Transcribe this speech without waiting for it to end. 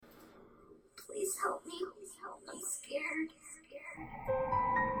help me. I'm scared.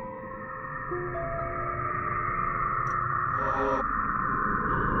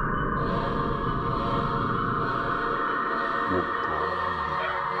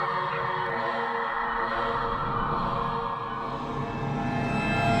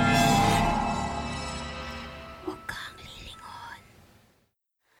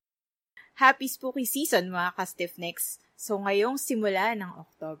 Happy Spooky Season mga ka-Stiffnecks! So ngayong simula ng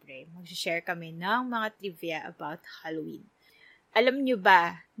Oktobre, mag-share kami ng mga trivia about Halloween. Alam nyo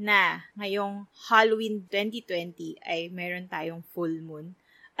ba na ngayong Halloween 2020 ay meron tayong full moon?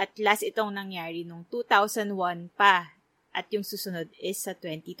 At last itong nangyari nung 2001 pa. At yung susunod is sa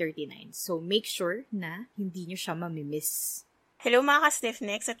 2039. So make sure na hindi nyo siya mamimiss. Hello mga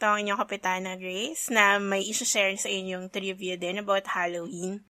ka-Stiffnecks! Ito ang inyong Kapitana Grace na may isa-share sa inyong trivia din about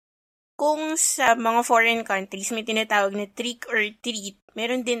Halloween. Kung sa mga foreign countries may tinatawag na trick or treat,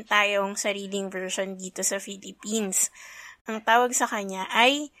 meron din tayong sariling version dito sa Philippines. Ang tawag sa kanya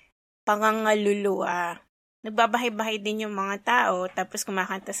ay pangangaluluwa. Nagbabahay-bahay din yung mga tao, tapos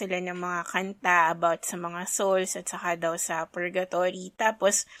kumakanta sila ng mga kanta about sa mga souls at saka daw sa purgatory.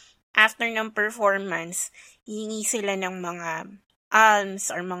 Tapos, after ng performance, hihingi sila ng mga alms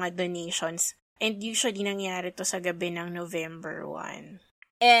or mga donations. And usually, nangyari to sa gabi ng November 1.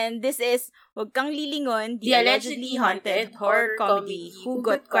 And this is Huwag Kang Lilingon, the allegedly haunted horror comedy Who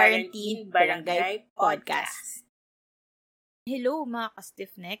Got Quarantined Barangay Podcast. Hello mga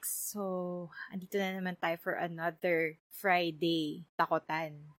ka-Stiffnecks! So, andito na naman tayo for another Friday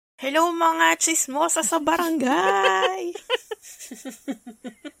takotan. Hello mga chismosa sa barangay!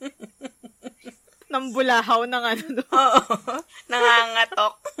 Nambulahaw ng ano. Oo,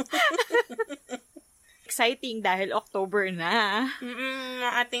 nangangatok. Exciting dahil October na.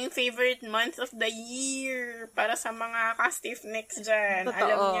 Ating favorite month of the year para sa mga ka-Stiffnecks dyan. Totoo.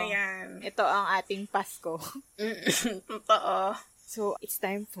 Alam nyo yan. Ito ang ating Pasko. Totoo. So, it's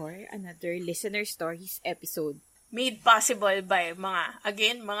time for another Listener Stories episode. Made possible by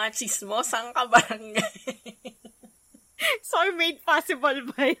mga chismosang kabarangay. So, made possible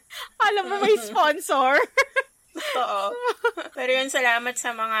by, alam mo may sponsor. Totoo. Pero yun, salamat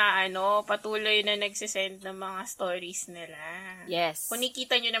sa mga patuloy na nagsisend ng mga stories nila. Yes. Kung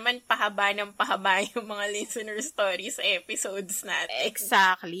nakita nyo naman, pahaba yung mga listener stories sa episodes natin.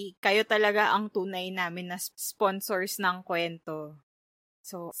 Exactly. Kayo talaga ang tunay namin na sponsors ng kwento.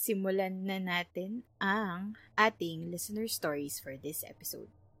 So, simulan na natin ang ating listener stories for this episode.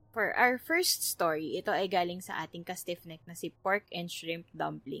 For our first story, ito ay galing sa ating ka-stiffneck na si Pork and Shrimp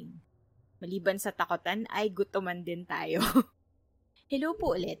Dumpling. Maliban sa takotan, ay gutuman din tayo. Hello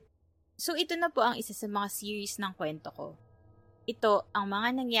po ulit. So, ito na po ang isa sa mga series ng kwento ko. Ito ang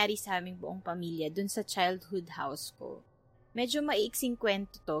mga nangyari sa aming buong pamilya dun sa childhood house ko. Medyo maiiksing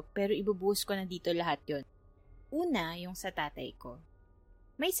kwento to, pero ibubuhos ko na dito lahat yon. Una, yung sa tatay ko.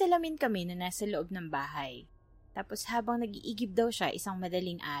 May salamin kami na nasa loob ng bahay. Tapos habang nag-iigib daw siya isang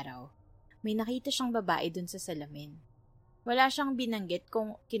madaling araw, may nakita siyang babae dun sa salamin. Wala siyang binanggit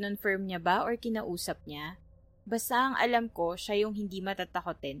kung kinonfirm niya ba or kinausap niya. Basta ang alam ko, siya yung hindi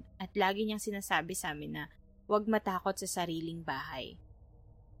matatakotin at lagi niyang sinasabi sa amin na huwag matakot sa sariling bahay.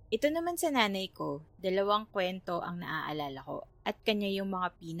 Ito naman sa nanay ko, 2 kwento ang naaalala ko at kanya yung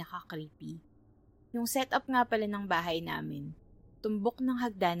mga pinaka-creepy. Yung setup nga pala ng bahay namin, tumbok ng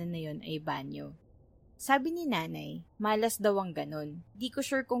hagdanan na yon ay banyo. Sabi ni nanay, malas daw ang ganon. Di ko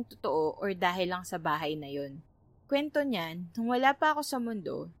sure kung totoo or dahil lang sa bahay na yon. Kwento niyan, nung wala pa ako sa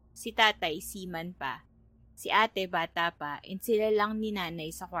mundo, si tatay seaman pa, si ate bata pa, and sila lang ni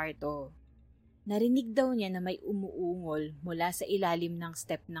nanay sa kwarto. Narinig daw niya na may umuungol mula sa ilalim ng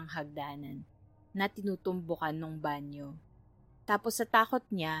step ng hagdanan na tinutumbukan ng banyo. Tapos sa takot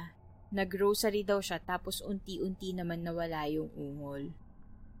niya, nag-grocery daw siya tapos unti-unti naman nawala yung ungol.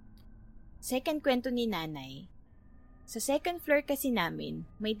 Second kwento ni nanay, sa second floor kasi namin,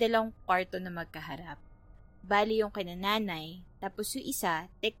 may 2 kwarto na magkaharap. Bali yung kinananay, tapos yung isa,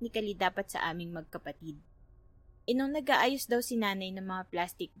 technically dapat sa aming magkapatid. Nung nag-aayos daw si nanay ng mga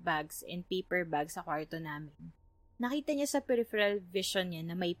plastic bags and paper bags sa kwarto namin, nakita niya sa peripheral vision niya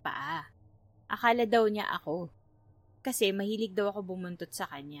na may paa. Akala daw niya ako, kasi mahilig daw ako bumuntot sa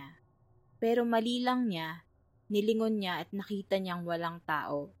kanya. Pero mali lang niya, nilingon niya at nakita niyang walang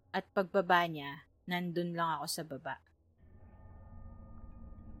tao at pagbaba niya, nandun lang ako sa baba.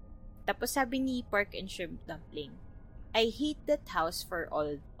 Tapos sabi ni Pork and Shrimp Dumpling, I hate that house for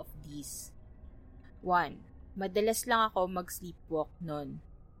all of these. 1. Madalas lang ako mag-sleepwalk nun.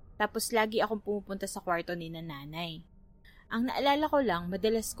 Tapos lagi akong pumupunta sa kwarto ni nanay. Ang naalala ko lang,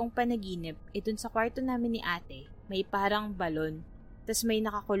 madalas kong panaginip, dun sa kwarto namin ni ate, may parang balon, tas may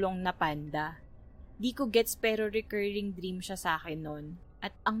nakakulong na panda. Di ko gets pero recurring dream siya sa akin noon.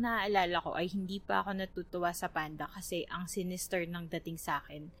 At ang naaalala ko ay hindi pa ako natutuwa sa panda kasi ang sinister ng dating sa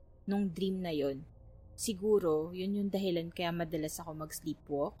akin nung dream na yon. Siguro, yun yung dahilan kaya madalas ako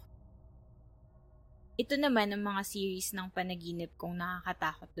mag-sleepwalk. Ito naman ang mga series ng panaginip kong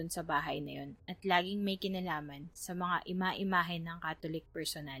nakakatakot dun sa bahay na yun at laging may kinalaman sa mga ima-imahe ng Catholic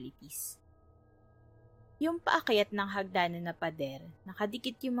personalities. Yung paakyat ng hagdanan na pader,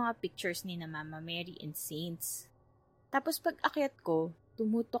 nakadikit yung mga pictures ni na Mama Mary and Saints. Tapos pag akyat ko,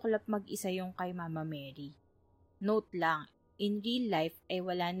 tumutuklap mag-isa yung kay Mama Mary. Note lang, in real life ay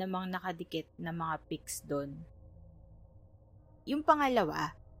wala namang nakadikit na mga pics doon. Yung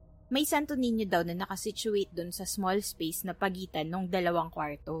pangalawa, may Santo Niño daw na nakasituate doon sa small space na pagitan ng 2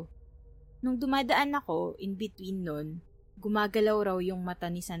 kwarto. Nung dumadaan ako, in between nun, gumagalaw raw yung mata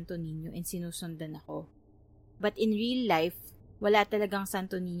ni Santo Niño and sinusundan ako. But in real life, wala talagang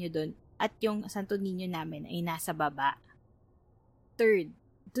Santo Niño doon at yung Santo Niño namin ay nasa baba. Third,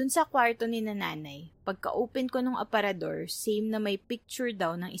 dun sa kwarto ni nanay, pagka-open ko ng aparador, same na may picture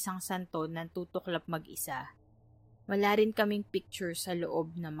daw ng isang santo na tutuklap mag-isa. Wala rin kaming picture sa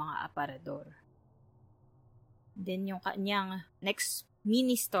loob ng mga aparador. Then yung kanyang next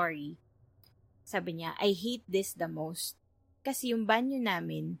mini story, sabi niya, I hate this the most. Kasi yung banyo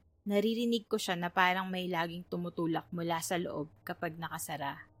namin, naririnig ko siya na parang may laging tumutulak mula sa loob kapag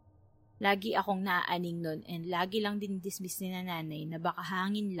nakasara. Lagi akong naaaning nun and lagi lang din dismiss ni nanay na baka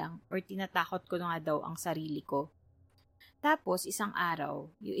hangin lang or tinatakot ko na nga daw ang sarili ko. Tapos isang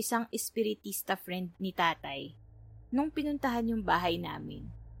araw, yung isang espiritista friend ni tatay, nung pinuntahan yung bahay namin,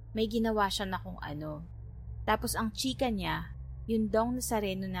 may ginawa siya na kung ano. Tapos ang chika niya, yung daw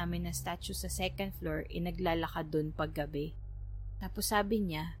Nazareno namin na statue sa second floor naglalakad dun paggabi. Tapos sabi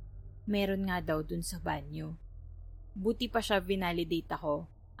niya, meron nga daw dun sa banyo. Buti pa siya vinalidate ako.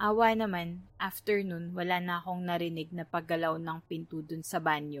 Awa naman, after nun, wala na akong narinig na paggalaw ng pinto dun sa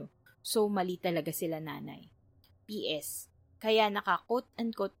banyo. So, mali talaga sila nanay. P.S. Kaya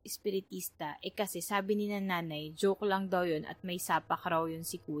naka-quote-unquote espiritista kasi sabi ni nanay, joke lang daw yun at may sapak raw yun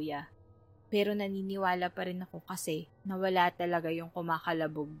si kuya. Pero naniniwala pa rin ako kasi nawala talaga yung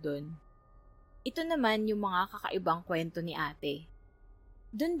kumakalabog dun. Ito naman yung mga kakaibang kwento ni ate.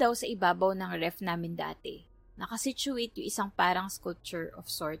 Dun daw sa ibabaw ng ref namin dati, nakasituate yung isang parang sculpture of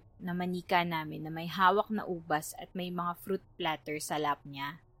sort na manika namin na may hawak na ubas at may mga fruit platter sa lap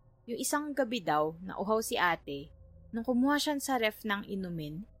niya. Yung isang gabi daw, nauhaw si ate, nung kumuha siya sa ref ng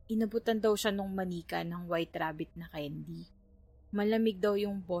inumin, inabutan daw siya nung manika ng white rabbit na candy. Malamig daw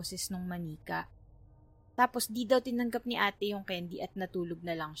yung boses nung manika. Tapos di daw tinanggap ni ate yung candy at natulog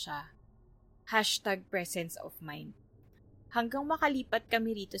na lang siya. #presence of mind. Hanggang makalipat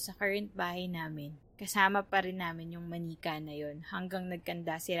kami rito sa current bahay namin, kasama pa rin namin yung manika na yon hanggang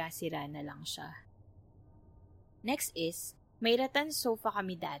nagkanda sira-sira na lang siya. Next is, may rattan sofa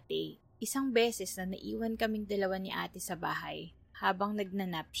kami dati. Isang beses na naiwan kaming dalawa ni ate sa bahay habang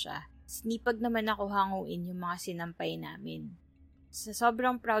nagnanap siya. Sinipag naman ako hanguin yung mga sinampay namin. Sa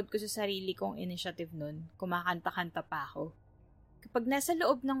sobrang proud ko sa sarili kong initiative nun, kumakanta-kanta pa ako. Kapag nasa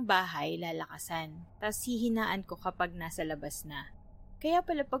loob ng bahay, lalakasan. Tas hihinaan ko kapag nasa labas na. Kaya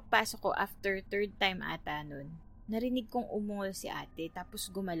pala pagpasok ko after third time ata nun, narinig kong umungol si ate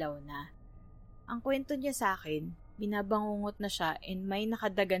tapos gumalaw na. Ang kwento niya sa akin, binabangungot na siya and may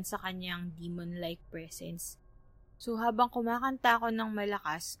nakadagan sa kanyang demon-like presence. So habang kumakanta ako ng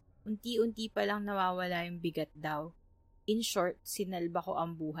malakas, unti-unti pa lang nawawala yung bigat daw. In short, sinalba ko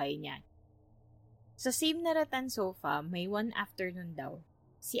ang buhay niya. Sa same na rattan sofa, may one afternoon daw.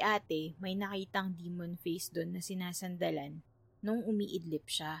 Si ate may nakitang demon face doon na sinasandalan nung umiidlip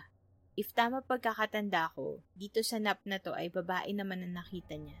siya. If tama pagkakatanda ko, dito sa nap na to ay babae naman ang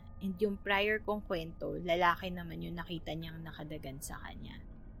nakita niya. And yung prior kong kwento, lalaki naman yung nakita niyang nakadagan sa kanya.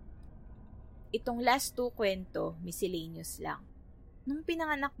 Itong last 2 kwento, miscellaneous lang. Nung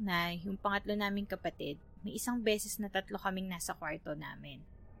pinanganak na yung pangatlo naming kapatid, may isang beses na 3 kaming nasa kwarto namin.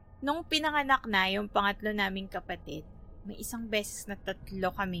 Nung pinanganak na yung pangatlo naming kapatid, may isang beses na 3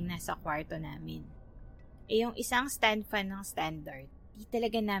 kaming nasa kwarto namin. Yung isang stand fan ng standard, di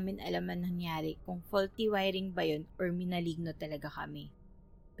talaga namin alam ang nangyari kung faulty wiring ba yun or minaligno talaga kami.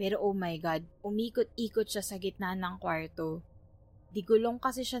 Pero oh my God, umikot-ikot siya sa gitna ng kwarto. Digulong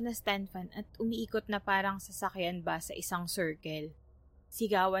kasi siya na stand fan at umiikot na parang sasakyan ba sa isang circle.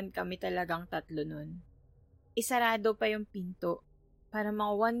 Sigawan kami talagang 3 nun. Isarado pa yung pinto. Para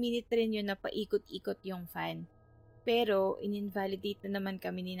mga 1 minute rin yun na paikot-ikot yung fan. Pero, in-invalidate na naman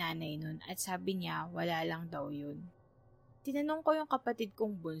kami ni nanay nun at sabi niya, wala lang daw yun. Tinanong ko yung kapatid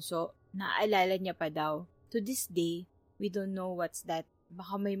kong bunso, naaalala niya pa daw. To this day, we don't know what's that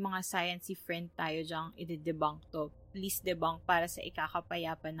baka may mga sciencey friend tayo dyang i-debunk to. Please debunk para sa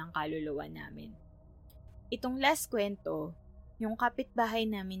ikakapayapan ng kaluluwa namin. Itong last kwento, yung kapitbahay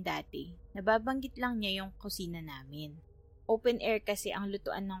namin dati, nababanggit lang niya yung kusina namin. Open air kasi ang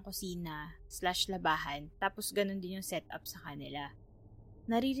lutuan ng kusina/labahan, tapos ganun din yung setup sa kanila.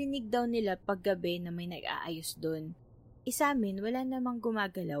 Naririnig daw nila paggabi na may nag-aayos doon. Sa amin, wala namang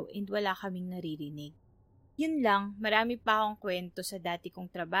gumagalaw and wala kaming naririnig. Yun lang, marami pa akong kwento sa dati kong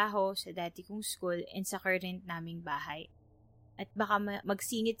trabaho, sa dati kong school, and sa current naming bahay. At baka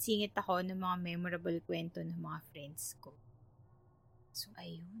magsingit-singit ako ng mga memorable kwento ng mga friends ko. So,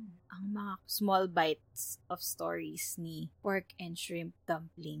 ayun. Ang mga small bites of stories ni Pork and Shrimp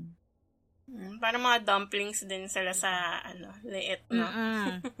Dumpling. Parang mga dumplings din sila sa, liit, no?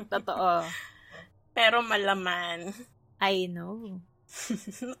 Totoo. Pero malaman. I know.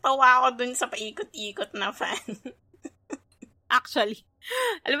 Natawa ako dun sa paikot-ikot na fan. Actually,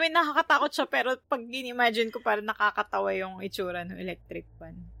 alam mo, nakakatakot siya, pero pag in-imagine ko, parang nakakatawa yung itsura ng electric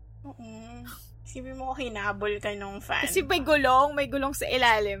fan. Oo. Sabi mo ko hinabol ka nung fan. Kasi may gulong sa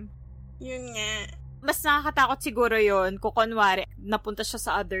ilalim. Yun nga. Mas nakakatakot siguro yun kung kunwari, napunta siya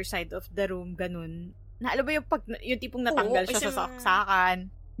sa other side of the room, ganun. Na alam mo yung tipong natanggal siya sa saksakan.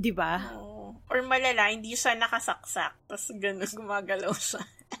 Di ba? Oo. Or malala, hindi siya nakasaksak. Tapos ganun, gumagalaw siya.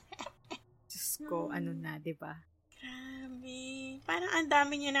 Diyos ko, ano na, di ba? Grabe. Parang ang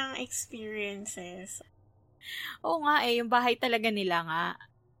dami niya ng experiences. Oo nga yung bahay talaga nila nga.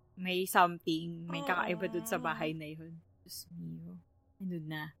 May something, may kakaiba dun sa bahay na yun. Diyos mio. Ano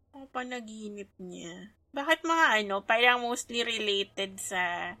na? Panaginip niya. Bakit mga parang mostly related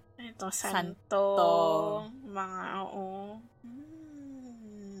sa, santo. Mga,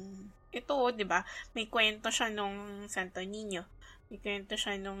 Ito, di ba? May kwento siya nung Santo Niño. May kwento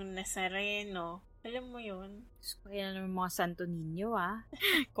siya nung Nazareno. Alam mo yun? Kaya naman mga Santo Niño,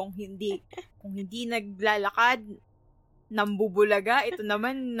 kung hindi naglalakad, nambubulaga, ito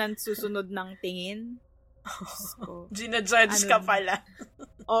naman nansusunod ng tingin. Ginajudge ka pala.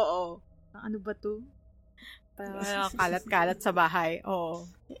 Oo. Ano ba to? Kalat-kalat sa bahay. Oo.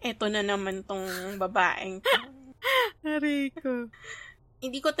 Ito na naman tong babaeng to. Aray ko.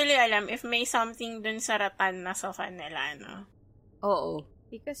 Hindi ko tuloy alam if may something dun sa ratan na sofa nila, no? Oo.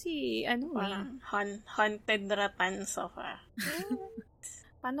 Kasi, parang haunted ratan sofa.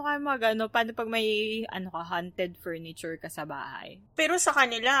 Paano paano pag may, haunted furniture ka sa bahay? Pero sa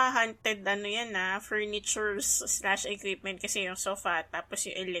kanila, haunted, furnitures/equipment kasi yung sofa, tapos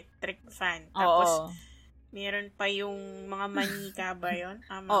yung electric fan. Tapos, meron pa yung mga manika ba yun?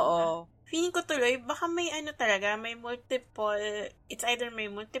 Oo. Feeling ko tuloy, baka may talaga, it's either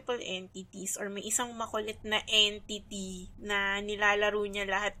may multiple entities or may isang makulit na entity na nilalaro niya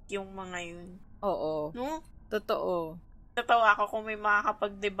lahat yung mga yun. Oo. No? Totoo. Natawa ako kung may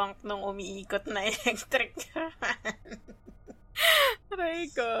makakapag-debunk ng umiikot na electric fan. Aray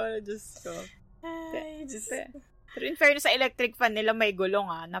ko, Diyos ko. Ay, Diyos ko. Pero in fairness sa electric fan nila, may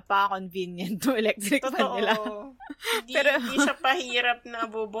gulong napaka-convenient to electric fan nila. Hindi siya pahirap na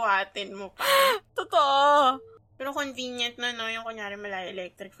bubuhatin mo pa. Totoo. Pero convenient na, no? Yung kunyari malayo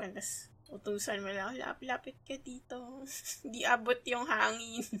electric fan, tapos utusan mo lang, lapit ka dito. Hindi abot yung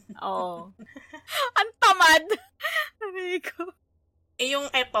hangin. Oo. Ang tamad! Aray ko.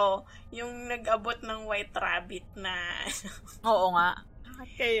 Yung nag-abot ng White Rabbit na, Oo nga.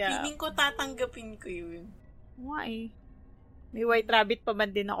 Kaya, feeling ko tatanggapin ko yun. May White Rabbit pa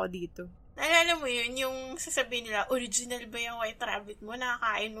man din ako dito. Naalala mo yun, yung sasabihin nila, original ba yung White Rabbit mo?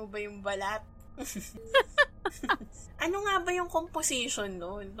 Nakakain mo ba yung balat? Ano nga ba yung composition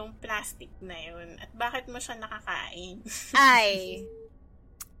nun? Nung plastic na yun? At bakit mo siya nakakain?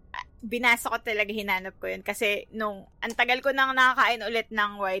 Binasa ko talaga, hinanap ko yun. Kasi ang tagal ko nang nakakain ulit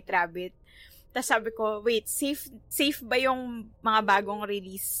ng White Rabbit. Tapos sabi ko, wait, safe ba yung mga bagong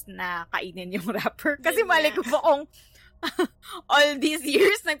release na kainin yung wrapper? Kasi mali ko ba kung all these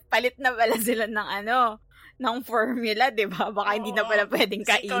years, nagpalit na pala sila ng formula, di ba? Baka hindi na pala pwedeng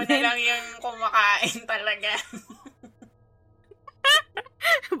kainin. Ikaw na lang yung kumakain talaga.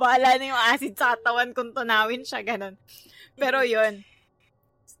 Bahala na yung acid sa katawan kung tunawin siya, ganun. Pero yun,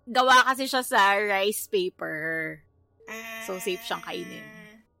 gawa kasi siya sa rice paper. So, safe siyang kainin.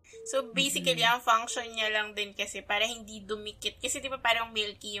 So, basically, ang function niya lang din kasi para hindi dumikit. Kasi di ba parang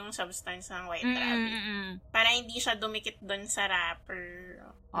milky yung substance ng White Rabbit. Para hindi siya dumikit doon sa wrapper.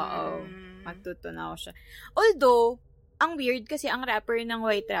 Oo. Magtutunaw siya. Although, ang weird kasi ang wrapper ng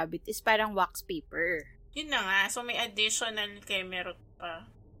White Rabbit is parang wax paper. Yun na nga. So, may additional kemerot pa.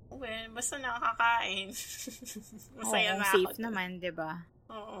 Well, basta nakakain. Masaya na safe ako. Naman, di ba?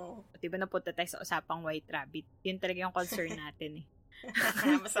 Oo. Diba napunta tayo sa usapang White Rabbit? Yun talaga yung concern natin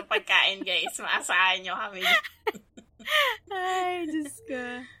Basta pagkain, guys. Maasahan nyo kami. Ay, Diyos ko.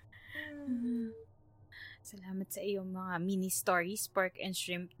 Salamat sa iyong mga mini stories, pork and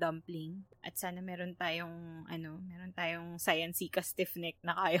shrimp dumpling. At sana meron tayong science-ika stiff neck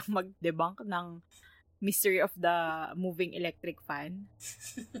na kayang mag-debunk ng mystery of the moving electric fan.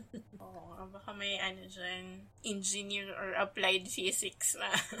 Oo, baka may dyan, engineer or applied physics na.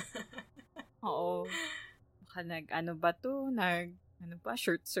 Oo. Baka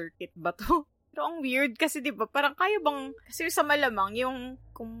short circuit ba to? Pero ang weird kasi 'di ba, parang kaya bang kasi sa malamang yung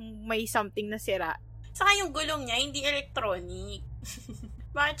kung may something na sira. Saka yung gulong niya hindi electronic.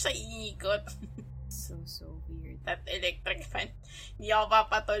 Bakit siya iikot? So weird. That electric fan. Hindi ako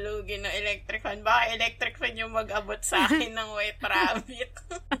papatulugin ng electric fan. Baka electric fan yung mag-abot sa akin ng white rabbit.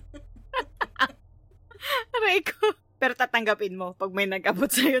 Aray ko. Pero tatanggapin mo pag may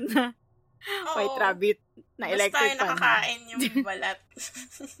nag-abot sa'yo na white rabbit na electric fan. Basta nakakain yung balat.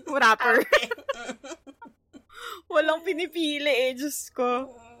 Wrapper. Walang pinipili Diyos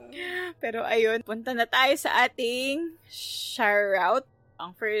ko. Pero ayun, punta na tayo sa ating shoutout.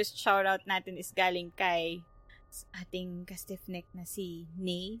 Ang first shoutout natin is galing kay ating ka-stiff neck na si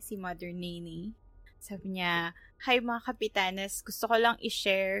Mother Nene. Sabi niya, "Hi mga kapitanas, gusto ko lang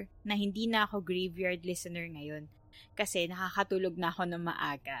i-share na hindi na ako graveyard listener ngayon kasi nakakatulog na ako ng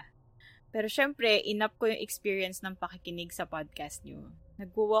maaga. Pero syempre, inap ko yung experience ng pakikinig sa podcast niyo.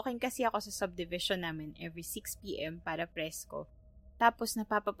 Nagwo-walking kasi ako sa subdivision namin every 6 p.m. para presko. Tapos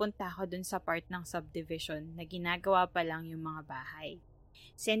napapapunta ako dun sa part ng subdivision na ginagawa pa lang yung mga bahay.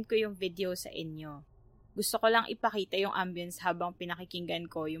 Send ko yung video sa inyo. Gusto ko lang ipakita yung ambience habang pinakikinggan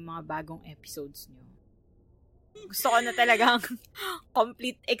ko yung mga bagong episodes nyo." Gusto ko na talagang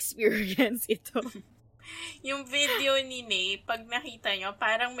complete experience ito. Yung video ni Ney, pag nakita nyo,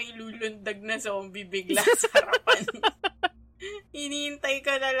 parang may lulundag na zombie bigla sa harapan. Hinihintay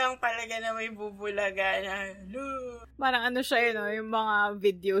ko na lang talaga na may bubulaga na, Parang siya yung mga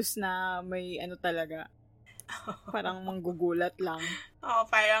videos na may talaga. Parang manggugulat lang.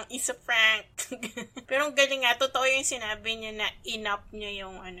 Parang is a prank. Pero ang galing nga, totoo yung sinabi niya na in-up niya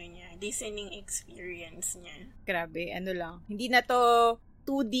yung niya, listening experience niya. Grabe, lang. Hindi na to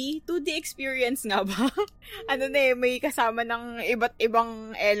 2D experience nga ba? May kasama ng iba't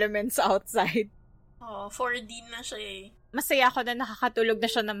ibang elements outside. 4D na siya eh. Masaya ako na nakakatulog na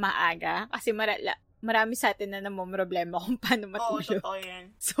siya ng maaga kasi marami sa atin na namomroblema kung paano matulog. Totoo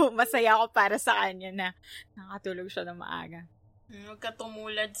yan. So, masaya ako para sa kanya na nakakatulog siya ng maaga. Huwag ka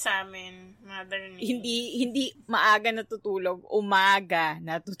tumulad sa amin, Mother Nene. Hindi maaga natutulog, umaga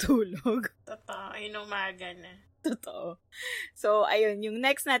natutulog. Totoo, umaga na. Totoo. So, ayun, yung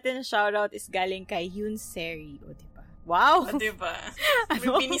next natin na shoutout is galing kay Yoon Seri. O, diba? Wow! O, diba?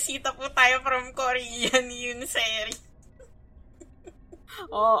 May binisita po tayo from Korea ni Yoon Seri.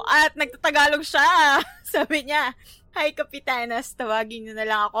 At nagtatagalog siya. Sabi niya, "Hi Kapitanas, tawagin niyo na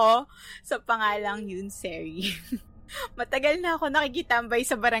lang ako sa pangalang Yoon Seri. Matagal na ako nakikitambay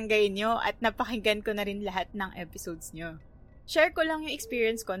sa barangay niyo at napakinggan ko na rin lahat ng episodes niyo. Share ko lang yung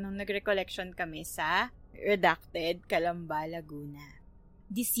experience ko nung nag-recollection kami sa Redacted, Calamba, Laguna.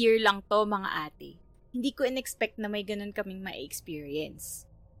 This year lang to mga ate. Hindi ko in-expect na may ganun kaming ma-experience.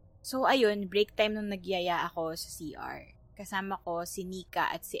 So ayun, break time nung nagyaya ako sa CR. Kasama ko si Nika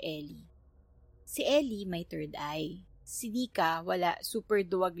at si Ellie. Si Ellie may third eye. Si Nika wala, super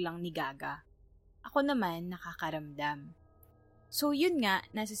duwag lang ni Gaga. Ako naman nakakaramdam. So yun nga,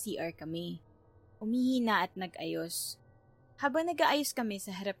 nasa CR kami. Umihina at nag-ayos. Habang nag-aayos kami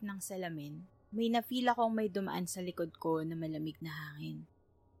sa harap ng salamin, may na-feel akong may dumaan sa likod ko na malamig na hangin.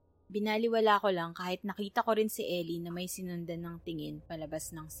 Binaliwala ko lang kahit nakita ko rin si Ellie na may sinundan ng tingin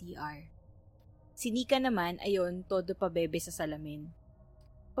palabas ng CR. Si Nika naman, ayon, todo pa bebe sa salamin.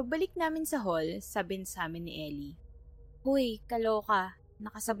 Pagbalik namin sa hall, sabi sa amin ni Ellie, "Hoy, kaloka,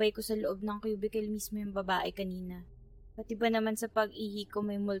 nakasabay ko sa loob ng cubicle mismo yung babae kanina. Pati ba naman sa pag-ihi ko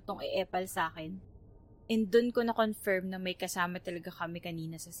may multong e-epal sa akin?" And dun ko na-confirm na may kasama talaga kami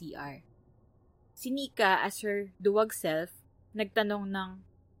kanina sa CR. Si Nika, as her duwag self, nagtanong ng,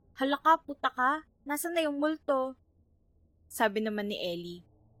 "Hala ka, puta ka? Nasaan na yung multo?" Sabi naman ni Ellie,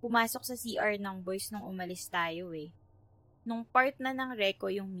 "Pumasok sa CR ng boys nung umalis tayo eh. Nung part na ng reko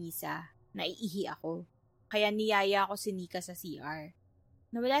yung misa, naiihi ako. Kaya niyaya ako si Nika sa CR.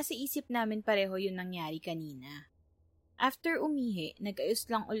 Nawala sa isip namin pareho yung nangyari kanina. After umihi, nag-ayos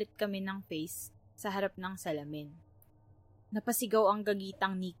lang ulit kami ng face sa harap ng salamin. Napasigaw ang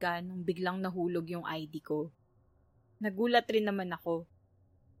gagitang Nika nung biglang nahulog yung ID ko. Nagulat rin naman ako.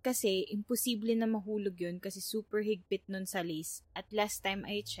 Kasi, imposible na mahulog yun kasi super higpit nun sa lace at last time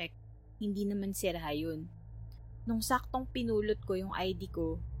I checked, hindi naman sira yun. Nung saktong pinulot ko yung ID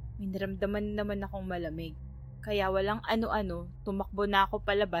ko, may naramdaman naman akong malamig. Kaya walang ano-ano, tumakbo na ako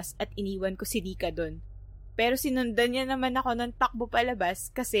palabas at iniwan ko si Nika doon. Pero sinundan niya naman ako ng takbo palabas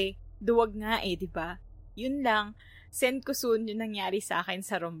kasi duwag nga di ba? Yun lang, send ko soon yung nangyari sa akin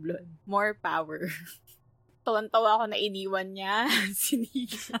sa Romblon. More power. Tawan-tawa ako na iniwan niya si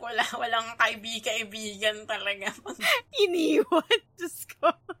Nika. Walang kaibigan talaga. Iniwan? Diyos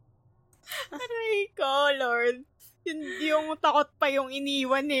ko. Aray ko, Lord. Yung takot pa yung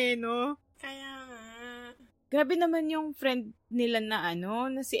iniwan no? Kaya nga. Grabe naman yung friend nila na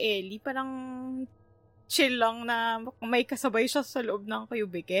na si Ellie. Parang chill lang na may kasabay siya sa loob ng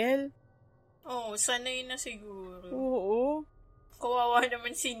cubicle. Oo, sanay na siguro. Oo. Kawawa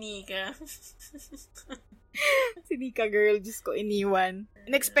naman si Nika. Si Nika girl, Diyos ko, iniwan.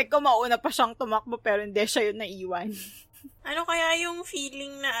 In-expect ko mauna pa siyang tumakbo pero hindi siya yun naiwan. Ano kaya yung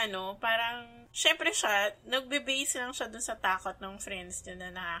feeling na parang, syempre siya, nagbe-base lang siya dun sa takot ng friends niya na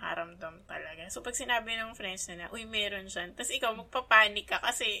nakakaramdam talaga. So, pag sinabi ng friends niya na, uy, meron siya. Tapos ikaw, magpapanik ka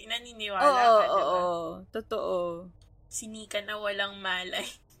kasi naniniwala ka, diba? Oo, totoo. Si Nika na walang malay.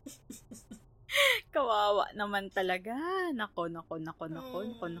 Kawawa naman talaga. Nako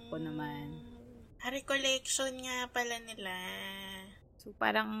naman. Recollection nga pala nila. So,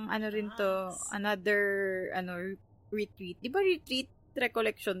 parang rin to, another, retreat. Di ba retreat,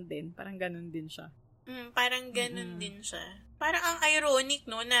 recollection din? Parang ganun din siya. Parang ganun din siya. Parang ang ironic,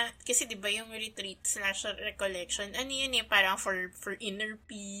 no, na, kasi di ba yung retreat / recollection, yun parang for inner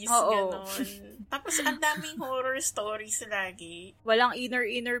peace, ganon. Tapos, ang daming horror stories lagi. Walang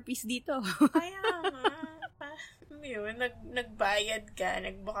inner peace dito. Kaya nga. Yun, nagbayad ka,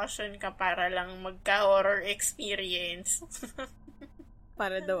 nagbakasyon ka para lang magka-horror experience.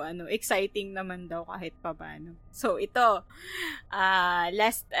 Para daw exciting naman daw kahit papaano. So ito,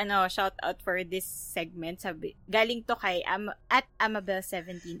 last shout out for this segment, galing to kay at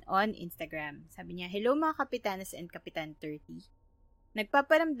Amabel17 on Instagram. Sabi niya, hello mga kapitanas and Kapitan 30.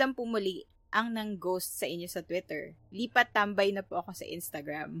 Nagpaparamdam po muli ang nang ghost sa inyo sa Twitter. Lipat tambay na po ako sa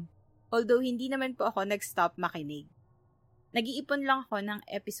Instagram. Although hindi naman po ako nag-stop makinig. Nag-iipon lang ako ng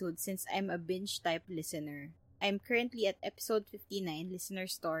episode since I'm a binge type listener. I'm currently at episode 59, Listener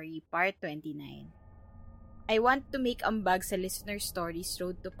Story, part 29. I want to make ambag sa Listener Stories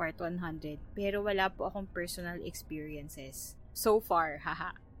road to part 100, pero wala po akong personal experiences. So far,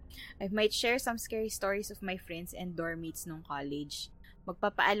 haha. I might share some scary stories of my friends and dormmates nung college.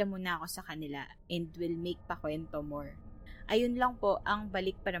 Magpapaalam muna ako sa kanila and will make pa kwento more. Ayun lang po ang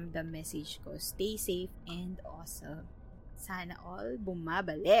balik paramdam message ko. Stay safe and awesome. Sana all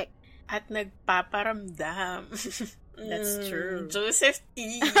bumabalik. At nagpaparamdam. That's true. Joseph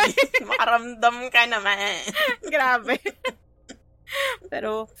T. Makaramdam ka naman. Grabe.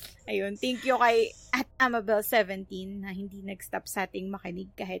 Pero, ayun, thank you kay at Amabel17 na hindi nag-stop sa ating makinig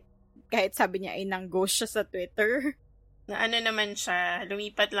kahit sabi niya ay nang-ghost siya sa Twitter. Na naman siya,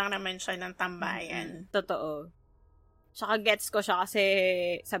 lumipat lang naman siya ng tambayan. Totoo. Tsaka gets ko siya kasi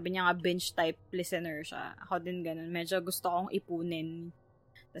sabi niya nga binge type listener siya. Ako din ganun. Medyo gusto kong ipunin.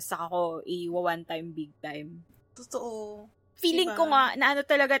 Tapos saka ko one time, big time. Totoo. Feeling ko nga na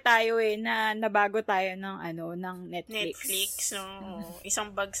talaga tayo na nabago tayo ng Netflix. No?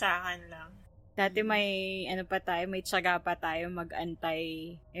 Isang bagsakan lang. Dati may may tiyaga pa tayo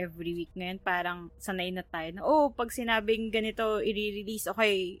mag-antay every week. Ngayon parang sanay na tayo na, pag sinabing ganito i-release,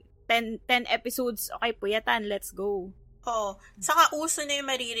 okay, 10 episodes, okay, puyatan, let's go. Oo. Saka uso na yung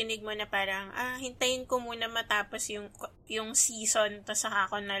maririnig mo na parang, hintayin ko muna matapos yung season, tapos saka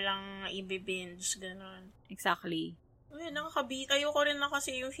ko na lang i-binge, gano'n. Exactly. Ay, ayoko rin na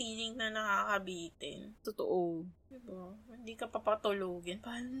kasi yung feeling na nakakabitin. Totoo. Diba? Hindi ka papatulogin.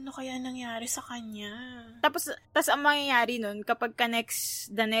 Paano kaya nangyari sa kanya? Tapos ang mangyayari nun, kapag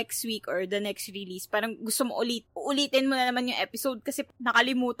the next week or the next release, parang gusto mo ulitin mo na naman yung episode kasi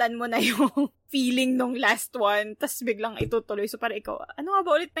nakalimutan mo na yung feeling nung last one. Tapos biglang itutuloy. So parang ikaw, ano nga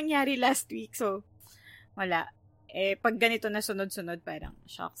ba ulit nangyari last week? So, wala. Pag ganito na sunod-sunod, parang,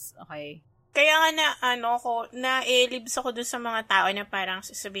 shocks, okay. Kaya nga na-elibs ako dun sa mga tao na parang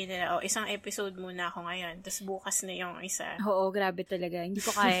sasabihin nila, isang episode muna ako ngayon, tapos bukas na yung isa. Oo, grabe talaga. Hindi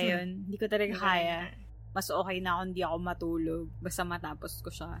ko kaya yun. Hindi ko talaga kaya. Mas okay na ako hindi ako matulog. Basta matapos ko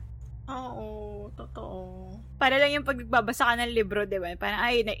siya. Oo, totoo. Para lang yung pagbabasa ka ng libro, di ba? Parang,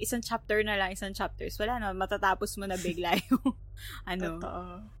 isang chapter na lang, isang chapters. Wala na, matatapos mo na bigla yung,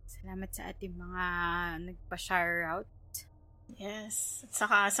 Totoo. Salamat sa ating mga nagpa-share out. Yes. At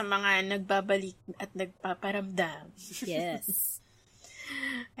saka sa mga nagbabalik at nagpaparamdam. Yes.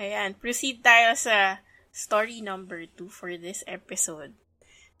 Ayan. Proceed tayo sa story number 2 for this episode.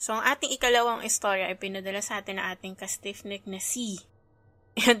 So, ang ating ikalawang istorya ay pinadala sa atin ng ating ka-stiffneck na si.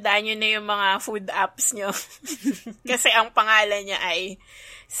 Ihandaan nyo na yung mga food apps nyo. Kasi ang pangalan niya ay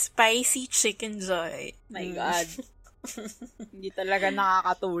Spicy Chicken Joy. My God. Hindi talaga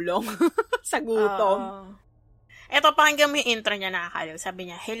nakakatulong sa gutom. Eto, pakinggan mo yung intro niya, nakakaliw. Sabi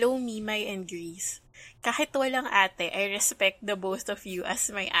niya, "Hello, Mimay and Grace. Kahit walang ate, I respect the both of you as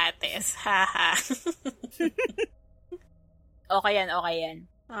my ates. Haha." Okay yan.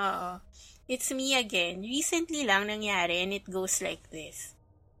 Oo. It's me again. Recently lang nangyari and it goes like this.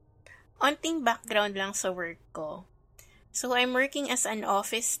 Onting background lang sa work ko. So, I'm working as an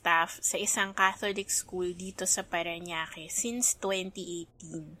office staff sa isang Catholic school dito sa Parañaque since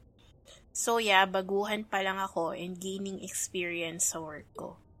 2018. So, yeah, baguhan pa lang ako and gaining experience sa work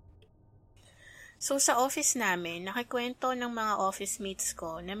ko. So, sa office namin, nakikwento ng mga office mates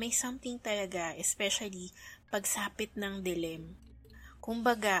ko na may something talaga, especially pagsapit ng dilim.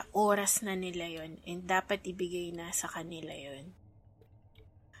 Kumbaga, oras na nila yon and dapat ibigay na sa kanila yon.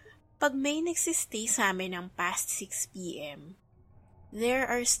 Pag may nagsistay sa amin ng past 6 p.m., there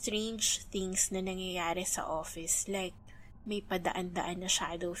are strange things na nangyayari sa office like may padaan-daan na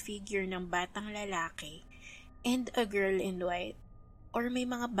shadow figure ng batang lalaki and a girl in white or may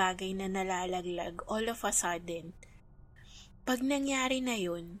mga bagay na nalalaglag all of a sudden. Pag nangyari na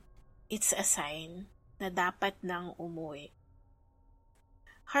yun, it's a sign na dapat nang umuwi.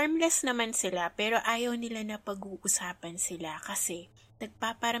 Harmless naman sila pero ayaw nila na pag-uusapan sila kasi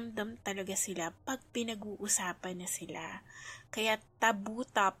nagpaparamdam talaga sila pag pinag-uusapan na sila. Kaya taboo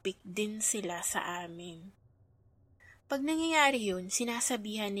topic din sila sa amin. Pag nangyayari yun,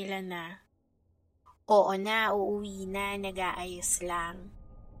 sinasabihan nila na, "Oo na, uuwi na, nag-aayos lang."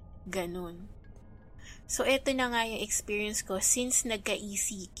 Ganun. So, eto na nga yung experience ko since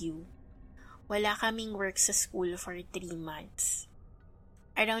nagka-ECQ. Wala kaming work sa school for 3 months.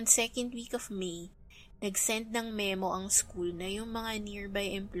 Around 2nd week of May, nag-send ng memo ang school na yung mga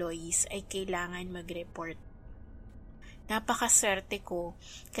nearby employees ay kailangan mag-report. Napakaswerte ko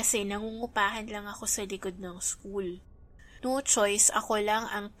kasi nangungupahan lang ako sa likod ng school. No choice, ako lang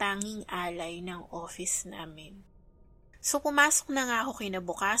ang tanging alay ng office namin. So pumasok na nga ako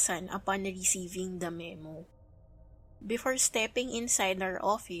kinabukasan upon receiving the memo. Before stepping inside our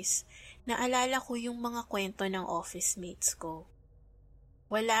office, naalala ko yung mga kwento ng office mates ko.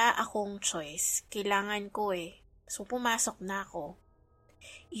 Wala akong choice. Kailangan ko So, pumasok na ako.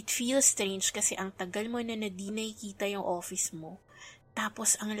 It feels strange kasi ang tagal mo na di nakikita yung office mo.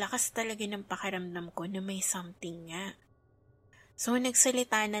 Tapos, ang lakas talaga ng pakiramdam ko na may something nga. So,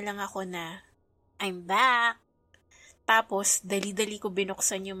 nagsalita na lang ako na, "I'm back!" Tapos, dali-dali ko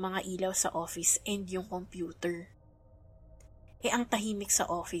binuksan yung mga ilaw sa office and yung computer. Ang tahimik sa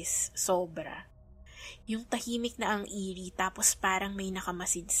office. Sobra. Yung tahimik na ang eerie tapos parang may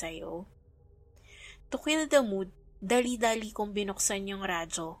nakamasid sa'yo. To kill the mood, dali-dali kong binuksan yung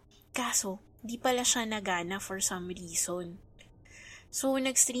radyo. Kaso, di pala siya nagana for some reason. So,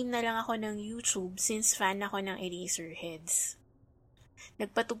 nag-stream na lang ako ng YouTube since fan ako ng Eraserheads.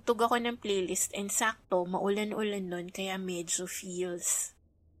 Nagpatugtog ako ng playlist and sakto, maulan-ulan nun kaya medyo feels.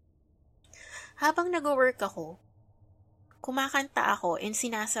 Habang nag-work ako, kumakanta ako and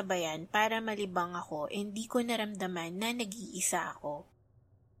sinasabayan para malibang ako and di ko naramdaman na nag-iisa ako.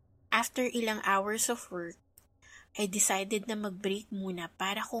 After ilang hours of work, I decided na mag-break muna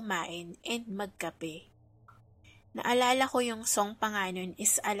para kumain and magkape. Naalala ko yung song pa nga nun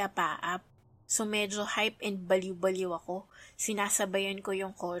is Alapaap, so medyo hype and baliw-baliw ako. Sinasabayan ko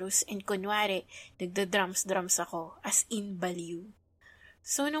yung chorus and kunwari, nagda-drums ako as in baliw.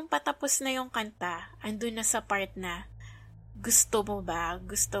 So nung patapos na yung kanta, andun na sa part na, "Gusto mo ba?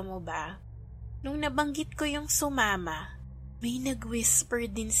 Gusto mo ba?" Nung nabanggit ko yung sumama, may nag-whisper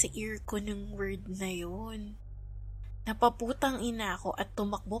din sa ear ko ng word na yun. Napaputang ina ako at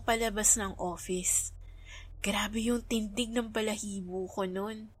tumakbo palabas ng office. Grabe yung tindig ng balahibo ko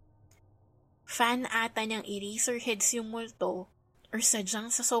nun. Fan ata niyang Eraserheads yung multo or sadyang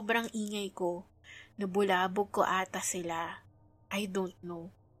sa sobrang ingay ko, nabulabog ko ata sila. I don't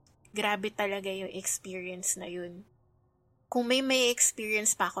know. Grabe talaga yung experience na yun. Kung may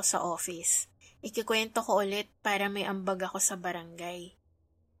experience pa ako sa office, ikikwento ko ulit para may ambag ako sa barangay.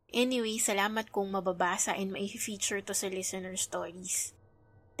 Anyway, salamat kung mababasa and mai-feature to sa listener stories.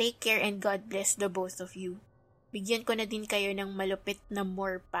 Take care and God bless the both of you. Bigyan ko na din kayo ng malupit na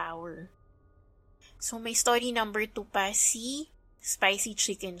more power. So, may story number 2 pa, si Spicy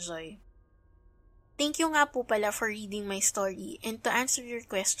Chicken Joy. Thank you nga po pala for reading my story, and to answer your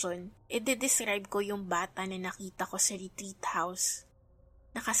question, i-describe ko yung bata na nakita ko sa retreat house.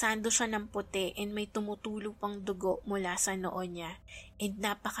 Nakasando siya ng puti and may tumutulo pang dugo mula sa noo niya and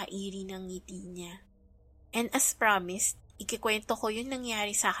napakairi ng ngiti niya. And as promised, ikikwento ko yung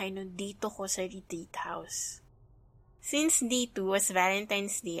nangyari sa akin nung dito ko sa retreat house. Since day 2 was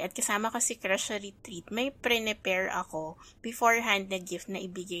Valentine's Day at kasama ko si Crush sa retreat, may prepare ako beforehand na gift na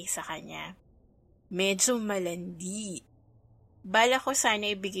ibigay sa kanya. Medyo malandi. Bala ko sana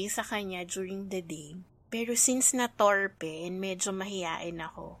ibigay sa kanya during the day. Pero since na-torpe and medyo mahiyain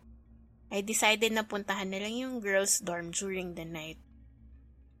ako, I decided na puntahan na lang yung girls' dorm during the night.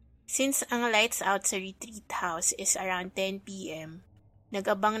 Since ang lights out sa retreat house is around 10 p.m.,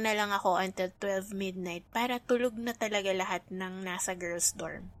 nag-abang na lang ako until 12 midnight para tulog na talaga lahat ng nasa girls'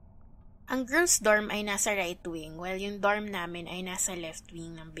 dorm. Ang girls' dorm ay nasa right wing while yung dorm namin ay nasa left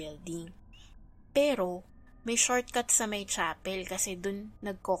wing ng building. Pero may shortcut sa may chapel kasi dun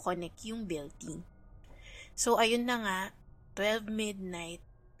nagko-connect yung building. So, ayun na nga, 12 midnight,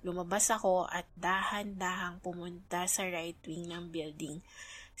 lumabas ako at dahan-dahang pumunta sa right wing ng building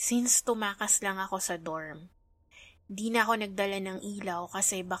since tumakas lang ako sa dorm. Di na ako nagdala ng ilaw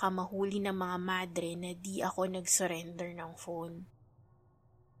kasi baka mahuli ng mga madre na di ako nag-surrender ng phone.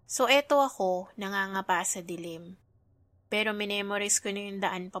 So, eto ako, nangangapa sa dilim. Pero minemorize ko na yung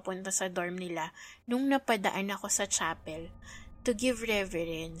daan papunta sa dorm nila nung napadaan ako sa chapel to give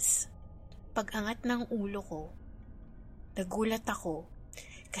reverence. Pag-angat ng ulo ko, nagulat ako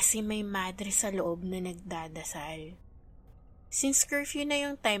kasi may madre sa loob na nagdadasal. Since curfew na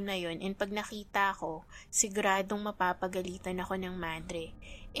yung time na yun and pag nakita ko, siguradong mapapagalitan ako ng madre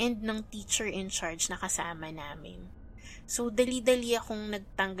and ng teacher in charge na kasama namin. So dali-dali akong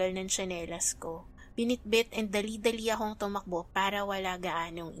nagtanggal ng tsinelas ko, binitbit and dali-dali akong tumakbo para wala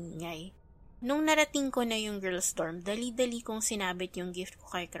gaanong ingay. Nung narating ko na yung girls' dorm, dali-dali kong sinabit yung gift ko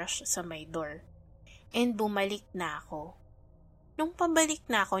kay Crush sa my door. And bumalik na ako. Nung pabalik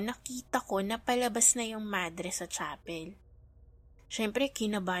na ako, nakita ko na palabas na yung madre sa chapel. Siyempre,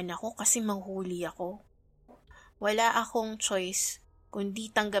 kinabahan ako kasi mahuli ako. Wala akong choice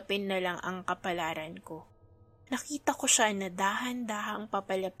kundi tanggapin na lang ang kapalaran ko. Nakita ko siya na dahan-dahang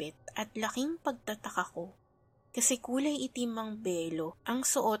papalapit at laking pagtataka ko. Kasi kulay itim ang belo ang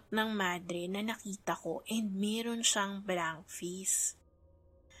suot ng madre na nakita ko and meron siyang blank face.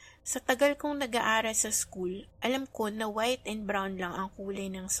 Sa tagal kong nag-aaral sa school, alam ko na white and brown lang ang kulay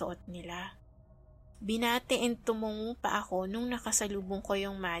ng suot nila. Binate and tumungo pa ako nung nakasalubong ko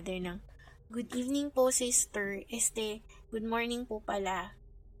yung madre ng, "Good evening po, sister. Good morning po pala."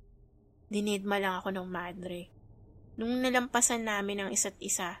 Dinedma lang ako ng madre. Nung nalampasan namin ang isa't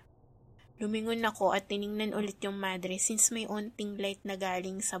isa, lumingon ako at tiningnan ulit yung madre since may onting light na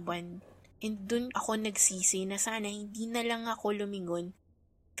galing sa buwan. And dun ako nagsisi na sana hindi na lang ako lumingon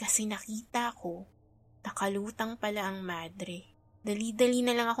kasi nakita ko, nakalutang pala ang madre. Dali-dali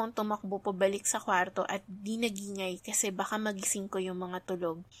na lang akong tumakbo pabalik sa kwarto at di nagingay kasi baka magising ko yung mga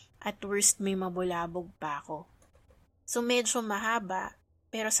tulog at worst may mabulabog pa ako. So medyo mahaba,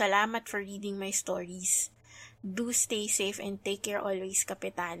 pero salamat for reading my stories. Do stay safe and take care always,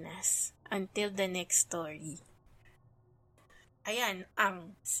 Kapitanas. Until the next story. Ayan,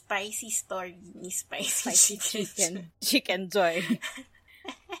 ang spicy story ni Spicy Chicken. Chicken Joy.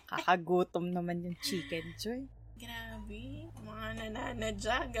 Kakagutom naman yung Chicken Joy. Grabe, mga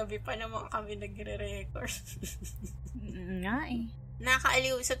nananadya. Gabi pa naman kami nagre-record. Nga eh.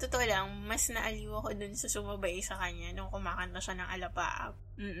 Nakaaliw, sa totoo lang, mas naaliw ako dun sa sumabay sa kanya nung kumakanta siya ng Alapaap.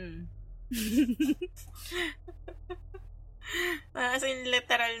 As in,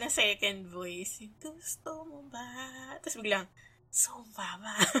 literal na second voice. Gusto mo ba? Tapos biglang,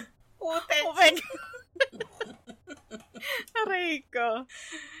 sumama. Utek. Aray ko.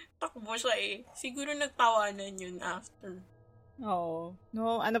 Takbo siya eh. Siguro nagtawanan yun after. Oo.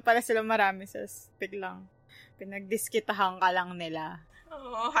 No, ano pala sila marami sa biglang pinagdiskitahan ka lang nila.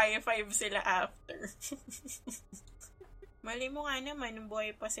 Oo, high five sila after. Mali mo nga naman, nung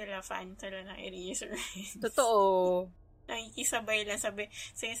buhay pa sila, fan sila ng Eraserheads. Totoo. Nakikisabay lang, sabi,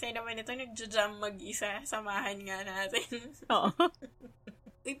 say naman ito, nagja-jam mag-isa, samahan nga natin. Oo.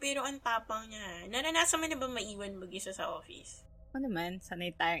 Uy, pero ang tapang niya. Naranasan mo na ba maiwan mag-isa sa office? Ano naman,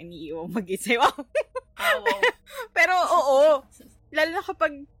 sanay tayong iniiwang mag-isa. Wow. Wow. Pero oo, lalo na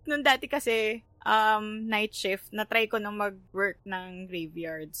kapag nung dati kasi night shift, na-try ko na mag-work ng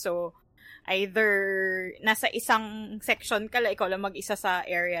graveyard. So, either nasa isang section ka lang, ikaw lang mag-isa sa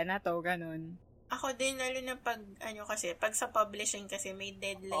area na to, ganun. Ako din, lalo na pag sa publishing kasi may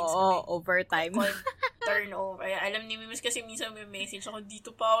deadlines. Oo, overtime. Turnover. Alam ni Mimus kasi minsan may message ako,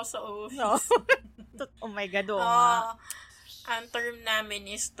 dito pa ako sa office. No. Oh my God, oo nga. Ang term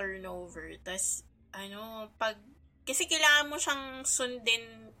namin is turnover. Tas, pag Kasi kailangan mo siyang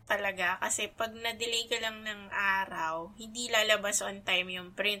sundin talaga kasi pag na-delay ka lang ng araw, hindi lalabas on time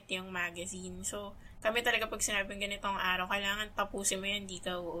yung print, yung magazine. So, kami talaga pag sinabing ganitong araw, kailangan tapusin mo yan, hindi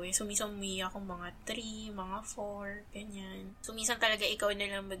ka uuwi. Sumisumi ako mga 3, mga 4, ganyan. Sumisan talaga ikaw na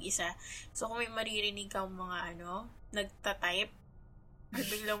lang mag-isa. So, kung may maririnig kang mga nagtatype,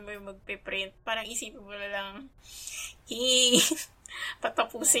 biglang may magpe-print, parang isipin mo na lang, hey,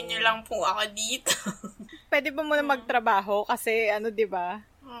 patapusin niyo lang po ako dito. Pwede ba muna magtrabaho? Kasi di ba?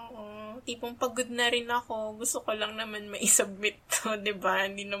 Oo. Tipong pagod na rin ako. Gusto ko lang naman maisubmit to, di ba?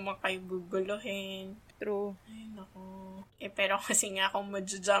 Hindi naman kayo guguluhin. True. Ay, nako. Pero kasi nga kung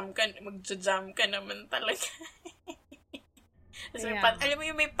magja-jam ka naman talaga. Tapos alam mo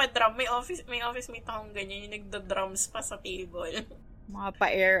yung may pa-drum, may office mate akong ganyan, yung nagda-drums pa sa table. Mga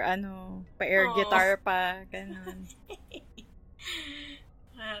pa-air guitar pa, ganun.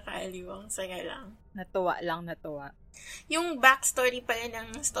 Nakakaaliwang, saya lang. Natuwa. Yung backstory pala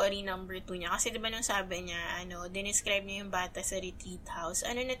ng story number 2 niya, kasi diba nung sabi niya, dinescribe niya yung bata sa retreat house.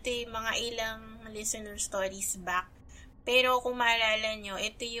 Mga ilang listener stories back. Pero kung maalala nyo,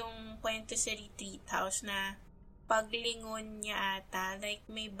 ito yung kwento sa retreat house na paglingon niya ata, like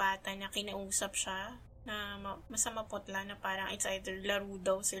may bata na kinausap siya, na masama potla na parang it's either laro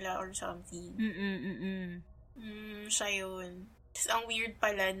daw sila or something. Siya yun. Tapos ang weird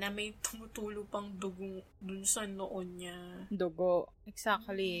pala na may tumutulo pang dugo dun sa noon niya. Dugo.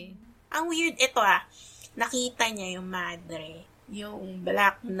 Exactly. Ang weird ito nakita niya yung madre, yung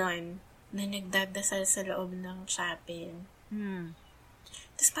black nun na nagdadasal sa loob ng chapel.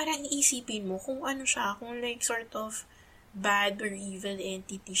 Tapos parang iisipin mo kung ano siya, kung like sort of bad or evil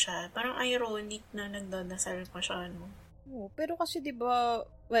entity siya. Parang ironic na nagdadasal pa siya, pero kasi 'di ba,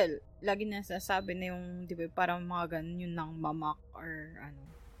 well, lagi na sasabi na yung 'di ba, parang mga ganun yun ng mamak or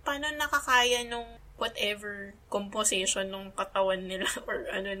Paano nakakaya nung whatever composition ng katawan nila or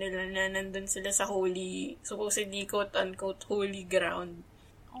nila na nandun sila sa holy, supposedly quote-unquote holy ground?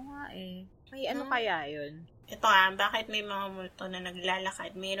 Oo nga May kaya yun? Ito bakit may mga multo na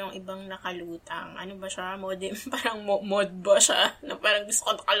naglalakad? Mayroong ibang nakalutang. Ano ba siya? Parang mod ba siya? Na parang gusto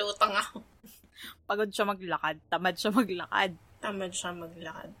ko nakalutang ako. Pagod siya maglakad. Tamad siya maglakad.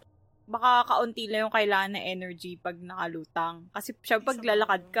 Baka kaunti lang yung kailangan na energy pag nakalutang. Kasi siya pag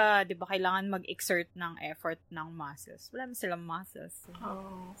lalakad ka, di ba, kailangan mag-exert ng effort ng muscles. Wala na silang muscles.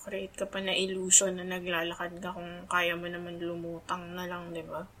 Create ka pa na illusion na naglalakad ka kung kaya mo naman lumutang na lang, di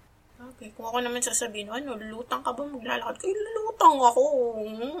ba? Okay, kung ako naman sasabihin, lutang ka ba maglalakad? Kaya lutang ako.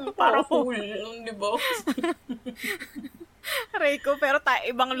 Para cool, di ba? Reiko, pero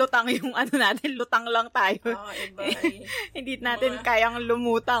ibang lutang yung natin, lutang lang tayo. Iba Hindi natin kayang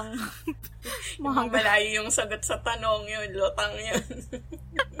lumutang. Mga malayo yung sagot sa tanong yun, lutang yun.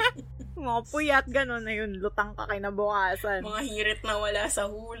 Mga puyat, gano'n na yun, lutang ka kinabukasan. Mga hirit na wala sa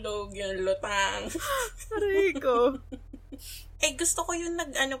hulog, yun, lutang. Reiko. Gusto ko yung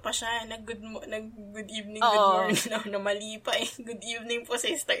good evening, good morning. Na mali pa Good evening po,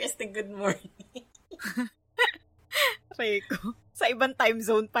 sister, good morning. Reiko. Sa ibang time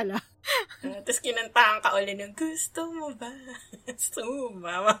zone pala. Tapos kinantahan ka ulit ng, gusto mo ba?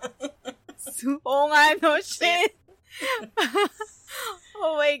 Sumama. Oo nga, shit.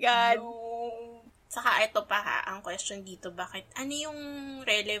 Oh my God. No. Saka ito pa ang question dito, ano yung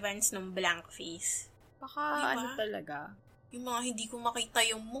relevance ng blank face? Baka diba? Talaga? Yung mga hindi ko makita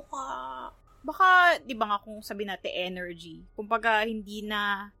yung mukha. Baka, di ba nga kung sabi natin energy, kumbaga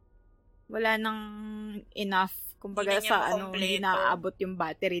wala nang enough, kumbaga hindi naaabot yung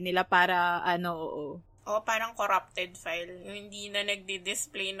battery nila para oo. Parang corrupted file. Yung hindi na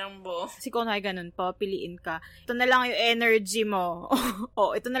nagdi-display ng buo. Kasi kung ganun, piliin ka. Ito na lang yung energy mo.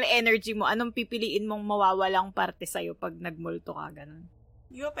 Ito na lang energy mo. Anong pipiliin mong mawawalang parte sa'yo pag nagmulto ka, ganun?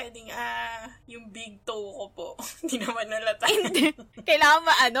 Pwedeng, yung big toe ko po. Hindi naman nalata.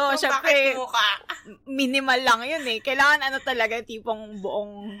 Kailangan syempre, mukha? Minimal lang yun Kailangan talaga, tipong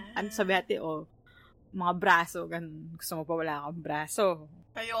buong, sabi natin, mga braso, ganun. Gusto mo pa wala kang braso.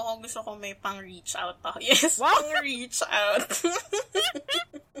 Ayoko, gusto ko may pang-reach out ako. Yes, wow! Pang-reach out.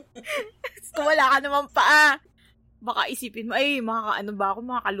 Kung wala ka naman pa, baka isipin mo,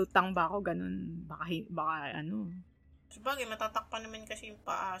 makakalutang ba ako, ganun. Baka Sabagay, matatakpan naman kasi yung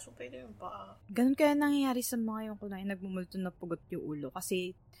paa. So, pwede yung paa. Ganun kaya nangyayari sa mga yung kunay nagmumulto na pugot yung ulo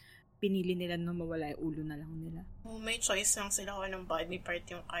kasi pinili nila na mawala yung ulo na lang nila. May choice lang sila kung anong body part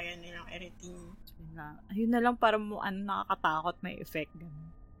yung kaya nilang i-retain. Ayun na lang para mo nakakatakot, may effect.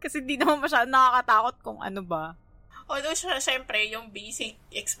 Ganun. Kasi di naman masyadong nakakatakot kung ano ba. Although, syempre, yung basic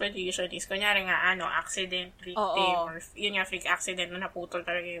explanation is, kunyari nga, accident, victim, or yun nga, freak accident na naputol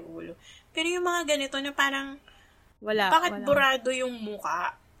talaga yung ulo. Pero yung mga ganito na parang Bakit wala. burado yung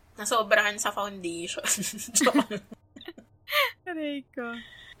muka? Nasobrahan sa foundation. Aray ko.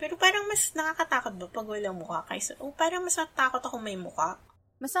 Pero parang mas nakakatakot ba pag walang muka? Parang mas natatakot ako may muka.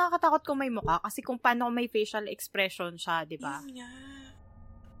 Mas nakakatakot kung may mukha kasi kung paano kung may facial expression siya, di ba? Yun nga.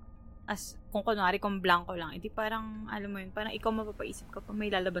 As, kung kunwari kung blanco lang, edi parang, alam mo yun, parang ikaw mapapaisip ka pa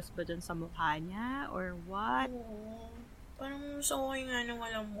may lalabas ba dyan sa mukha niya? Or what? Oo. Parang mas okay nga nang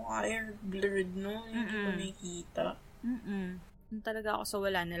walang mukha. Blurred, no? Hindi ko nakikita. Yun talaga ako sa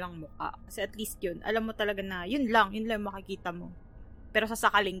wala na lang mukha. Kasi at least yun, alam mo talaga na, yun lang makikita mo. Pero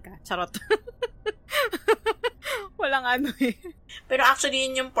sasakaling ka. Charot. Walang ano eh. Pero actually,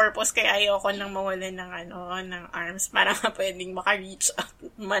 yun yung purpose kaya ayoko nang mawalan ng arms para nga pwedeng maka-reach out,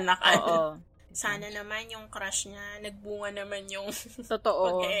 manakan. Oo. Sana naman yung crush niya, nagbunga naman yung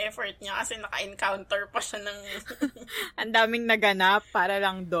Totoo. pag-effort niya kasi naka-encounter pa siya ng ang daming naganap para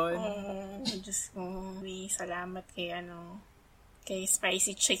lang doon. Diyos ko. Salamat kay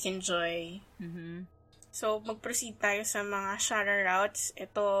Spicy Chicken Joy. So, mag-proceed tayo sa mga shoutouts.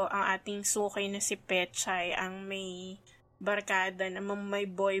 Ito ang ating sukay na si Petchay, ang may barkada na may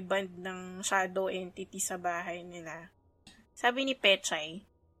boy band ng shadow entity sa bahay nila. Sabi ni Petchay,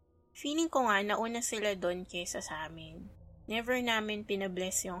 feeling ko nga nauna sila doon kesa sa amin. Never namin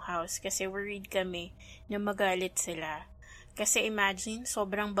pinabless yung house kasi worried kami na magalit sila. Kasi imagine,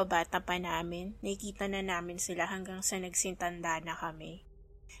 sobrang babata pa namin, nakikita na namin sila hanggang sa nagsintanda na kami.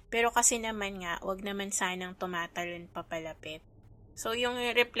 Pero kasi naman nga, wag naman sanang tumatalon papalapit. So, yung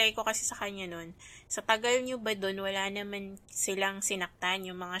reply ko kasi sa kanya nun, sa tagal nyo ba dun, wala naman silang sinaktan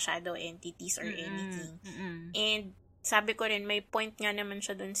yung mga shadow entities or anything. And, sabi ko rin, may point nga naman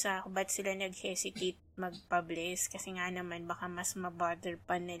siya dun sa ba't sila nag-hesitate magpa-bless. Kasi nga naman, baka mas mabother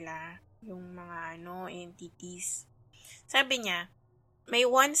pa nila yung mga entities. Sabi niya, may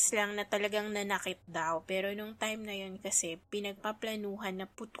once lang na talagang nanakit daw, pero nung time na yun kasi, pinagpaplanuhan na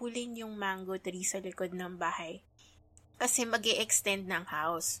putulin yung mango tree sa likod ng bahay. Kasi mag-i-extend ng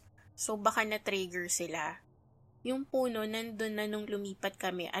house. So, baka na-trigger sila. Yung puno, nandun na nung lumipat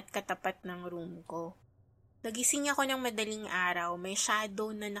kami at katapat ng room ko. Nagising ako ng madaling araw, may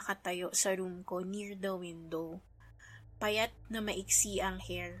shadow na nakatayo sa room ko near the window. Payat na maiksi ang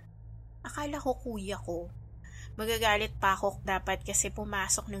hair. Akala ko kuya ko. Magagalit pa ako dapat kasi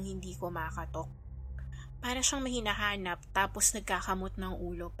pumasok nang hindi ko makatok. Para siyang mahinahanap tapos nagkakamot ng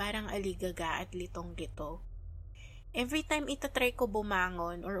ulo parang aligaga at litong-lito. Every time itatry ko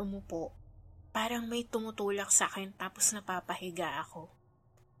bumangon or umupo, parang may tumutulak sa akin tapos napapahiga ako.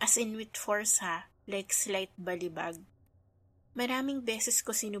 As in with force like slight balibag. Maraming beses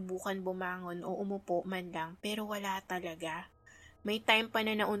ko sinubukan bumangon o umupo man lang pero wala talaga. May time pa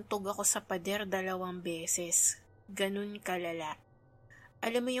na nauntog ako sa pader 2 beses. Ganun kalala.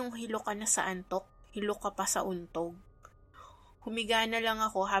 Alam mo yung hilo ka na sa antok, hilo ka pa sa untog. Humiga na lang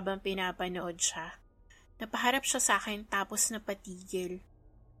ako habang pinapanood siya. Napaharap siya sa akin tapos napatigil.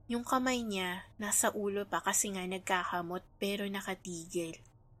 Yung kamay niya nasa ulo pa kasi nga nagkakamot pero nakatigil.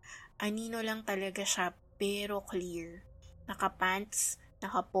 Anino lang talaga siya pero clear. Naka-pants,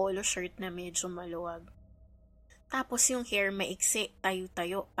 naka-polo shirt na medyo maluwag. Tapos yung hair maiksi,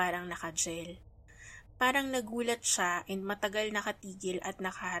 tayo-tayo, parang naka-gel. Parang nagulat siya and matagal nakatigil at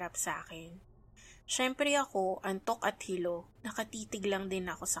nakaharap sa akin. Siyempre ako, antok at hilo, nakatitig lang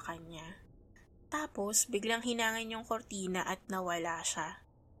din ako sa kanya. Tapos, biglang hinangin yung kortina at nawala siya.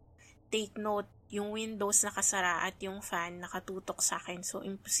 Take note, yung windows nakasara at yung fan nakatutok sa akin so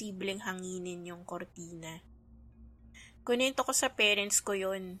imposibleng hanginin yung kortina. Kunento ko sa parents ko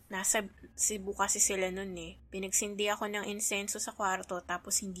yun. Nasa Cebu kasi sila nun eh. Pinagsindi ako ng insenso sa kwarto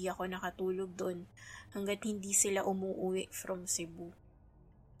tapos hindi ako nakatulog dun hanggat hindi sila umuwi from Cebu.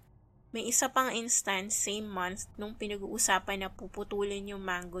 May isa pang instance, same month, nung pinag-uusapan na puputulin yung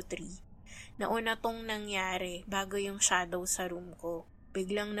mango tree. Nauna tong nangyari bago yung shadow sa room ko.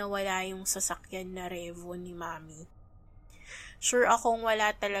 Biglang nawala yung sasakyan na Revo ni Mami. Sure akong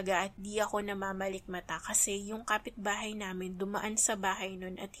wala talaga at di ako namamalik mata kasi yung kapitbahay namin dumaan sa bahay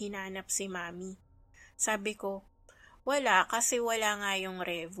nun at hinanap si Mami. Sabi ko, wala kasi wala nga yung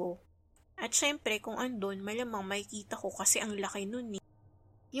Revo. At syempre kung andun malamang makikita ko kasi ang laki nun eh.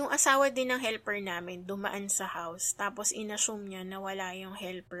 Yung asawa din ng helper namin dumaan sa house tapos inassume niya na wala yung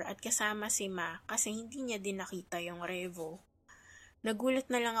helper at kasama si Ma kasi hindi niya din nakita yung Revo. Nagulat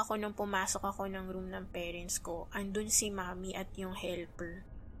na lang ako nung pumasok ako ng room ng parents ko. Andun si Mami at yung helper.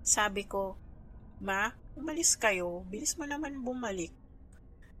 Sabi ko, Ma, umalis kayo. Bilis mo naman bumalik.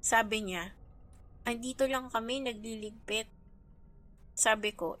 Sabi niya, andito lang kami nagliligpit.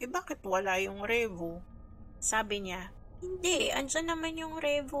 Sabi ko, bakit wala yung Revo? Sabi niya, hindi, andyan naman yung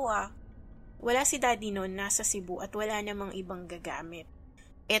Revo . Wala si daddy noon, nasa Cebu at wala namang ibang gagamit.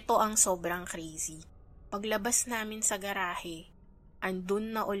 Ito ang sobrang crazy. Paglabas namin sa garahe,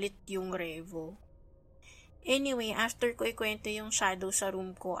 andun na ulit yung Revo. Anyway, after ko ikwento yung shadow sa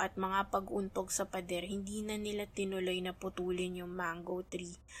room ko at mga pag-untog sa pader, hindi na nila tinuloy na putulin yung mango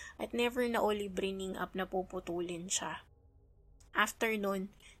tree at never na uli bringing up na puputulin siya. After nun,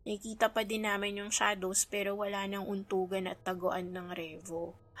 nakikita pa din namin yung shadows pero wala nang untugan at taguan ng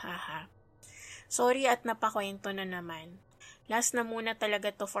Revo. Haha. Sorry at napakwento na naman. Last na muna talaga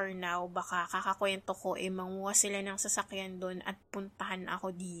to for now, baka kakakwento ko manguha sila ng sasakyan doon at puntahan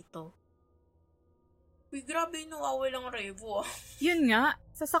ako dito. Uy, grabe walang Revo. Yun nga,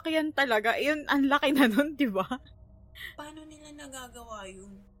 sasakyan talaga. Yun, ang laki na nun, diba? Paano nila nagagawa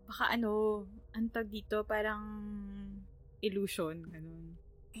yun? Baka antag dito, parang illusion, ganun.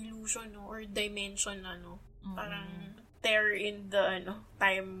 Illusion, no? Or dimension, Parang tear in the,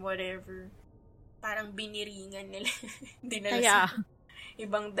 time, whatever. Parang biniringan nila. Dinala sa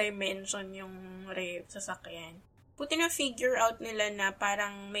ibang dimension yung sasakyan. Buti na figure out nila na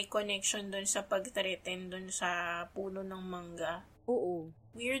parang may connection dun sa pag-threaten dun sa puno ng mangga. Oo.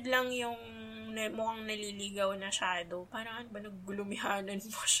 Weird lang yung mukhang naliligaw na shadow. Parang ba naggulumihanan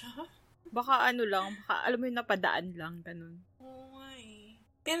mo siya? Baka baka alam mo yung napadaan lang, ganun. Oo nga eh.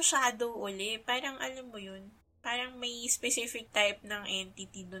 Pero shadow uli, parang alam mo yun, parang may specific type ng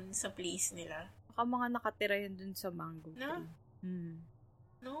entity dun sa place nila. Baka mga nakatira yun dun sa mango tree.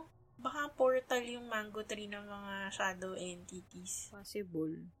 No? Baka portal yung mango tree ng mga shadow entities.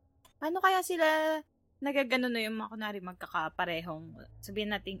 Possible. Paano kaya sila nagagano na yung mga kunwari magkakaparehong, sabihin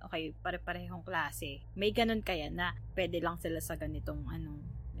natin, okay, pare-parehong klase. May ganun kaya na pwede lang sila sa ganitong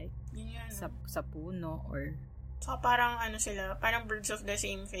like, sa puno or... So, parang sila, parang birds of the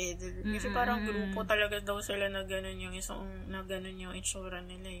same feather. Kasi parang grupo talaga daw sila na ganun yung yung itsura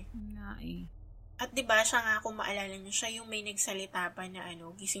nila eh. Nga eh. At diba, siya nga, kung maalala niyo, siya yung may nagsalita pa na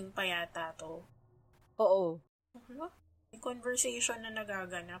gising pa yata to. Oo. May conversation na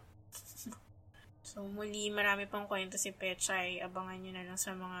nagaganap. So, muli, marami pang kwento si Pechay. Abangan nyo na lang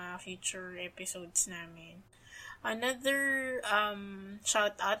sa mga future episodes namin. Another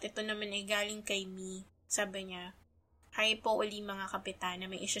shout-out, ito naman ay galing kay Mi. Sabi niya, "Hi po uli mga kapitana,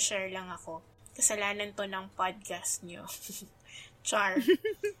 may isi-share lang ako. Kasalanan to ng podcast nyo." Char.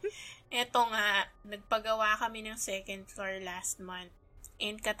 Eto nga, nagpagawa kami ng second floor last month.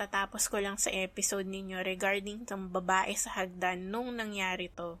 And katatapos ko lang sa episode ninyo regarding tong babae sa hagdan nung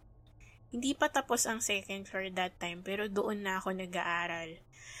nangyari to. Hindi pa tapos ang second floor that time pero doon na ako nag-aaral.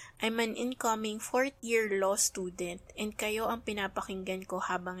 I'm an incoming 4th year law student and kayo ang pinapakinggan ko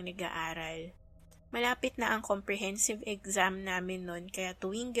habang nag-aaral. Malapit na ang comprehensive exam namin nun kaya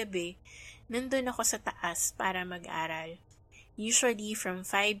tuwing gabi, nandun ako sa taas para mag-aral. Usually from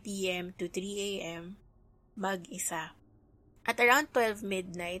 5 p.m. to 3 a.m. mag-isa. At around 12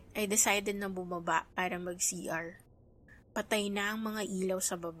 midnight, I decided na bumaba para mag-CR. Patay na ang mga ilaw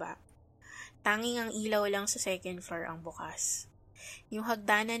sa baba. Tanging ang ilaw lang sa second floor ang bukas. Yung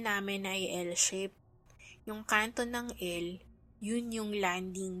hagdanan namin ay L-shape. Yung kanto ng L, yun yung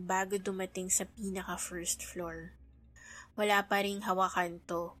landing bago dumating sa pinaka first floor. Wala pa ring hawakan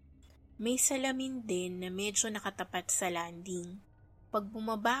to. May salamin din na medyo nakatapat sa landing. Pag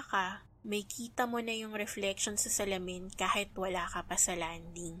bumaba ka, may kita mo na yung reflection sa salamin kahit wala ka pa sa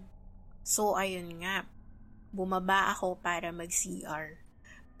landing. So ayun nga, bumaba ako para mag-CR.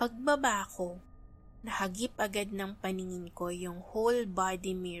 Pagbaba ko, nahagip agad ng paningin ko yung whole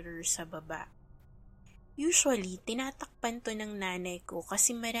body mirror sa baba. Usually, tinatakpan to ng nanay ko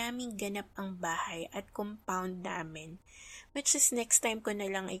kasi maraming ganap ang bahay at compound namin, which is next time ko na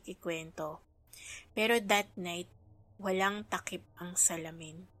lang ikikwento. Pero that night, walang takip ang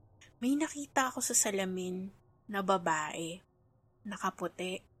salamin. May nakita ako sa salamin na babae,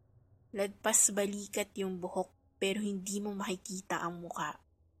 nakaputi, lagpas balikat yung buhok pero hindi mo makikita ang muka.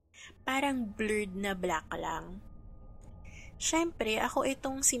 Parang blurred na black lang. Siyempre, ako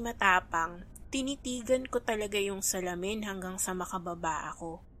itong si Matapang, tinitigan ko talaga yung salamin hanggang sa makababa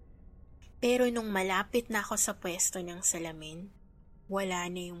ako. Pero nung malapit na ako sa pwesto ng salamin, wala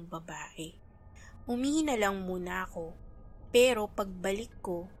na yung babae. Umihina lang muna ako, pero pagbalik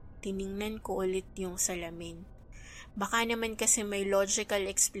ko, tiningnan ko ulit yung salamin. Baka naman kasi may logical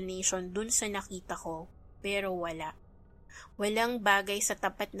explanation dun sa nakita ko, pero wala. Walang bagay sa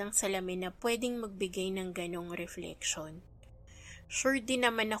tapat ng salamin na pwedeng magbigay ng ganong reflection. Sure din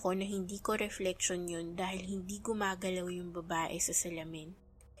naman ako na hindi ko reflection yun dahil hindi gumagalaw yung babae sa salamin.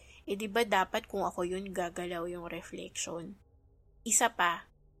 E diba dapat kung ako yun gagalaw yung reflection? Isa pa,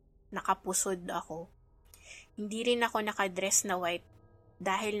 nakapusod ako. Hindi rin ako nakadress na white.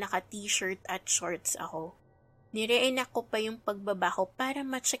 dahil naka-t-shirt at shorts ako. Nireenact ko pa yung pagbaba ko para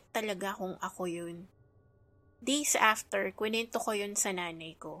ma-check talaga kung ako yun. Days after, kwento ko yun sa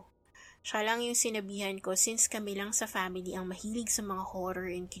nanay ko. Siya lang yung sinabihan ko since kami lang sa family ang mahilig sa mga horror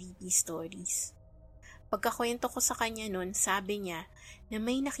and creepy stories. Pagkakwento ko sa kanya nun, sabi niya na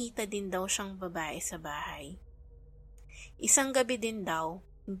may nakita din daw siyang babae sa bahay. Isang gabi din daw,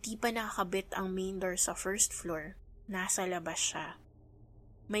 hindi pa nakakabit ang main door sa first floor, nasa labas siya.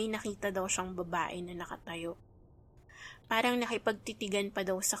 May nakita daw siyang babae na nakatayo. Parang nakipagtitigan pa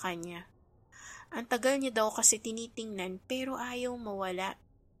daw sa kanya. Ang tagal niya daw kasi tinitingnan pero ayaw mawala.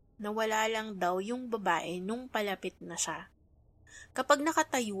 Nawala lang daw yung babae nung palapit na siya. Kapag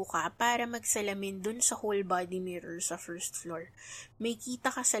nakatayo ka para magsalamin dun sa whole body mirror sa first floor, may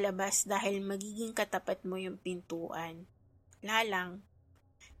kita ka sa labas dahil magiging katapat mo yung pintuan. Lalang,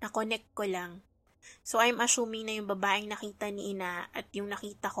 na-connect ko lang. So I'm assuming na yung babaeng nakita ni ina at yung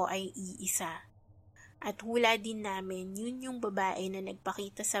nakita ko ay iisa. At hula din namin, yun yung babae na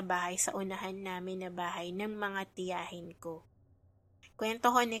nagpakita sa bahay sa unahan namin na bahay ng mga tiyahin ko.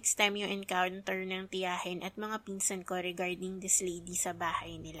 Kwento ko next time yung encounter ng tiyahin at mga pinsan ko regarding this lady sa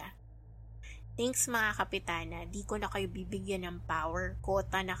bahay nila. Thanks mga kapitana, di ko na kayo bibigyan ng power,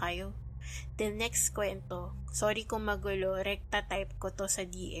 quota na kayo. Till next kwento, sorry kung magulo, rekta type ko to sa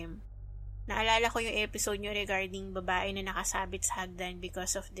DM. Naalala ko yung episode nyo regarding babae na nakasabit sa hagdan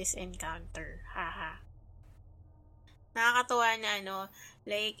because of this encounter. Haha. Nakakatuwa na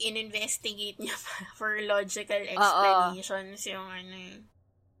like in-investigate niya for logical explanations yung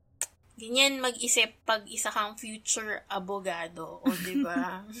ganyan mag-isip pag isa kang future abogado, o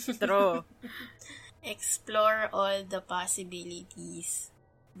diba? True. Explore all the possibilities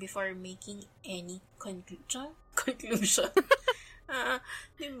before making any conclusion.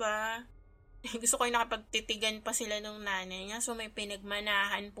 Diba? Gusto ko yung nakapagtitigan pa sila ng nanay niya, so may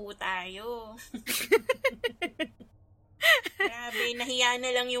pinagmanahan po tayo. Grabe, nahiya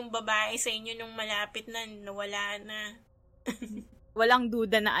na lang yung babae sa inyo nung malapit na nawala na. Walang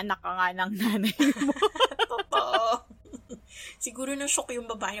duda na anak ka nga ng nanay mo. Totoo. Siguro na-shock yung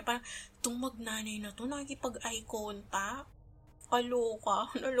babae. Parang, itong magnanay na to, nakikipag-eye contact.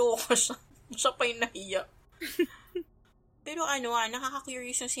 Naloka siya. Siya pa yung nahiya. Pero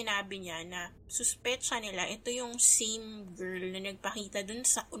nakaka-curious yung sinabi niya na suspetsa nila, ito yung same girl na nagpakita dun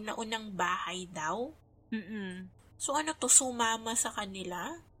sa una-unang bahay daw. Mm-mm. So, sumama sa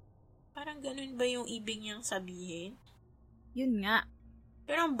kanila? Parang ganun ba yung ibig niyang sabihin? Yun nga.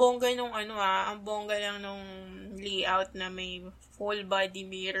 Pero ang bongga nung ang bongga lang nung layout na may full body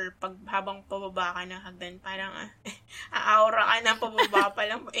mirror habang pababa ka ng hagdan. Parang, aura ka na pababa pa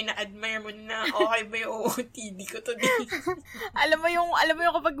lang, ina-admire mo na, okay ba yung OOTD ko today? alam mo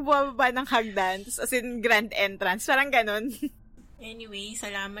yung kapag bumababa ng hagdan, as in grand entrance, parang ganun. Anyway,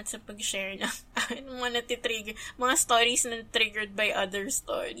 salamat sa pag-share ng mga stories na triggered by other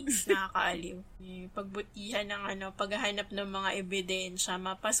stories. Nakakaaliw. Pagbutihan ng paghahanap ng mga ebidensya,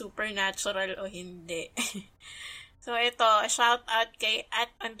 mapa-supernatural o hindi. So, ito, shout out kay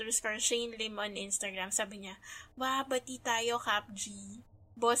 @_Shane Lim on Instagram. Sabi niya, wow, bati tayo, Cap G.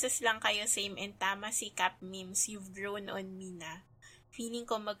 Boses lang kayo, same and tama si Cap Memes. You've grown on me na. Feeling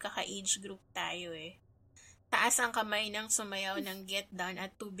ko magkaka-age group tayo eh. Taas ang kamay ng sumayaw ng Get Down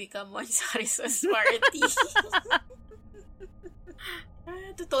at To Become One sa Christmas party.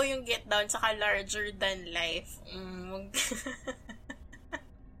 Totoo yung Get Down saka Larger Than Life.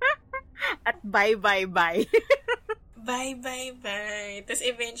 At bye. Bye. Tapos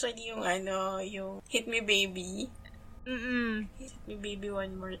eventually yung yung Hit Me Baby. Hit Me Baby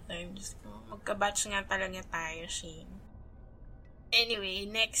one more time. Just magka-batch nga talaga tayo, Shane. Anyway,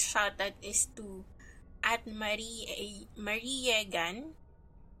 next shoutout is to @Mariegan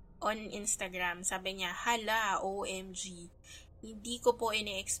on Instagram. Sabi niya, hala, OMG. Hindi ko po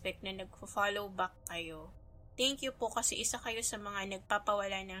ini-expect na nagpo-follow back kayo. Thank you po kasi isa kayo sa mga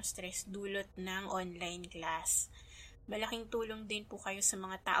nagpapawala ng stress dulot ng online class. Malaking tulong din po kayo sa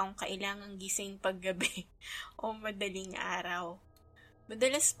mga taong kailangang gising paggabi o madaling araw.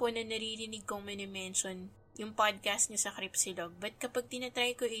 Madalas po na naririnig kong mini-mention yung podcast niyo sa Cripsilog, but kapag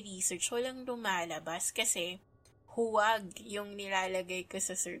tinatry ko i-research, walang lumalabas kasi huwag yung nilalagay ko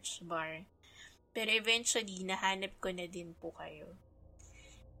sa search bar. Pero eventually, nahanap ko na din po kayo.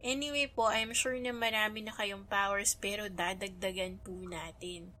 Anyway po, I'm sure na marami na kayong powers pero dadagdagan po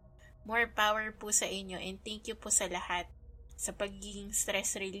natin. More power po sa inyo and thank you po sa lahat. Sa pagiging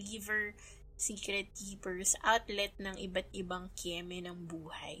stress reliever, secret keepers, outlet ng iba't ibang kieme ng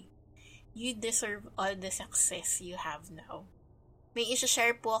buhay. You deserve all the success you have now. May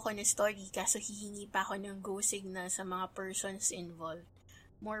isa-share po ako na story kaso hihingi pa ako ng go signal sa mga persons involved.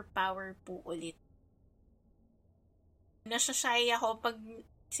 more power po ulit. Nasashy ako pag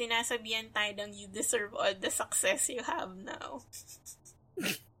sinasabihan tayo ng you deserve all the success you have now.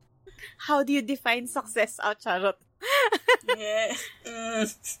 How do you define success? Charot. Yeah.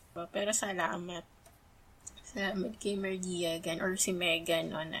 Pero salamat. Salamat kay Maria again, or si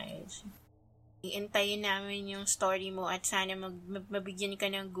Megan on IG. Iintayin namin yung story mo at sana mabigyan ka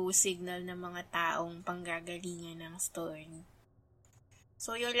ng go signal ng mga taong panggagalingan ng story.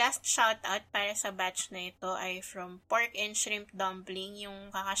 So, yung last shoutout para sa batch na ito ay from Pork and Shrimp Dumpling,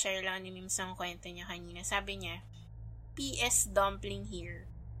 yung kakashare lang ni Mims ang kwento niya kanina. Sabi niya, PS Dumpling here.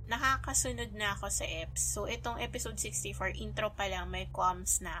 Nakakasunod na ako sa EPS. So, itong episode 64, intro pa lang, may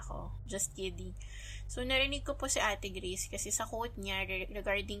qualms na ako. Just kidding. So, narinig ko po si Ate Grace kasi sa quote niya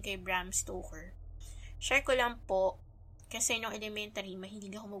regarding kay Bram Stoker. Share ko lang po, kasi nung elementary,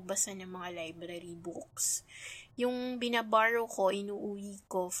 mahilig ako magbasa ng mga library books. Yung binaborrow ko, inuuwi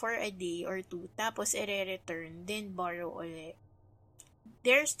ko for a day or two, tapos ire-return, then borrow ulit.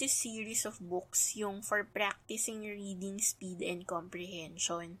 There's this series of books, yung for practicing reading speed and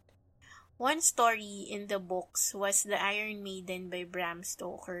comprehension. One story in the books was The Iron Maiden by Bram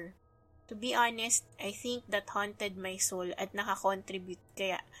Stoker. To be honest, I think that haunted my soul at nakakontribute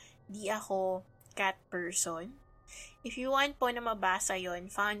kaya di ako cat person. If you want po na mabasa yon,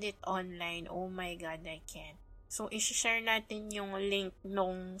 found it online. Oh my God, I can't. So, isi-share natin yung link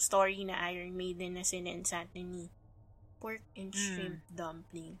nung story na Iron Maiden na sinend sa atin ni Pork and Shrimp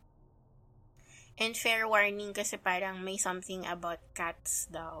Dumpling. And fair warning kasi parang may something about cats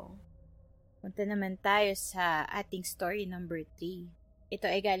daw. Punta naman tayo sa ating story number 3.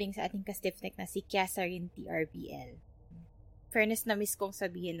 Ito ay galing sa ating ka-stiffneck na si Kiasarin TRBL. Fairness na miss kong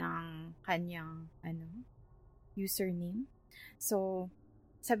sabihin ang kanyang username. So,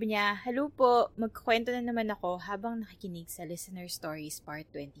 sabi niya, hello po, magkukwento na naman ako habang nakikinig sa Listener Stories Part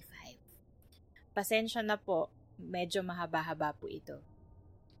 25. Pasensya na po, medyo mahaba-haba po ito.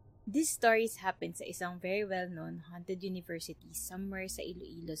 These stories happen sa isang very well-known haunted university somewhere sa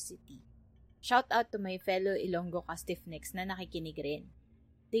Iloilo City. Shout out to my fellow Ilonggo ka-stiffnecks na nakikinig rin.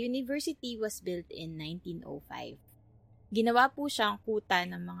 The university was built in 1905. Ginawa po siyang kuta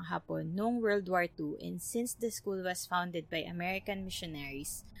ng mga Hapon noong World War II, and since the school was founded by American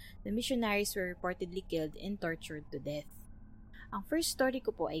missionaries, the missionaries were reportedly killed and tortured to death. Ang first story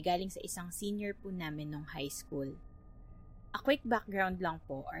ko po ay galing sa isang senior po namin nung high school. A quick background lang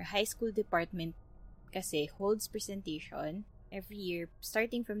po, our high school department kasi holds presentation every year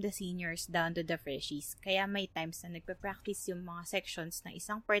starting from the seniors down to the freshies, kaya may times na nagpa-practice yung mga sections ng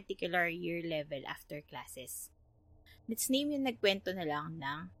isang particular year level after classes. Let's name yung nagkwento na lang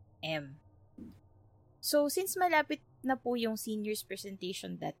ng M. So, since malapit na po yung seniors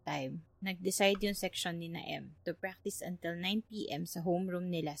presentation that time, nag-decide yung section ni na M to practice until 9 p.m. sa homeroom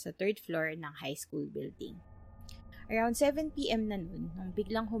nila sa 3rd floor ng high school building. Around 7 p.m. na nun, nung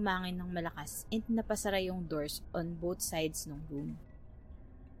biglang humangin ng malakas and napasara yung doors on both sides ng room.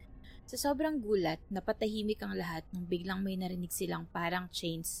 Sa sobrang gulat, napatahimik ang lahat nung biglang may narinig silang parang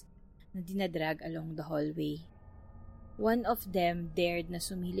chains na dinadrag along the hallway. One of them dared na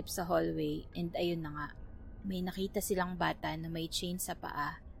sumilip sa hallway and ayun na nga, may nakita silang bata na may chain sa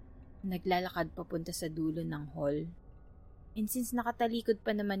paa, naglalakad papunta sa dulo ng hall. And since nakatalikod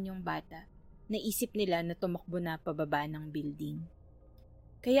pa naman yung bata, naisip nila na tumakbo na pababa ng building.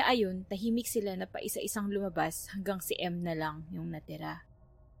 Kaya ayun, tahimik sila na paisa-isang lumabas hanggang si M na lang yung natira.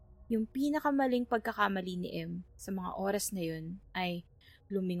 Yung pinakamaling pagkakamali ni M sa mga oras na yun ay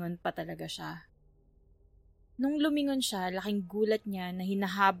lumingon pa talaga siya. Nung lumingon siya, laking gulat niya na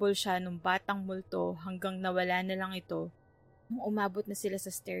hinahabol siya nung batang multo hanggang nawala na lang ito nung umabot na sila sa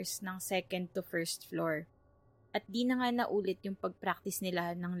stairs ng 2nd to 1st floor. At di na nga naulit yung pag-practice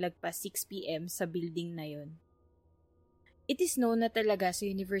nila ng lagpas 6 p.m. sa building na yon. It is known na talaga sa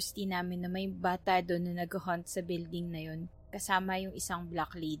university namin na may bata doon na nag-hunt sa building na yon kasama yung isang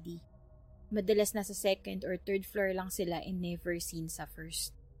black lady. Madalas nasa 2nd or 3rd floor lang sila and never seen sa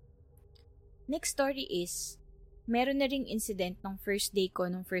 1st. Next story is, meron na ring incident nung first day ko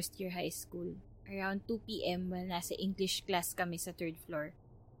nung first year high school. Around 2 p.m. while nasa English class kami sa 3rd floor.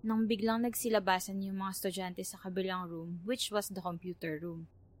 Nang biglang nagsilabasan yung mga estudyante sa kabilang room, which was the computer room.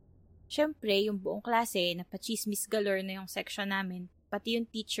 Siyempre, yung buong klase, napachismis galore na yung section namin, pati yung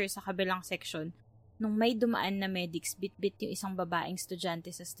teacher sa kabilang section, nung may dumaan na medics bit-bit yung isang babaeng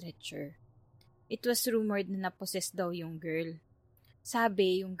estudyante sa stretcher. It was rumored na napossess daw yung girl.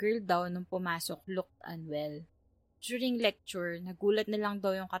 Sabi, yung girl daw nung pumasok looked unwell. During lecture, nagulat na lang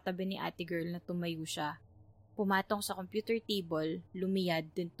daw yung katabi ni ate girl na tumayo siya. Pumatong sa computer table,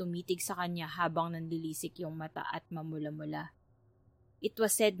 lumiyad, din tumitig sa kanya habang nanlilisik yung mata at mamula-mula. It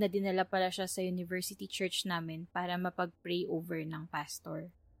was said na dinala pala siya sa university church namin para mapag-pray over ng pastor.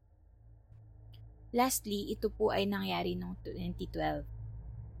 Lastly, ito po ay nangyari noong 2012.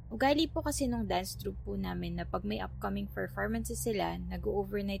 Ugali po kasi nung dance troupe po namin na pag may upcoming performances sila,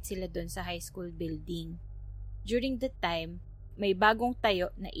 nag-overnight sila doon sa high school building. During that time, may bagong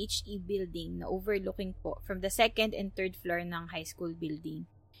tayo na HE building na overlooking po from the second and third floor ng high school building.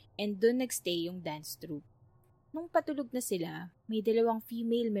 And doon nagstay yung dance troupe. Nung patulog na sila, may 2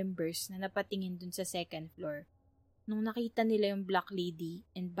 female members na napatingin dun sa second floor. Nung nakita nila yung black lady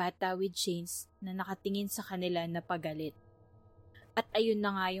and bata with chains na nakatingin sa kanila na pagalit. At ayun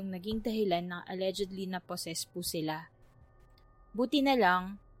na nga yung naging dahilan na allegedly na-possess po sila. Buti na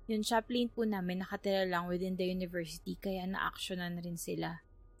lang, yung chaplain po namin nakatira lang within the university kaya na-actionan rin sila.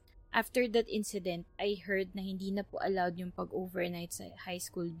 After that incident, I heard na hindi na po allowed yung pag-overnight sa high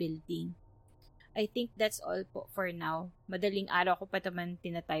school building. I think that's all po for now. Madaling araw ko pa naman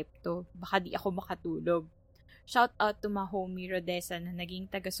tinatype to. Baka di ako makatulog. Shout out to my homie Rodessa na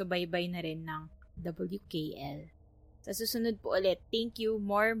naging taga-subaybay na rin ng WKL. Sa susunod po ulit, thank you.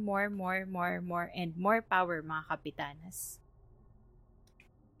 More, and more power mga kapitanas.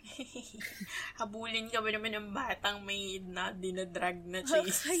 Habulin ka ba naman ng batang may dinadrag na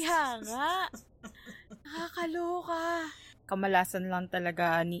chase? Kaya nga. Nakakaloka. Kamalasan lang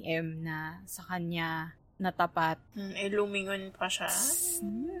talaga ni M na sa kanya natapat. Lumingon pa siya.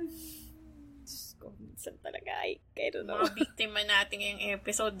 Diyos ko, minsan talaga I don't know. Mga biktima natin ngayong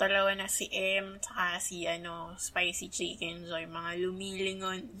episode, 2 na si M tsaka si Spicy Chicken Joy, mga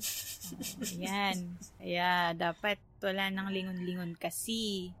lumilingon. Yan. Kaya dapat wala nang lingon-lingon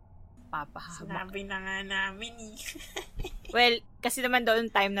kasi papahamak. Sinabi na nga namin eh. Well, kasi naman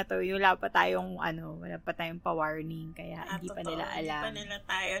doon time na to, wala pa tayong pa-warning, kaya hindi pa nila alam. Hindi pa nila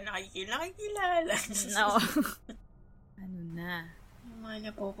tayo nakikilala. No. Ano na? Yung mga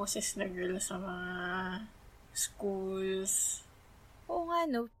napoposes na girl sa mga schools. Oo nga,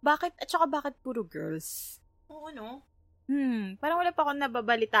 no? Bakit puro girls? Oo, no? Parang wala pa akong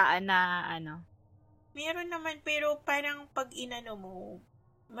nababalitaan na Meron naman, pero parang pag inano mo,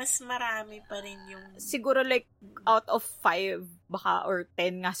 mas marami pa rin yung... Siguro like, out of 5, baka, or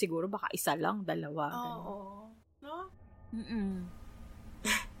 10 nga siguro, baka 1 lang, 2. Oo. No? Mm-mm.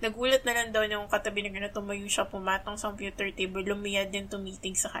 Nagulat na lang daw yung katabi na gano'n, tumayo siya, pumatong sa computer table, lumiyad din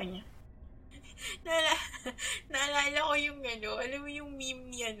tumitig sa kanya. Naalala ko yung alam mo yung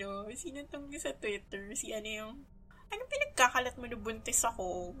meme ni sino tong sa Twitter, si yung, pinagkakalat mo na buntis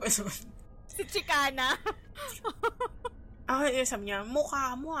ako? Si Chicana. Sabi niya,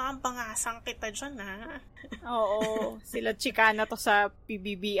 mukha mo bangasang kita dyan Oo, sila Chicana to sa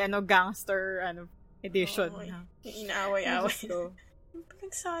PBB, gangster, edition. Yung inaaway-away.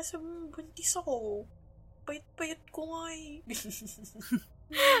 Pinagsasabi mo, buntis ako. Payat-payat ko nga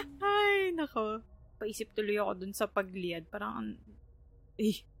Ay, nako. Paisip tuloy ako dun sa pagliad. Parang,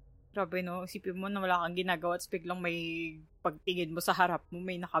 grabe no, isipin mo na wala kang ginagawa at biglang may pagtingin mo sa harap mo,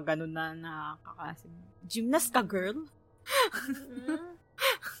 may nakaganon na nakakasim. Gymnast ka, girl?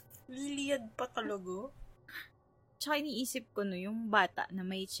 Liliyad pa talaga. Tsaka iniisip ko yung bata na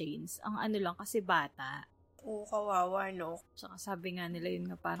may chains, ang lang kasi bata. Oo, kawawa, no? Tsaka sabi nga nila yun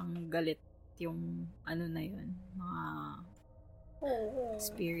nga parang galit yung na yun, mga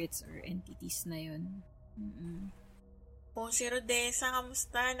spirits or entities na yun. Si Rodessa,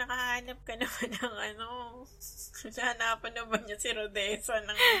 kamusta? Nakahanap ka naman ng Hanapan naman niya si Rodessa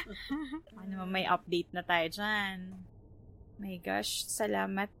ng... may update na tayo dyan. My gosh,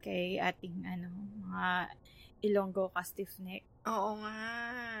 salamat kay ating mga Ilonggo ka stiff neck. Oo nga.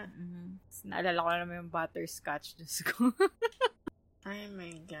 Naalala ko na naman yung butterscotch. Diyos ko. Ay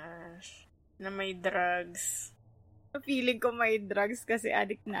my gosh. Na may drugs. Feeling ko may drugs kasi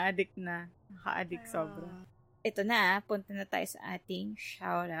addict na. Naka-addict sobra. Ito na, punta na tayo sa ating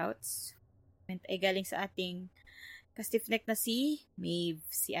shoutouts. Ay galing sa ating ka-stiff neck na si Maeve,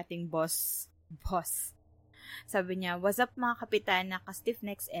 si ating boss. Sabi niya, what's up mga kapitana, ka-stiff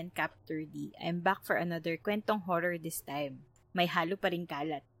necks and Captor D. I'm back for another kwentong horror this time. May halo pa rin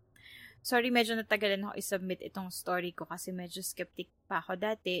kalat. Sorry, medyo natagalan ako i-submit itong story ko kasi medyo skeptic pa ako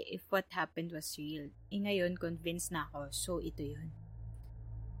dati if what happened was real. Ngayon, convinced na ako, so ito yun.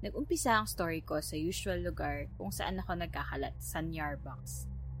 Nag-umpisa ang story ko sa usual lugar kung saan ako nagkakalat, sa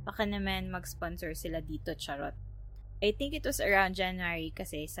Starbucks. Baka naman mag-sponsor sila dito, charot. I think it was around January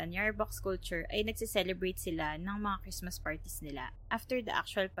kasi sa Starbucks culture ay nagsiselebrate sila ng mga Christmas parties nila after the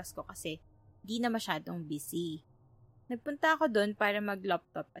actual Pasko kasi di na masyadong busy. Nagpunta ako doon para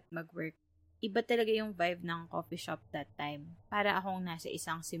mag-laptop at mag-work. Iba talaga yung vibe ng coffee shop that time. Para akong nasa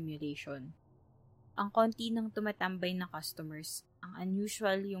isang simulation. Ang konti ng tumatambay na customers, Ang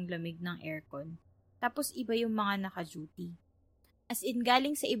unusual yung lamig ng aircon. Tapos iba yung mga naka-duty. As in,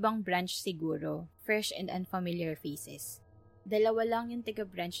 galing sa ibang branch siguro. Fresh and unfamiliar faces. 2 lang yung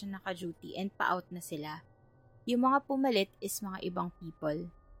taga-branch na naka-duty and pa-out na sila. Yung mga pumalit is mga ibang people.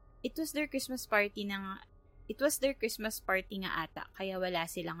 It was their Christmas party nga ata, kaya wala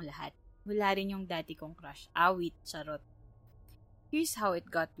silang lahat. Wala rin yung dati kong crush. Awit, charot. Here's how it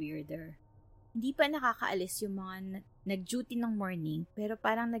got weirder. Hindi pa nakakaalis yung mga nag-duty ng morning, pero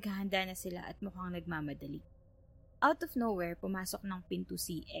parang naghahanda na sila at mukhang nagmamadali. Out of nowhere, pumasok ng pinto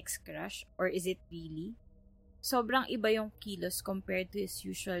si ex-crush, or is it really? Sobrang iba yung kilos compared to his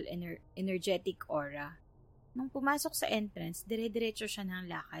usual energetic aura. Nung pumasok sa entrance, dire-diretso siya ng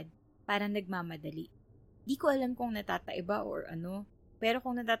lakad, parang nagmamadali. Di ko alam kung natataiba or ano, pero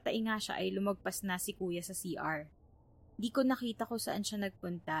kung natatai nga siya ay lumagpas na si kuya sa CR. Di ko nakita kung saan siya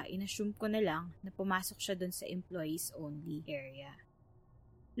nagpunta, inassume ko na lang na pumasok siya dun sa employees only area.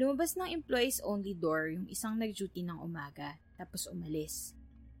 Lumabas ng employees only door yung isang nag-duty ng umaga, tapos umalis.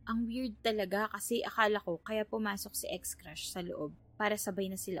 Ang weird talaga kasi akala ko kaya pumasok si ex-crush sa loob para sabay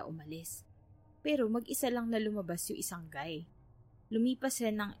na sila umalis. Pero mag-isa lang na lumabas yung isang guy. Lumipas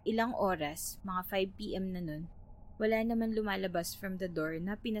rin ng ilang oras, mga 5 PM na nun, wala naman lumalabas from the door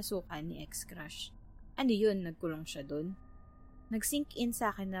na pinasukan ni ex-crush. Ano yun, nagkulong siya dun? Nag-sink in sa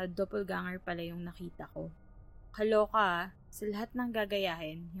akin na doppelganger pala yung nakita ko. Kaloka sa lahat ng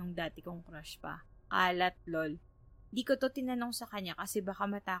gagayahin, yung dati kong crush pa. Kalat, lol. Di ko to tinanong sa kanya kasi baka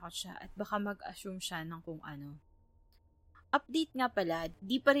matakot siya at baka mag-assume siya ng kung ano. Update nga pala,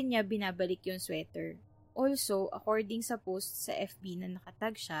 di pa rin niya binabalik yung sweater. Also, according sa post sa FB na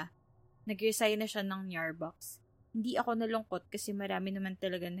nakatag siya, nag-resign na siya ng Niarbox. Hindi ako nalungkot kasi marami naman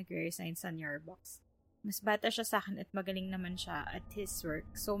talaga nag-resign sa Niarbox. Mas bata siya sa akin at magaling naman siya at his work,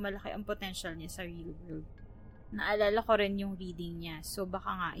 so malaki ang potential niya sa real world. Naalala ko rin yung reading niya, so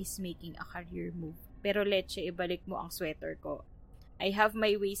baka nga is making a career move. Pero leche, ibalik mo ang sweater ko. I have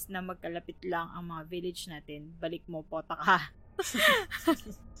my ways na magkalapit lang ang mga village natin. Balik mo, pota ka.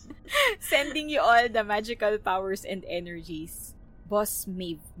 Sending you all the magical powers and energies. Boss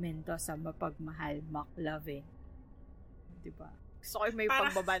Maeve Mendoza, mapagmahal, McLovin. Diba? Gusto ko yung may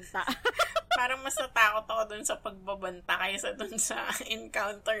pagbabanta. Parang mas natakot ako dun sa pagbabanta kaysa dun sa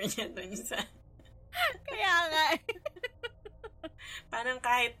encounter niya dun sa... Kaya nga. Parang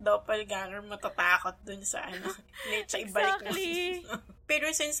kahit doppelganger matatakot dun sa ano. Leche, ibalik Exactly. na. Pero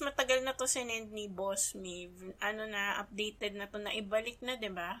since matagal na to sinend ni Boss Maeve, na, updated na to, na ibalik na,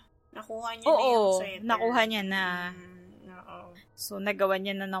 diba? Nakuha niya na yung sweater. Nakuha niya na. Oo. So, nagawa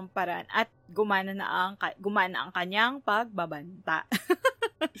niya na ng paraan at gumana ang kanyang pagbabanta.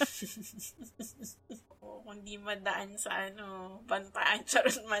 Kung di madaan sa bantaan,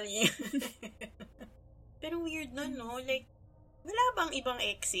 charot, mali. Pero weird nun, no? Like, wala bang ibang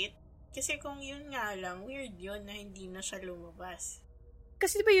exit? Kasi kung yun nga lang, weird yun na hindi na siya lumabas.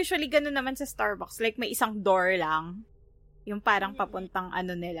 Kasi diba usually ganun naman sa Starbucks, like may isang door lang, yung parang papuntang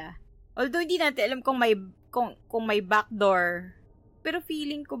nila. Although hindi natin alam kung may back door. Pero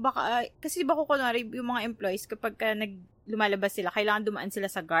feeling ko baka, kasi diba ko kunwari yung mga employees kapag lumalabas sila, kailangan dumaan sila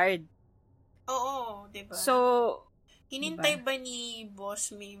sa guard. Oo, diba? So, hinintay ba ni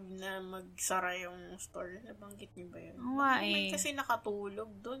Boss Maeve na magsara yung store? Nabanggit niyo ba yun? Oo nga May kasi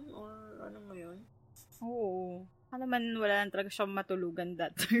nakatulog dun or ano mo yun? Oo. Naman wala lang talaga siya matulugan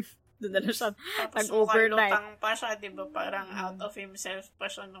that time. Doon na lang siya nag-overnight. Tapos pa siya, diba? Parang out of himself pa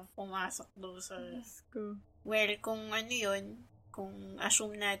siya nung pumasok doon sa... Well, kung ano yun, kung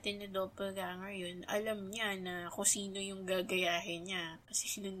assume natin na doppelganger yun, alam niya na kung sino yung gagayahin niya.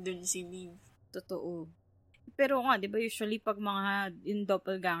 Kasi nandun si Maeve. Totoo. Pero nga, di ba usually pag mga yung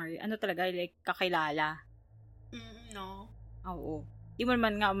doppelganger, ano talaga, like, kakilala? No. Oo. Di mo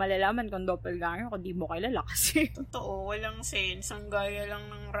naman nga malalaman kung doppelganger kung di mo kilala kasi. Totoo, walang sense. Ang gaya lang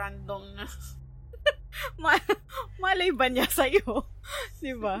ng random na. Malay ba niya sa'yo?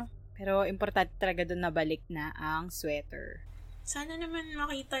 Di ba? Pero importante talaga doon na balik na ang sweater. Sana naman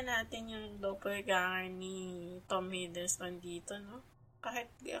makita natin yung doppelganger ni Tom Hiddleston dito, no?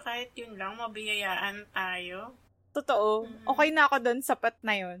 Kahit yun lang, mabiyayaan tayo. Totoo. Okay na ako doon, sapat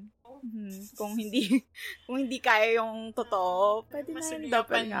na yun. Kung hindi kaya yung totoo, pwede na yung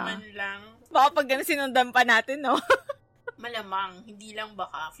doppelganger. Man lang. Baka pag gano'n sinundan pa natin, no? Malamang, hindi lang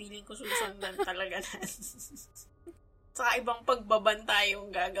baka. Feeling ko susundan talaga natin. Saka ibang pagbabanta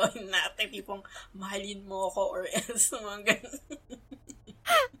yung gagawin natin. Tipong, mahalin mo ako or else. Mga ganun.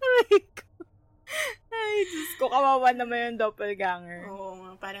 Ay, Diyos ko, kawawa naman yung doppelganger.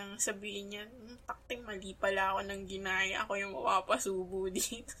 Oo, parang sabihin niya, takting mali pala ako nang ginaya. Ako yung mapapasubo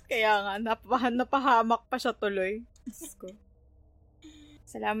dito. Kaya nga, napahamak pa siya tuloy. Diyos ko.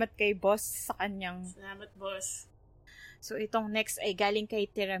 Salamat kay boss sa kanyang... Salamat, boss. So, itong next ay galing kay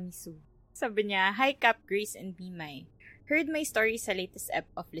Tiramisu. Sabi niya, Hi Cap, Grace, and Bimay. Heard my story sa latest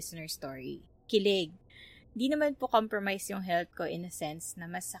ep of Listener Story. Kilig. Di naman po compromise yung health ko in a sense na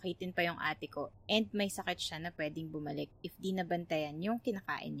mas sakitin pa yung ate ko and may sakit siya na pwedeng bumalik if di nabantayan yung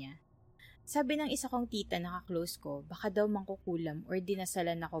kinakain niya. Sabi ng isa kong tita na ka-close ko, baka daw mangkukulam or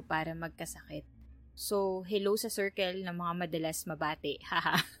dinasalan ako para magkasakit. So, hello sa circle ng mga madalas mabati.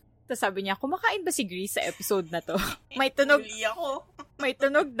 Haha. Tapos sabi niya, kumakain ba si Grace sa episode na to? May tunog. Huli ako. May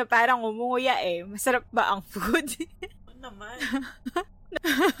tunog na parang umunguya eh. Masarap ba ang food? Oo naman.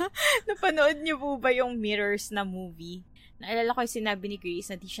 Napanood niyo po ba yung Mirrors na movie? Naalala ko yung sinabi ni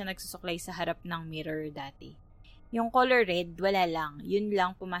Grace na di siya nagsusuklay sa harap ng mirror dati. Yung color red, wala lang. Yun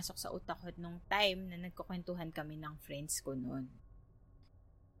lang pumasok sa utak ko nung time na nagkukwentuhan kami ng friends ko noon.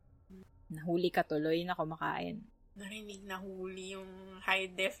 Nahuli ka tuloy na kumakain. Narinig, nahuli yung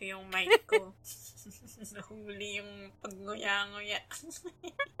high def yung mic ko. Nahuli yung pagnguya-nguya.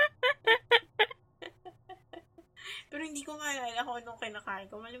 Pero hindi ko maalala kung anong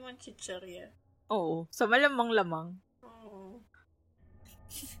kinakain ko. Malamang chichirya. Oo. So, malamang-lamang. Oo.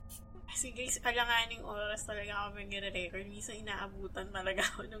 Kasi guys, alanganing oras talaga ako mag-record. Minsan inaabutan talaga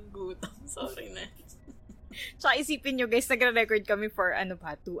ako ng gutom. Sorry na. Tsaka isipin nyo guys, nagre-record kami for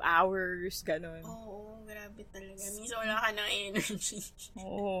 2 hours, ganun. Oo, grabe talaga. Minsan wala ka ng energy.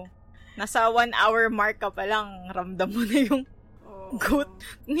 Oo. Nasa 1 hour mark ka pa lang, ramdam mo na yung kung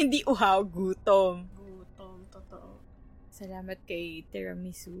hindi uhaw, gutom. Gutom, totoo. Salamat kay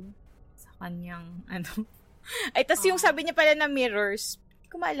Tiramisu sa kanyang Ay, tas yung sabi niya pala na Mirrors, hindi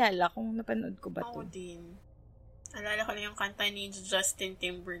ko maalala kung napanood ko ba to. Ako din. Alala ko lang yung kanta ni Justin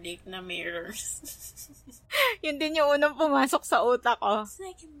Timberlake na Mirrors. Yun din yung unang pumasok sa utak ko. It's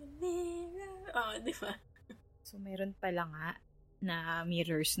like in the mirror. Oo, di ba? So, meron pala nga na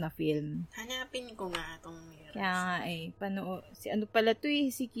Mirrors na film. Hanapin ko nga itong Mirrors. Kaya nga si ano pala to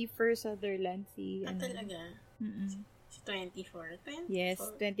si Kiefer Sutherland. Talaga? Mm-mm. Si 24? Yes,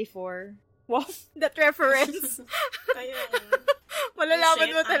 24. Wow, that reference. Kaya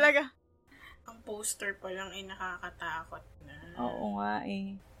malalaman mo talaga. Ang poster pa lang ay nakakatakot na. Oo nga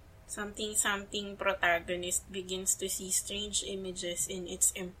Something protagonist begins to see strange images in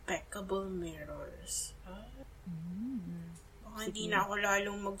its impeccable mirrors. Baka hindi na ako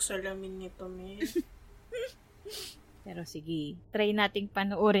lalong magsalamin nito, men. Pero sige, try nating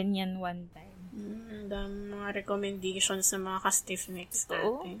panoorin yan one time. Dami mga recommendations sa mga ka-stiff necks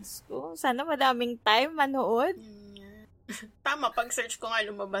natin. Oo, sana madaming time manood. Tama, pag-search ko nga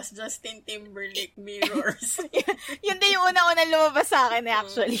lumabas Justin Timberlake Mirrors. Yun din yung una-una lumabas sa akin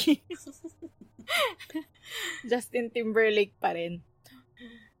actually. Justin Timberlake pa rin.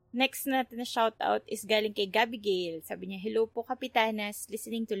 Next natin na shoutout is galing kay Gabby Gale. Sabi niya, hello po Kapitanas,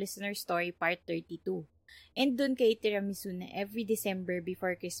 listening to Listener Story Part 32. And dun kay Tiramisu na every December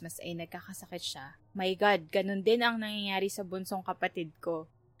before Christmas ay nagkakasakit siya. My God, ganun din ang nangyayari sa bunsong kapatid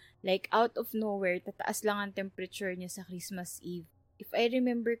ko. Like, out of nowhere, tataas lang ang temperature niya sa Christmas Eve. If I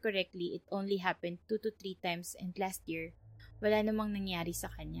remember correctly, it only happened 2 to 3 times and last year, wala namang nangyari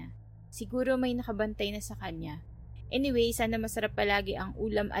sa kanya. Siguro may nakabantay na sa kanya. Anyway, sana masarap palagi ang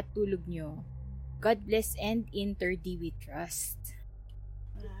ulam at tulog niyo. God bless and in 30 we trust.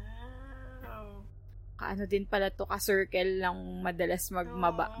 Wow. Kaano din pala to ka-circle lang madalas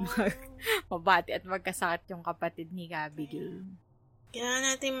mabati at magkasakit yung kapatid ni Abigail. Kailangan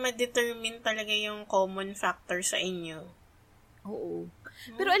natin ma-determine talaga yung common factor sa inyo. Oo.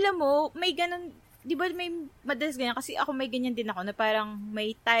 Pero alam mo, may ganun, di ba may madalas ganyan? Kasi ako may ganyan din ako na parang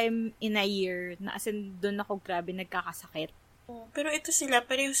may time in a year na as in doon ako grabe nagkakasakit. Pero ito sila,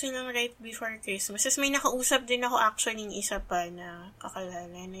 pareho silang right before Christmas. Tapos may nakausap din ako actually ng isa pa na kakalala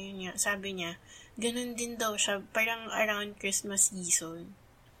na yun nga. Sabi niya, ganun din daw siya, parang around Christmas season.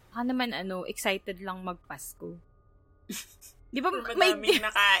 Baka naman excited lang magpasko. Di ba may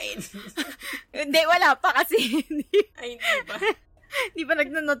nakain? Hindi, wala pa kasi. Ay, di ba? Di ba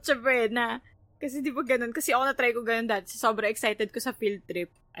nagna-Noche Buena? Kasi di ba ganun? Kasi ako na-try ko ganun dati. Sobrang excited ko sa field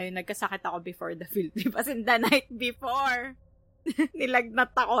trip. Ayun, nagkasakit ako before the field trip. As in the night before.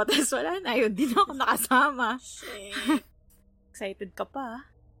 Nilagnat ako. Tapos wala na. Ayun, di na ako nakasama. Shit. Excited ka pa?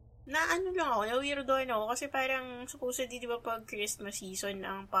 Lang ako. Na-weirdo ako. Kasi parang supposedly, di ba pag Christmas season,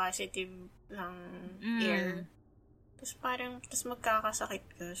 ang positive ng air. Tapos parang,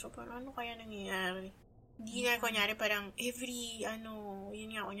 magkakasakit ka. So, parang ano kaya nangyayari? Hindi na, kunyari, parang every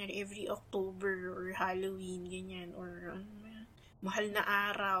October or Halloween, ganyan, or mahal na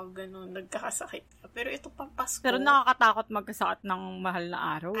araw, ganun, nagkakasakit ka. Pero ito pang Pasko. Pero nakakatakot magkasakit ng mahal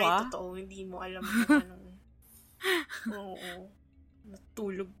na araw, Ay, totoo, hindi mo alam kung anong. Oo.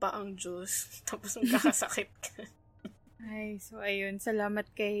 Natulog pa ang Diyos. Tapos magkakasakit ka. Ay, so ayun. Salamat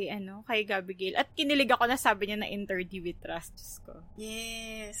kay Gabigail. At kinilig ako na sabi niya na Interview with Trust. Diyos ko.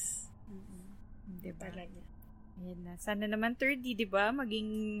 Yes. Diba? Talaga. Ayan na. Sana naman 30, diba?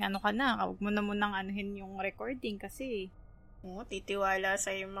 Maging ka na. Huwag mo na munang anuhin yung recording kasi. Oo, titiwala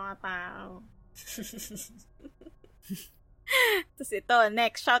sa yung mga tao. Tapos ito,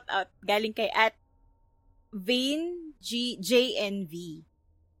 next shoutout. Galing kay @VainJNV.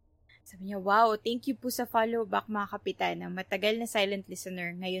 Sabi niya, wow, thank you po sa follow back mga kapitana. Matagal na silent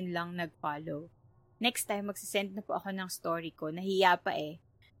listener, ngayon lang nag-follow. Next time, magsisend na po ako ng story ko. Nahiya pa eh.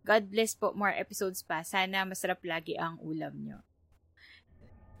 God bless po, more episodes pa. Sana masarap lagi ang ulam nyo.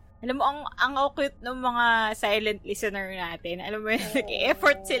 Alam mo, ang cute ng mga silent listener natin. Alam mo yun,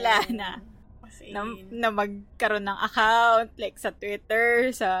 nag-effort sila na magkaroon ng account, like sa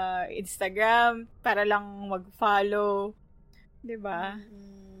Twitter, sa Instagram, para lang mag-follow. Diba?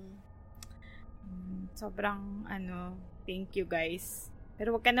 Sobrang, thank you guys.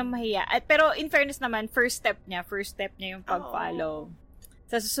 Pero wag ka na mahiya. Pero in fairness naman, first step niya yung pag-follow.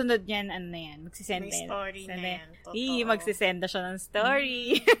 Sa susunod niyan, magsisend may story na yan. Magsisend na siya ng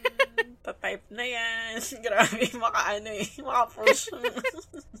story. Tatype na yan. Grabe, maka-push.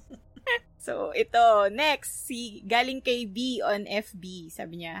 So, ito, next, galing kay B on FB.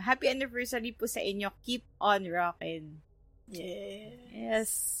 Sabi niya, happy anniversary po sa inyo. Keep on rockin'.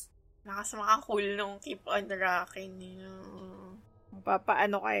 Yes. Maka-cool nung keep on rockin'.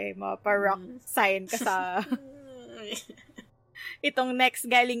 Mapa-rock sign ka sa... Itong next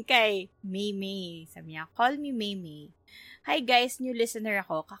galing kay Maymay. Sabi niya, call me Maymay. Hi guys, new listener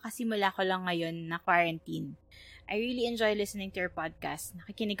ako. Kakasimula ko lang ngayon na quarantine. I really enjoy listening to your podcast.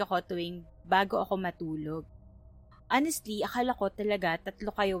 Nakikinig ako tuwing bago ako matulog. Honestly, akala ko talaga 3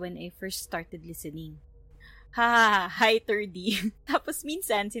 kayo when I first started listening. Hi 3D. Tapos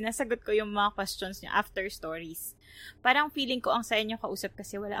minsan, sinasagot ko yung mga questions niyo after stories. Parang feeling ko ang saya niyo kausap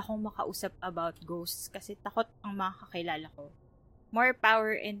kasi wala akong makausap about ghosts kasi takot ang mga kakilala ko. More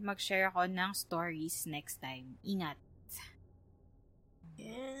power and mag-share ako ng stories next time. Ingat.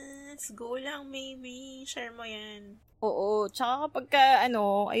 Yes, go lang maybe. Share mo yan. Oo, tsaka kapag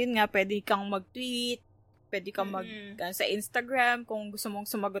ayun nga, pwede kang mag-tweet, pwede kang sa Instagram kung gusto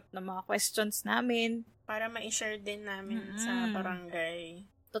mong sumagot ng mga questions namin. Para ma-share din namin sa barangay.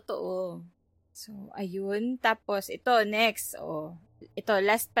 Totoo. So, ayun. Tapos, ito, next. Ito,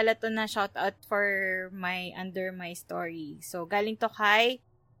 last pala to na shoutout for under my story. So, galing to kay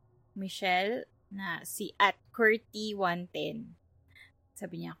Michelle na si @Curty110.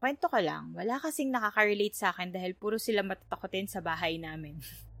 Sabi niya, kwento ka lang. Wala kasing nakaka-relate sa akin dahil puro sila matatakotin sa bahay namin.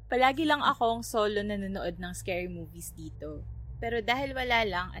 Palagi lang akong solo nanonood ng scary movies dito. Pero dahil wala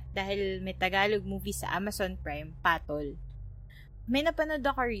lang at dahil may Tagalog movie sa Amazon Prime, patol. May napanood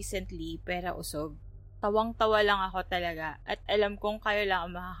ako recently, Pera Usog. Tawang-tawa lang ako talaga at alam kong kayo lang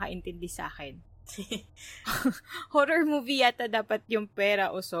ang makakaintindi sa akin. Horror movie yata dapat yung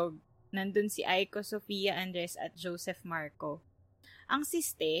Pera Usog. Nandun si Aiko, Sofia Andres at Joseph Marco. Ang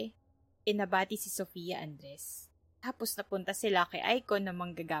siste, inabati si Sofia Andres. Tapos napunta sila kay Aiko na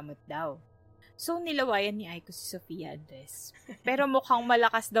manggagamot daw. So nilawayan ni Aiko si Sofia Andres. Pero mukhang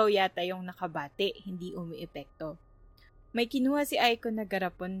malakas daw yata yung nakabati, hindi umiepekto. May kinuha si Aiko na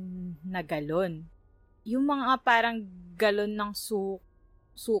garapon na galon. Yung mga parang galon ng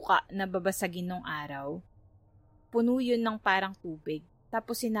suka na babasagin nung araw. Puno yun ng parang tubig.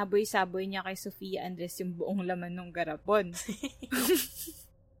 Tapos sinaboy-saboy niya kay Sofia Andres yung buong laman ng garapon.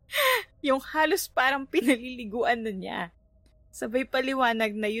 Yung halos parang pinaliliguan na niya. Sabay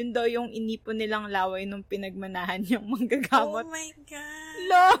paliwanag na yun daw yung inipon nilang laway nung pinagmanahan yung manggagamot. Oh my God!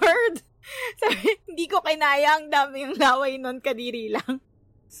 Lord! Sabi, hindi ko kinaya, ang dami yung laway nun, kadiri lang.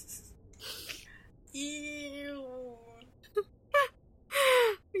 Ew!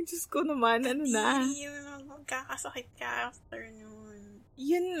 Ay, Diyos ko naman, kadiri, magkakasakit ka after nun.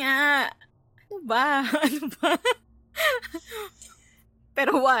 Yun nga. Ano ba?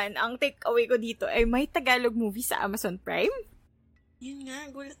 Pero ang take away ko dito ay may Tagalog movie sa Amazon Prime. Yun nga,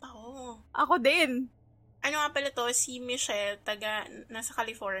 gulat ako. Ako din. Ano nga pala to, si Michelle, nasa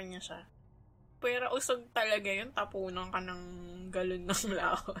California siya. Pero usog talaga yun, tapunan ka ng galon ng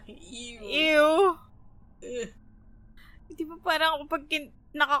laway. Ew! Di ba parang kapag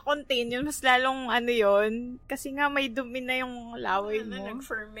naka-contain yun, mas lalong yun? Kasi nga may dumi na yung laway mo.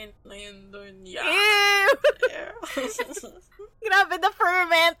 Nag-ferment na yun doon. Yeah. Ew! Grabe, the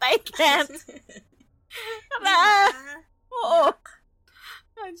ferment. I can't. Oo.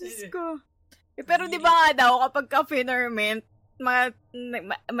 Diyos ko. Pero di ba nga daw, kapag ka-ferment,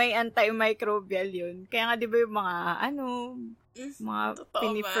 may antimicrobial yun. Kaya nga, di ba yung mga, mga Totoo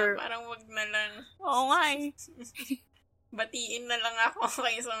pinifer. ba? Parang wag na lang. Oo nga eh. Batiin na lang ako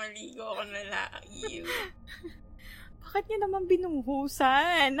kaysa maligo ako na lang. Ew. Bakit niya naman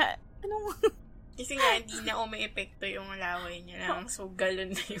binuhusan? Kasi nga, hindi na epekto yung laway niya lang. So,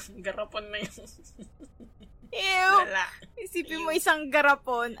 galon na yung garapon na yung Ew! wala. Isipin mo isang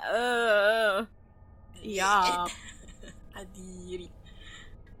garapon. Yuck. Adiri.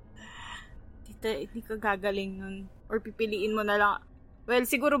 Tita, hindi ka gagaling nun. Or pipiliin mo na lang. Well,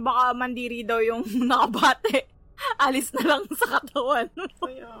 siguro baka mandiri daw yung nakabate. Alis na lang sa katawan.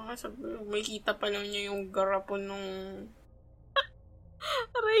 Kaya nga, sabi, may kita pa lang niya yung garapon nung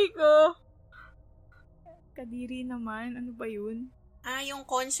Aray ko. Kadiri naman. Ano ba yun? yung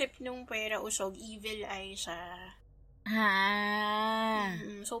concept nung pera usog, evil eye siya.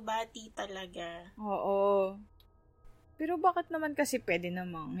 So, bati talaga. Oo. Pero bakit naman kasi pwede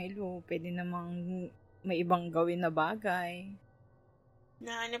namang may ibang gawin na bagay.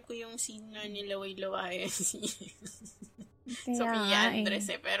 Nahanap ko yung scene na nilaway-lawayan si Kaya Sophia nga Andres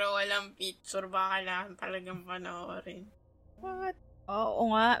pero walang picture. Baka lang talagang panoorin. What?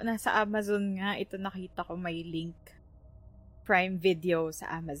 Oo nga, nasa Amazon nga. Ito nakita ko may link. Prime Video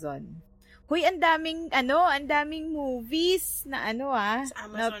sa Amazon. Huy, ang daming movies na Sa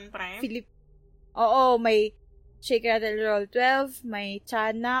Amazon Prime? Oo, may Shake, Rattle, Roll 12, may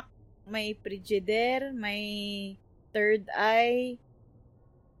Chanak, may Frigidaire, may Third Eye.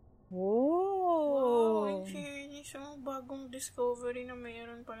 Wow, in Oh! fairness, bagong discovery na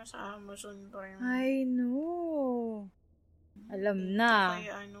mayroon pala sa Amazon Prime. I know. Alam na.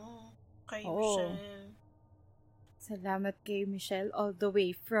 Kay Oo. Michelle. Salamat kay Michelle all the way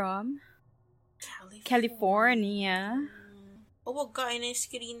from California. Wag ka,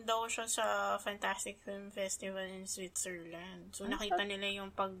 in-screen daw siya sa Fantastic Film Festival in Switzerland. So, nakita nila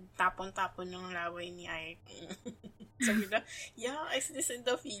yung pagtapon-tapon ng laway ni Ike. Sabi na, yeah, is this in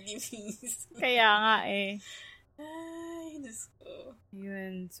the Philippines? Kaya nga eh. Ay, Diyos ko.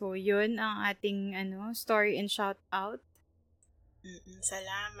 Yun. So, yun ang ating story and shout out.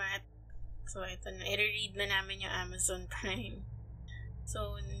 Salamat. So, ito na. I-read na namin yung Amazon Prime.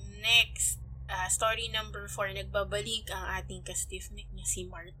 So, next. Story number 4. Nagbabalik ang ating ka-stiffneck na si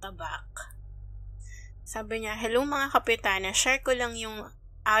Martha Bach. Sabi niya, hello mga kapitana. Share ko lang yung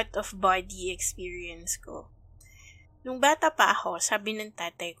out-of-body experience ko. Nung bata pa ako, sabi ng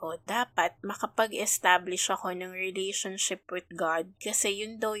tatay ko, dapat makapag-establish ako ng relationship with God kasi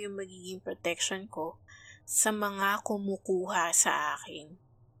yun daw yung magiging protection ko sa mga kumukuha sa akin.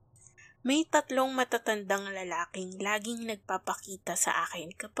 May 3 matatandang lalaking laging nagpapakita sa akin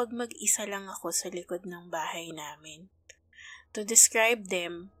kapag mag-isa lang ako sa likod ng bahay namin. To describe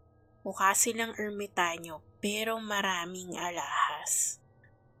them, mukha silang ermitanyo pero maraming alahas.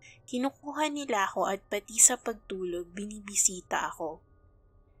 Kinukuha nila ako at pati sa pagtulog binibisita ako.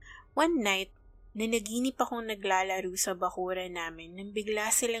 One night, nanaginip akong naglalaro sa bakuran namin nang bigla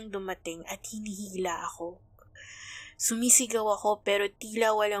silang dumating at hinihila ako. Sumisigaw ako pero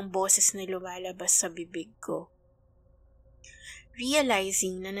tila walang boses na lumalabas sa bibig ko.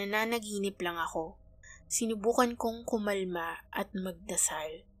 Realizing na nananaginip lang ako, sinubukan kong kumalma at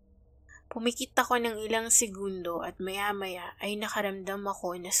magdasal. Pumikit ako ng ilang segundo at maya-maya ay nakaramdam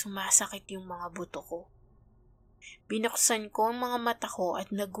ako na sumasakit yung mga buto ko. Binuksan ko ang mga mata ko at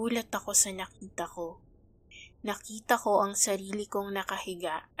nagulat ako sa nakita ko. Nakita ko ang sarili kong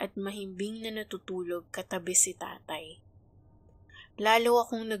nakahiga at mahimbing na natutulog katabi si tatay. Lalo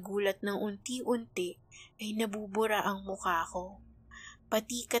akong nagulat nang unti-unti ay nabubura ang mukha ko.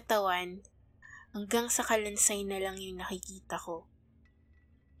 Pati katawan, hanggang sa kalansay na lang yung nakikita ko.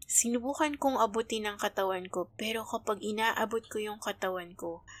 Sinubukan kong abutin ang katawan ko pero kapag inaabot ko yung katawan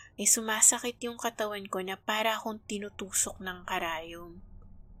ko, ay sumasakit yung katawan ko na para akong tinutusok ng karayom.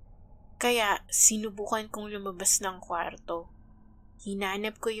 Kaya sinubukan kong lumabas ng kwarto.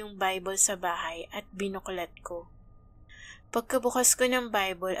 Hinanap ko yung Bible sa bahay at binuklat ko. Pagkabukas ko ng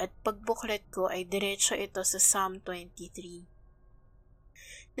Bible at pagbuklat ko ay diretso ito sa Psalm 23.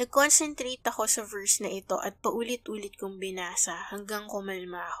 Nag-concentrate ako sa verse na ito at paulit-ulit kong binasa hanggang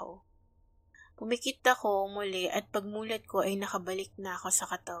kumalma ako. Pumikit ako muli at pagmulat ko ay nakabalik na ako sa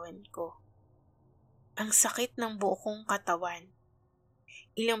katawan ko. Ang sakit ng buo kong katawan.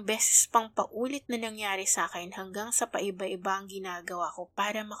 Ilang beses pang paulit na nangyari sa akin hanggang sa paiba-iba ang ginagawa ko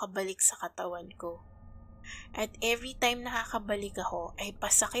para makabalik sa katawan ko. At every time nakakabalik ako ay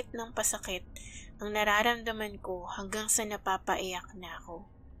pasakit ng pasakit ang nararamdaman ko hanggang sa napapaiyak na ako.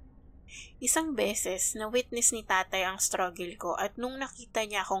 Isang beses na witness ni tatay ang struggle ko at nung nakita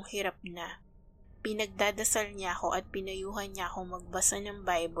niya akong hirap na, pinagdadasal niya ako at pinayuhan niya ako magbasa ng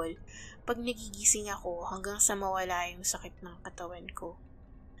Bible pag nagigising ako hanggang sa mawala yung sakit ng katawan ko.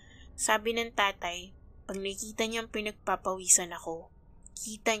 Sabi ng tatay, pag nakita niyang pinagpapawisan ako,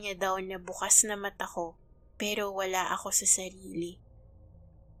 kita niya daw na bukas na mata ko pero wala ako sa sarili.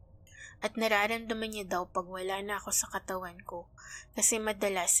 At nararamdaman niya daw pag wala na ako sa katawan ko kasi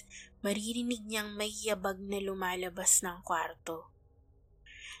madalas maririnig niyang may yabag na lumalabas ng kwarto.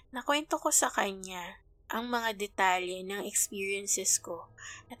 Nakwento ko sa kanya ang mga detalye ng experiences ko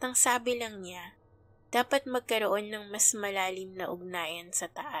at ang sabi lang niya, dapat magkaroon ng mas malalim na ugnayan sa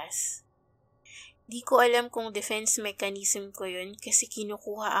taas. Di ko alam kung defense mechanism ko yun kasi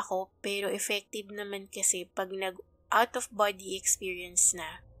kinukuha ako pero effective naman kasi pag out of body experience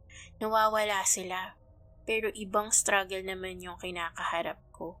na. Nawawala sila, pero ibang struggle naman yung kinakaharap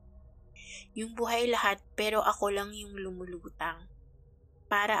ko. Yung buhay lahat, pero ako lang yung lumulutang.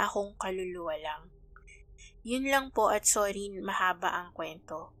 Para akong kaluluwa lang. Yun lang po at sorry, mahaba ang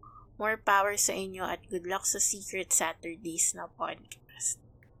kwento. More power sa inyo at good luck sa Secret Saturdays na podcast.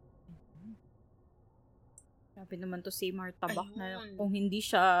 Sabi naman to si Martabak na Ayun. kung hindi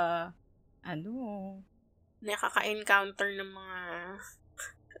siya, Nakaka-encounter ng mga...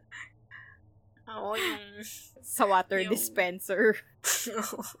 Oo, yung... sa water Yung- dispenser.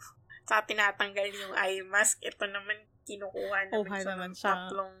 sa tinatanggal yung eye mask, ito naman kinukuha naman Okay siya naman ng siya.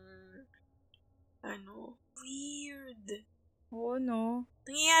 tatlong weird. Oo, no?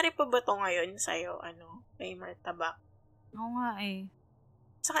 Nangyayari pa ba to ngayon sa'yo, kay Martabak? Oo nga eh.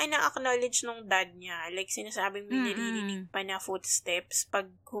 Saka ina-acknowledge nung dad niya, like sinasabing may Mm-mm. naririnig pa na footsteps pag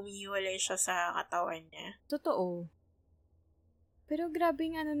humihiwalay siya sa katawan niya. Totoo. Pero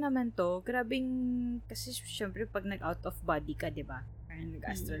grabing naman to, kasi syempre pag nag-out of body ka, di ba? Parang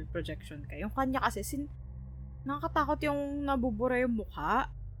nag-astral projection ka. Yung kanya kasi, nakakatakot yung nabubura yung mukha.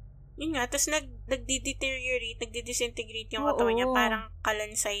 Yun nga, tapos nagdi-deteriorate, nagdi-disintegrate yung Oo. katawan niya, parang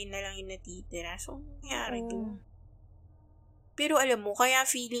kalansay na lang yung natitira. So, nangyari Oo. to. Pero alam mo, kaya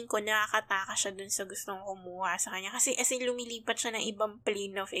feeling ko nakakataka siya dun sa gustong kumuha sa kanya. Kasi as in, lumilipat siya ng ibang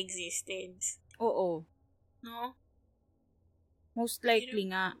plane of existence. Oo. No? Most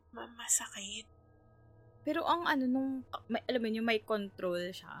likely nga. Masakit. Pero ang alam mo yun, may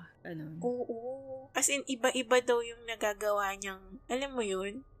control siya. Ganun. Oo. As in, iba-iba daw yung nagagawa niyang, alam mo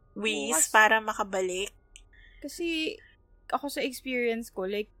yun, ways Oo, para makabalik. Kasi, ako sa experience ko,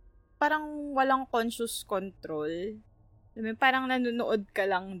 like, parang walang conscious control. Alam mo yun, parang nanonood ka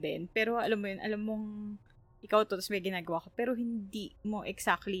lang din. Pero alam mo yun, alam mong ikaw to, tapos may ginagawa ka. Pero hindi mo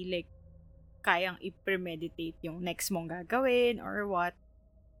exactly, like, kayang i-premeditate yung next mong gagawin or what.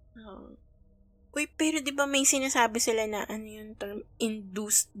 Oo. Uy, pero di ba may sinasabi sila na yung term,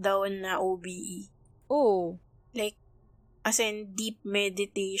 induced daw na OBE? Oo. Like, as in, deep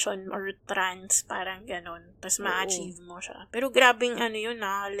meditation or trance, parang ganon. Tapos Oo. ma-achieve mo siya. Pero grabing yun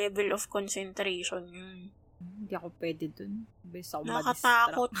level of concentration yun. Hindi ako pwede dun. Bisa ako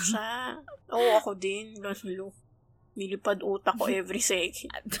Nakatakot madistract. siya. Oo, ako din. Lalo. Nilipad utak ko every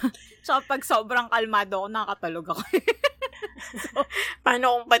second. So, pag sobrang kalmado ako, nakatulog ako.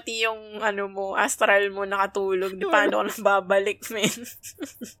 Paano kung pati yung astral mo nakatulog? Paano kung nababalik, men?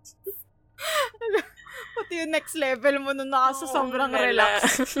 Pati yung next level mo nung nasa Oo, sobrang wala. relax.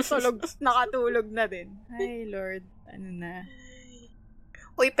 Nakatulog na din. Ay, Lord. Ano na.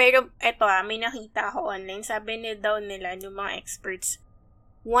 Uy, pero eto may nakita ako online. Sabi daw nila, yung mga experts,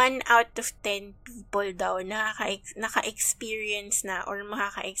 1 out of 10 people daw naka-experience na or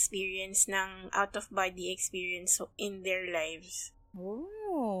makaka-experience ng out-of-body experience in their lives.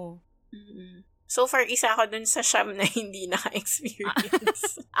 Oh. Mm-mm. So far, isa ako dun sa siyam na hindi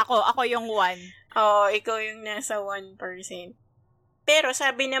naka-experience. Ako yung one. Oo, ikaw yung nasa 1%. Pero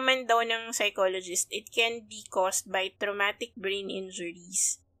sabi naman daw ng psychologist, it can be caused by traumatic brain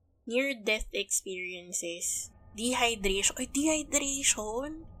injuries, near-death experiences,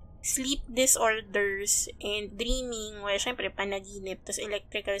 dehydration, sleep disorders, and dreaming, syempre, panaginip, tas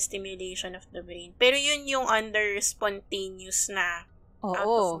electrical stimulation of the brain. Pero yun yung under spontaneous na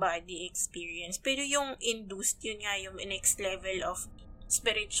out-of-body experience. Pero yung induced, yun nga yung next level of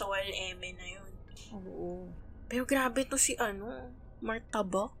spiritual eme na yun. Oo. Pero grabe to si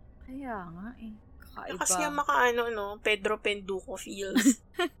Martabak. Kaya nga eh. Kakaiba. Kasi yung Pedro Penduko feels.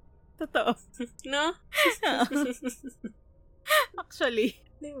 Totoo. No? Actually.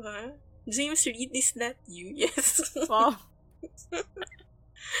 Diba? James Reid, is that you? Yes. Wow.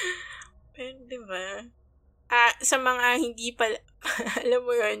 Pero diba? Sa mga hindi pa, alam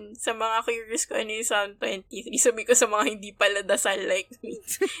mo yun, sa mga curious ko ano yung Psalm 23, sabi ko sa mga hindi pala dasal like me.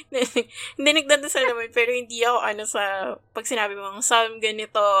 Hindi nagdadasal naman, pero hindi ako sa, pag sinabi mo, Psalm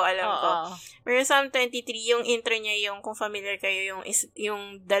ganito, alam ko. Pero Psalm 23, yung intro niya, yung kung familiar kayo, yung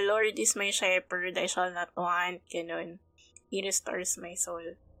The Lord is my shepherd, I shall not want, ganun. He restores my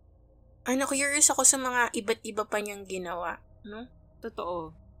soul. Curious ako sa mga iba't iba pa niyang ginawa, no?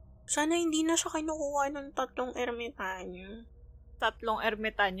 Totoo. Sana hindi na siya kinukuha ng 3 ermitanyo. 3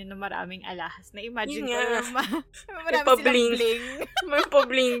 ermitanyo na maraming alahas. Na-imagine ko nga. na marami silang bling. May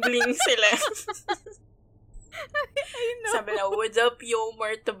pa-bling-bling sila. I know. Sabi na, what's up, yo,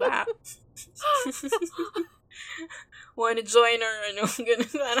 Martabak? Wanna join our, ganun,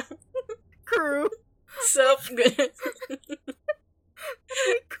 parang, Crew. sup, ganun.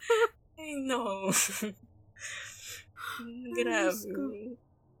 I know. Grabe.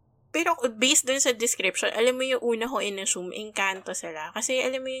 Pero based dun sa description, alam mo yung una ko in-assume, Encanto sila. Kasi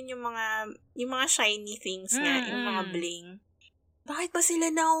alam mo yun yung mga shiny things nga, yung mga bling. Bakit ba sila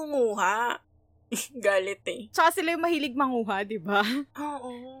naunguha? Galit eh. Tsaka sila yung mahilig manguha, di ba?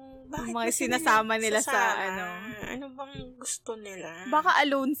 Oo. Bakit Yung mga ba sila sinasama nila sa nagsasama? Ano bang gusto nila? Baka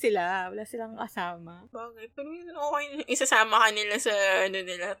alone sila. Wala silang kasama. Bagay. Pero yun, okay. Isasama ka nila sa,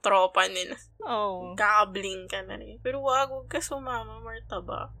 nila, tropa nila. Oo. Kakabling ka na rin. Pero wag ka sumama,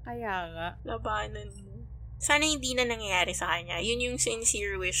 Martaba. Kaya nga. Labanan mo. Sana hindi na nangyayari sa kanya. Yun yung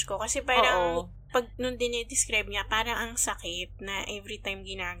sincere wish ko. Kasi parang, pag nung dinidescribe niya, parang ang sakit na every time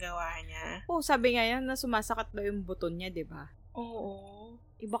ginagawa niya. Sabi nga yan na sumasakat daw yung buton niya, di ba? Oo.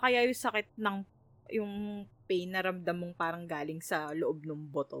 Iba kaya yung sakit ng yung pain na ramdam mong parang galing sa loob ng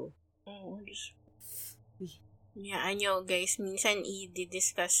boto. Oo. Yaan nyo, guys. Minsan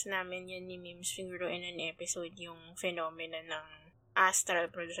i-discuss namin yan ni Mims siguro in an episode yung phenomena ng astral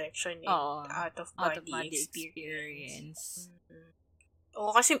projection and out-of-body experience.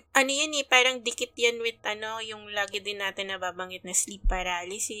 Kasi yan parang dikit yan with yung lagi din natin nababanggit na sleep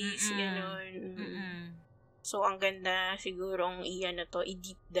paralysis, gano'n. So, ang ganda sigurong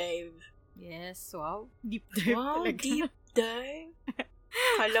i-deep dive. Yes, wow. Deep dive talaga. Deep dive?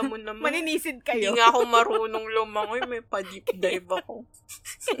 Kala mo naman. Maninisid kayo. Hindi nga ako marunong lumangoy, may pa-deep dive ako.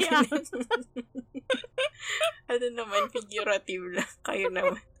 Yeah. Naman, figurative lang. Kayo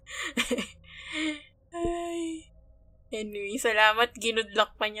naman. Ay. Anyway, salamat.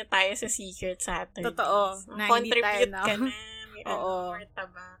 Ginudlock pa niya tayo sa Secret Saturday. Totoo. Contribute na ka na. May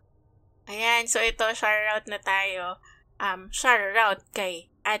martaba. Ayan, so ito, shoutout na tayo. Shoutout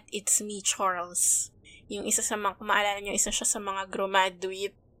kay at It's Me, Charles. Yung isa sa mga, kung maalala nyo, isa siya sa mga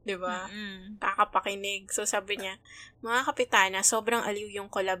graduate, di ba? Kakapakinig. So sabi niya, mga kapitana, sobrang aliw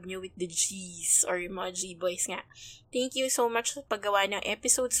yung collab nyo with the G's or yung mga G-boys nga. Thank you so much sa paggawa ng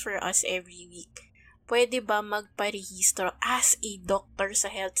episodes for us every week. Pwede ba magparehistro as a doctor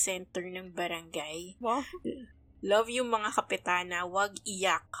sa health center ng barangay? Wow. Love you mga kapitana, wag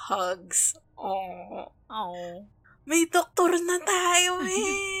iyak, hugs. Oh. May doktor na tayo,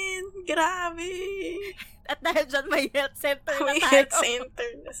 man. Grabe. At dahil dyan, may health center na may tayo. Health center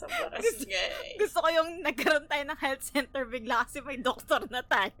na sa barangay. Gusto ko yung nagkaroon tayo ng health center bigla kasi may doktor na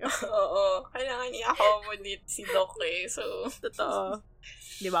tayo. Oo. Kailangan i-accommodate si Doc eh. So, totoo.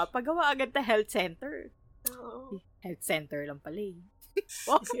 Di ba? Pagawa agad na health center. Oo. Health center lang pala eh.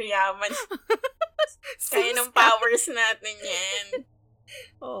 Wow. Yaman. Kaya ng powers natin yan.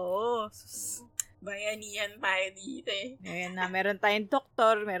 Oo. Bayanihan tayo dito eh. Ayan na, meron tayong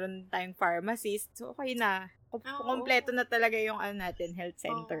doktor, meron tayong pharmacist. So, okay na. Kompleto na talaga yung natin, health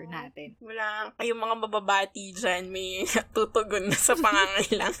center natin. Wala kayong mga mababati dyan, may tutugon na sa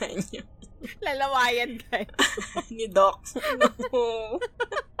pangangailangan nyo. Lalawayan kayo. Ni Doc.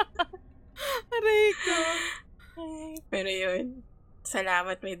 Aray ko. Pero yun,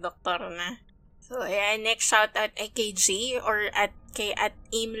 salamat may doktor na. So, ayan, next shoutout ay kay J or kay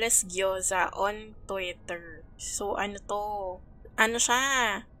Aimless Gyoza on Twitter. So,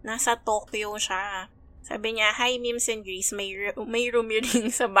 siya? Nasa Tokyo siya. Sabi niya, hi Mims and Grace, may rumiring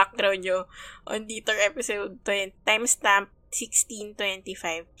sa background nyo on Dieter episode 20, timestamp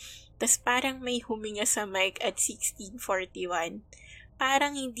 1625. Tas parang may huminga sa mic at 1641.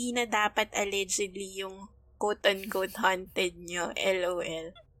 Parang hindi na dapat allegedly yung quote-unquote haunted nyo,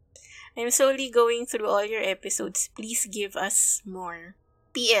 LOL. I'm slowly going through all your episodes. Please give us more.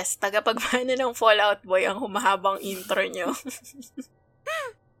 P.S. Tagapagmana ng Fallout Boy ang humahabang intro nyo.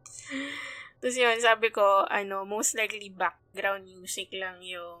 Tapos yun, sabi ko, most likely background music lang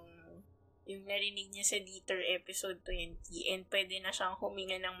yung narinig niya sa Dieter episode 20 and pwede na siyang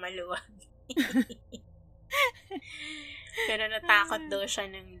huminga ng maluwag. Pero natakot daw siya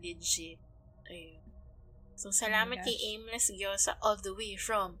ng legit. Ayun. So, salamat gosh. kay Aimless Gyoza all the way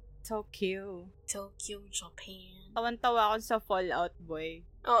from Tokyo. Japan. Tawan-tawa ako sa Fallout Boy.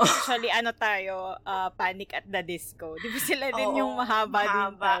 Oh. Actually, Panic at the Disco. Di ba sila din yung mahaba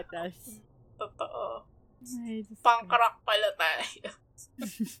din titles? Totoo. Ay, Punk rock pala tayo.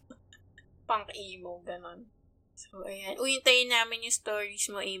 Punk emo, ganon. So, ayan. Uintayin namin yung stories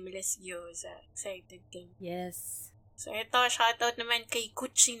mo, Aimless Gyoza. Excited ka. Yes. So, ito, shoutout naman kay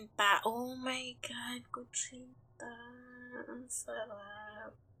Kuchinta. Oh my God, Kuchinta. Ang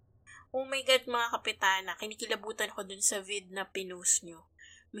sarap. Oh my God, mga kapitana. Kinikilabutan ko dun sa vid na pinost nyo.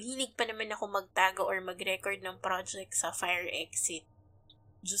 Mahilig pa naman ako magtago or mag-record ng project sa fire exit.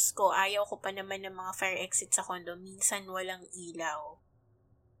 Diyos ko, ayaw ko pa naman ng mga fire exit sa condo. Minsan walang ilaw.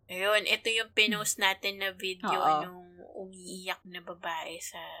 Ayun, ito yung pinost natin na video nung umiiyak na babae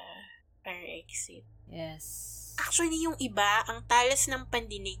sa fire exit. Yes. Actually, yung iba, ang talas ng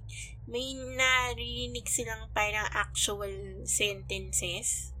pandinig, may narinig silang parang actual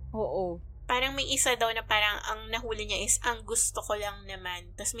sentences. Oo. Parang may isa daw na parang ang nahuli niya is, ang gusto ko lang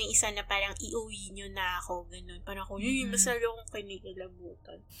naman. Tapos may isa na parang iuwi nyo na ako. Ganun. Parang ako, masalo akong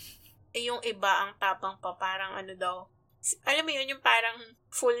kinikilabutan. Eh, yung iba, ang tapang pa, parang ano daw, alam mo yun, yung parang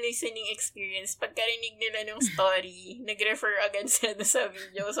full listening experience. Pagkarinig nila ng story, nag-refer agad sila sa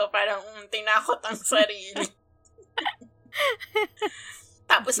video. So, parang tinakot ang sarili.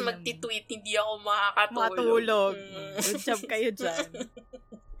 Tapos magti-tweet, hindi ako makakatulog. Good job kayo dyan.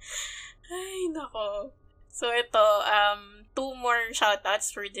 Ay, nako. So, ito, 2 more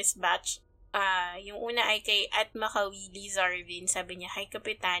shoutouts for this batch. Yung una ay kay @Makawili Zarvin. Sabi niya, "Hi,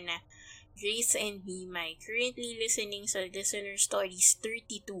 Kapitana. Grace and Mimay. Currently listening sa Listener Stories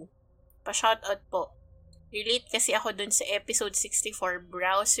 32. Pa-shoutout po. Relate kasi ako dun sa episode 64,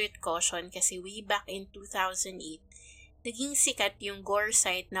 Browse with Caution, kasi way back in 2008, naging sikat yung gore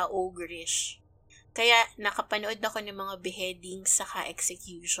site na Ogreish. Kaya nakapanood ako ng mga beheadings saka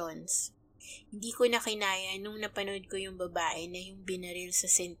executions. Hindi ko na kinaya nung napanood ko yung babae na yung binaril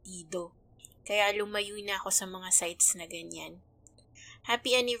sa sentido. Kaya lumayo na ako sa mga sites na ganyan.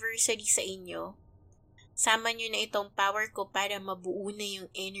 Happy anniversary sa inyo. Sama nyo na itong power ko para mabuo na yung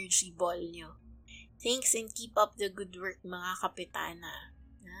energy ball nyo. Thanks and keep up the good work, mga kapitana."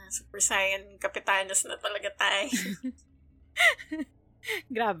 Super Saiyan kapitanas na talaga tayo.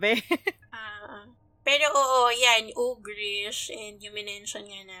 Grabe. Pero oo, yan, Ogreish, and yung mention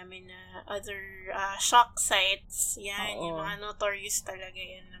nga namin na other shock sites, yan, yung mga notorious talaga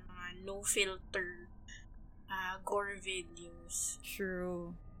yan, na mga no-filter gore videos.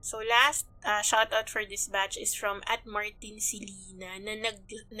 True. So last shoutout for this batch is from @Martin Silina na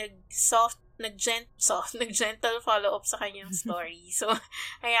nag-gentle follow-up sa kanyang story. So,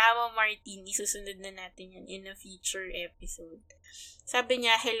 hayaan mo, Martin, isusunod na natin yan in a future episode. Sabi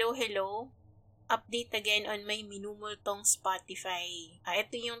niya, "Hello. Update again on my minumultong Spotify."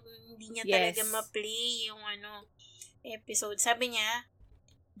 Ito yung hindi niya talaga ma-play yung episode. Sabi niya,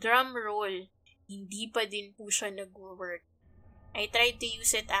 "Drum roll. Hindi pa din po siya nag-work. I tried to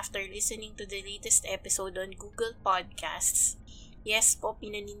use it after listening to the latest episode on Google Podcasts. Yes po,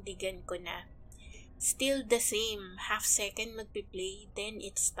 pinanindigan ko na. Still the same. Half second magpi-play, then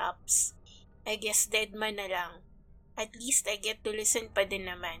it stops. I guess dead man na lang. At least I get to listen pa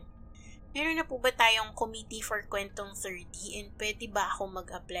din naman. Meron na po ba tayong committee for Kwentong 30 and pwede ba ako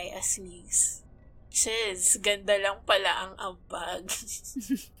mag-apply as muse?" Chiz, ganda lang pala ang ambag.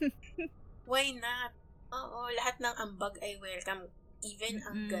 Why not? Oo, lahat ng ambag ay welcome. Even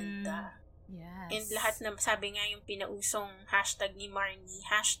ang ganda. Yes. And lahat na, sabi nga yung pinausong hashtag ni Marnie,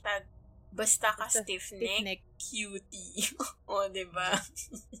 hashtag basta ka stiff-neck, cutie. O, diba?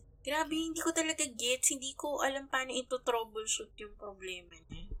 Grabe, hindi ko talaga gets. Hindi ko alam paano ito troubleshoot yung problema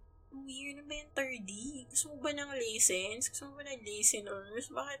niya. Weird na ba yung 3D? Gusto mo ba ng license? Gusto mo ba ng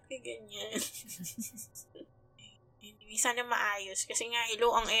listeners? Bakit ka ganyan? Anyway, sana maayos. Kasi nga,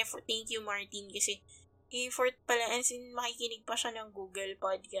 hello ang effort. Thank you, Martin. Kasi effort pala. And makikinig pa siya ng Google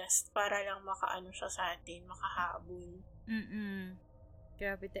Podcast para lang makaano siya sa atin. Makahabol.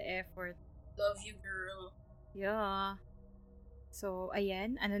 Grabe the effort. Love you, girl. Yeah. So,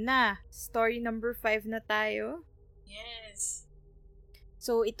 ayan. Ano na? Story number 5 na tayo. Yes.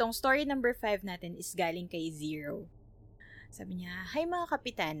 So, itong story number 5 natin is galing kay Zero. Sabi niya, "Hi mga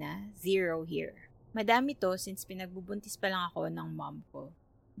kapitana, Zero here. Madami to since pinagbubuntis pa lang ako ng mom ko.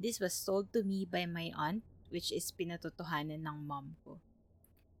 This was told to me by my aunt, which is pinatotohanan ng mom ko.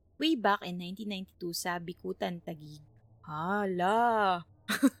 Way back in 1992 sa Bikutan, Taguig." Hala!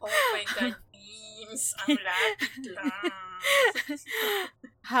 Oh my God, memes. Ang lapit lang.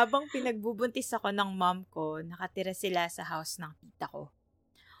 "Habang pinagbubuntis ako ng mom ko, nakatira sila sa house ng tita ko.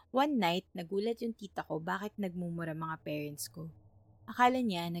 One night, nagulat yung tita ko bakit nagmumura mga parents ko. Akala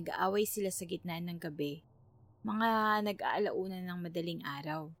niya nag-aaway sila sa gitna ng gabi. Mga nag-aalauna ng madaling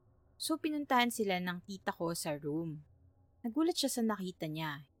araw. So pinuntahan sila ng tita ko sa room. Nagulat siya sa nakita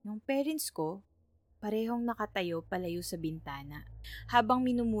niya. Yung parents ko, parehong nakatayo palayo sa bintana, habang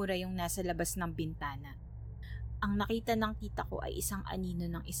minumura yung nasa labas ng bintana. Ang nakita ng tita ko ay isang anino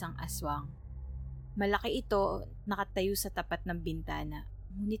ng isang aswang. Malaki ito, nakatayo sa tapat ng bintana.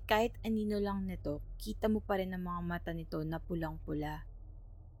 Ngunit kahit anino lang nito, kita mo pa rin ang mga mata nito na pulang-pula.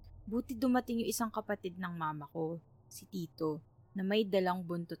 Buti dumating yung isang kapatid ng mama ko, si Tito, na may dalang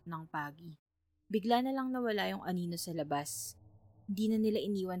buntot ng pagi. Bigla na lang nawala yung anino sa labas. Hindi na nila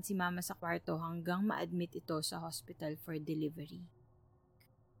iniwan si mama sa kwarto hanggang ma-admit ito sa hospital for delivery.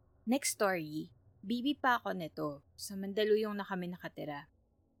 Next story, baby pa ako nito. Sa Mandaluyong na kami nakatira.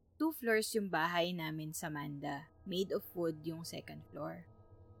 2 floors yung bahay namin sa Manda. Made of wood yung second floor.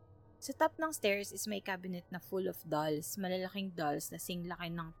 Sa top ng stairs is may cabinet na full of dolls. Malalaking dolls na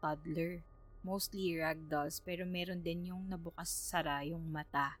singlaki ng toddler. Mostly rag dolls pero meron din yung nabukas-sara yung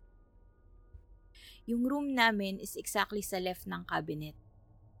mata. Yung room namin is exactly sa left ng cabinet.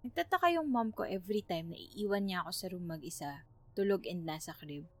 Nagtataka yung mom ko every time na iiwan niya ako sa room mag-isa, tulog and nasa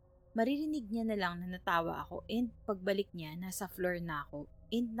crib. Maririnig niya na lang na natawa ako and pagbalik niya nasa floor na ako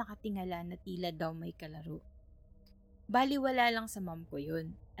and nakatingala na tila daw may kalaro. Baliwala lang sa mom ko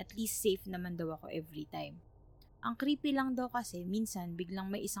yun. At least safe naman daw ako every time. Ang creepy lang daw kasi minsan biglang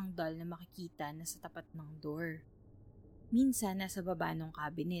may isang doll na makikita na sa tapat ng door. Minsan nasa baba ng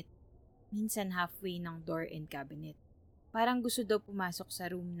cabinet. Minsan halfway ng door and cabinet. Parang gusto daw pumasok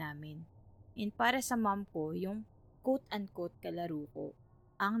sa room namin. And para sa mom ko, yung quote-unquote kalaro ko,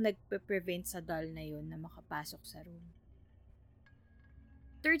 ang nagpe-prevent sa doll na yun na makapasok sa room.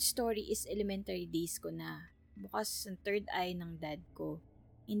 Third story is elementary days ko na. Bukas ang third eye ng dad ko.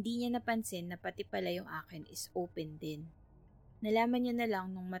 Hindi niya napansin na pati pala yung akin is open din. Nalaman niya na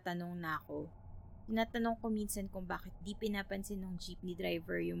lang nung matanong na ako. Tinatanong ko minsan kung bakit di pinapansin ng jeepney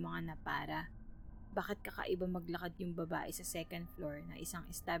driver yung mga napara. Bakit kakaiba maglakad yung babae sa second floor na isang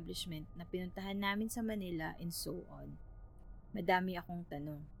establishment na pinuntahan namin sa Manila and so on. Madami akong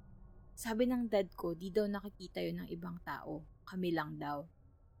tanong. Sabi ng dad ko, di daw nakikita yun ng ibang tao. Kami lang daw.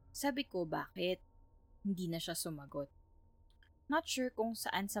 Sabi ko, bakit? Hindi na siya sumagot. Not sure kung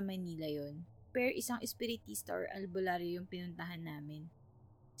saan sa Manila yon, pero isang espiritista or albularyo yung pinuntahan namin.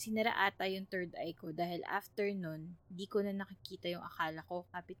 Sinara ata yung third eye ko dahil after nun, di ko na nakikita yung akala ko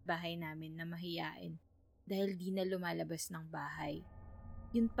kapitbahay namin na mahiyain dahil di na lumalabas ng bahay.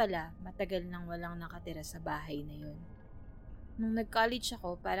 Yun pala, matagal nang walang nakatira sa bahay na yun. Nung nag-college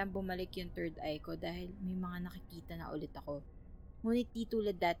ako, parang bumalik yung third eye ko dahil may mga nakikita na ulit ako. Ngunit di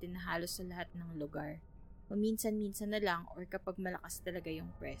tulad dati na halos sa lahat ng lugar. Paminsan-minsan na lang or kapag malakas talaga yung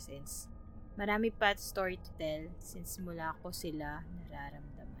presence. Marami pa story to tell since mula ko sila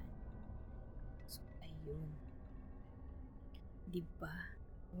nararamdaman. So, ayun. Diba?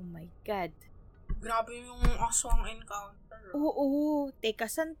 Oh my God. Grabe yung aswang encounter. Oo.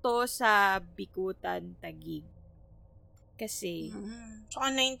 Teka, saan to? Sa Bikutan, Taguig. Kasi... Saka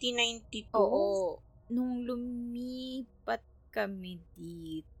 1992. Oo. Nung lumipat kami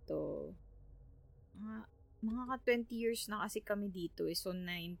dito... Mga ka-20 years na kasi kami dito eh. So,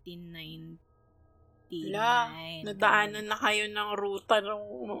 1999. Nadaanan na kayo ng ruta ng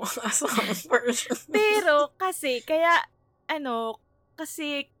mga aswang person. Pero, kasi, kaya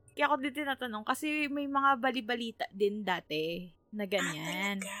ako din tinatanong, kasi may mga balibalita din dati na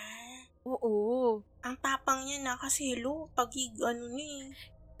ganyan. Oo. Ang tapang niya na kasi Taguig,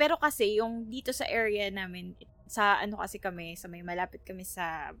 Pero kasi, yung dito sa area namin, sa kasi kami, sa may malapit kami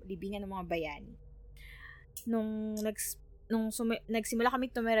sa libingan ng mga bayani. Nung nagsimula kami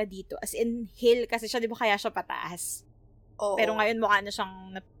tumira dito, as in hill kasi siya, di ba kaya siya pataas? Oo. Pero ngayon mukha na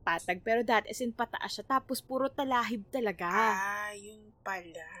siyang napatag. Pero dati as in pataas siya. Tapos puro talahib talaga. Yun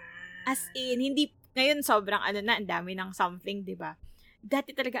pala. As in, hindi, ngayon sobrang ang dami ng something, di ba?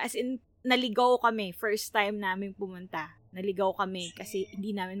 Dati talaga as in, naligaw kami. First time namin pumunta. Naligaw kami kasi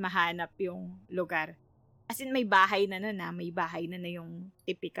hindi namin mahanap yung lugar. As in, may bahay na may bahay na yung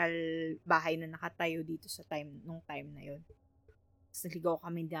typical bahay na nakatayo dito sa nung time na yun. Tapos naligaw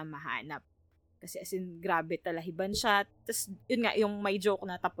kami hindi mahanap. Kasi as in, grabe talahiban siya. Tapos, yun nga, yung may joke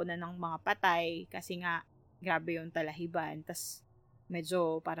na tapunan ng mga patay. Kasi nga, grabe yung talahiban. Tapos,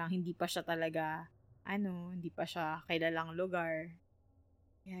 medyo parang hindi pa siya talaga, hindi pa siya kilalang lugar.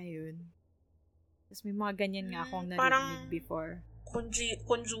 Kaya yun. Tapos, may mga ganyan nga akong narinig before.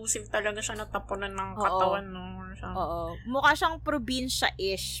 Conducive talaga siya natapunan ng katawan, no? Oo. Mukha siyang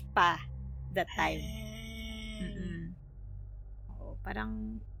probinsya-ish pa that time. Oo.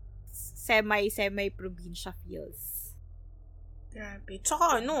 Parang semi-probinsya feels. Grabe.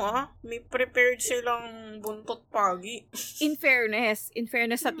 Tsaka may prepared silang buntot pagi. In fairness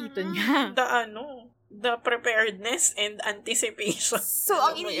sa tito niya. The preparedness and anticipation. So,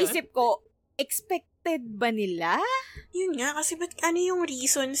 ang iniisip ko, expected ba nila? Yun nga, kasi ano yung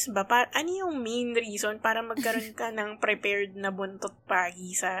reasons ba? Ano yung main reason para magkaroon ka ng prepared na buntot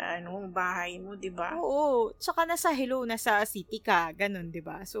pagi sa bahay mo, di ba? Oo. Tsaka nasa city ka, ganun, di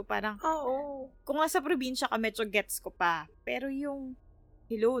ba? So, parang, kung nasa probinsya ka, medyo gets ko pa. Pero yung,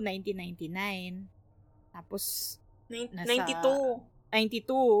 1999, tapos, 92.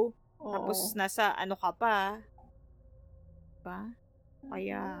 92, Oo. tapos nasa ka pa, ba?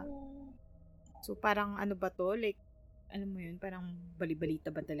 Kaya, so, parang ba to? Like, alam mo yun, parang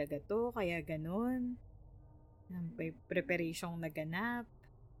balibalita ba talaga to? Kaya ganun. May preparation naganap.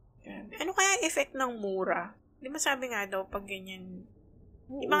 Ano kaya effect ng mura? Di ba sabi nga daw pag ganyan?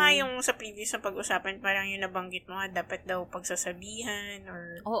 Di ba nga yung sa previous na pag-usapan, parang yung nabanggit mo nga, dapat daw pagsasabihan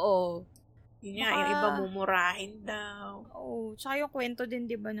or... Oo. Yun nga, yung iba mumurahin daw. Oo. Tsaka yung kwento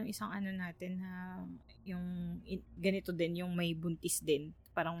din, di ba, ng isang natin na yung ganito din, yung may buntis din.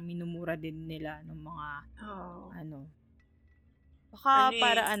 Parang minumura din nila ng mga baka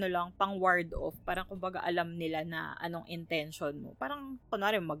para lang, pang ward off. Parang kumbaga alam nila na anong intention mo. Parang,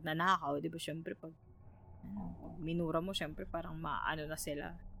 kunwari, magnanakaw, di ba? Siyempre, pag minura mo, siyempre, parang maano na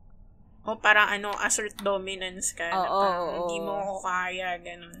sila. O parang assert dominance ka. Na parang hindi mo ko kaya,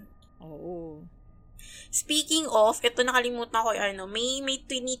 ganun. Oo. Speaking of, ito nakalimutan ko, may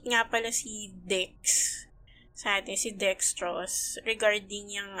tweet nga pala si Dex sa atin, si Dextrose,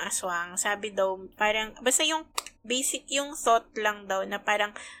 regarding yung aswang. Sabi daw, parang, basta yung basic, yung thought lang daw, na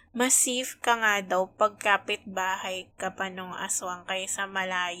parang, mas safe ka nga daw pag kapit-bahay ka pa nung aswang kaysa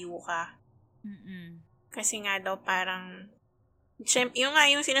malayo ka. Mm-mm. Kasi nga daw, parang,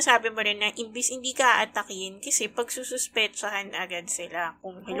 yung sinasabi mo rin na, imbis hindi ka atakin, kasi pag sususpetsahan agad sila,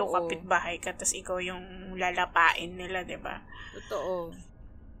 kung kapit-bahay ka, tas ikaw yung lalapain nila, diba? Totoo.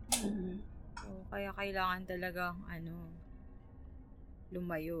 Kaya kailangan talagang,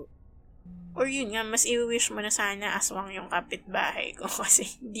 lumayo. Or yun nga, mas i-wish mo na sana aswang yung kapitbahay ko kasi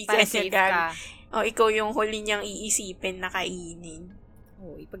hindi ka safe ka. O ikaw yung huli niyang iisipin na kainin.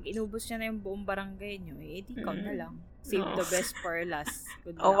 Pag inubos niya na yung buong barangay niyo, di ikaw na lang. Save the best for last.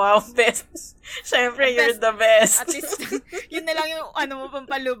 Good luck. Oh, wow, best. Siyempre, you're the best. At least, yun na lang yung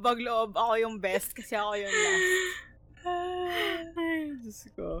pampalubag loob. Ako yung best kasi ako yung last. Ay, Diyos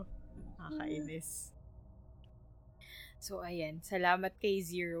ko. Nakakainis. So, ayan. Salamat kay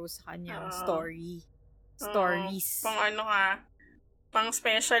Zero sa kanyang stories. Pang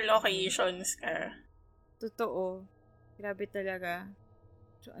special occasions ka. Totoo. Grabe talaga.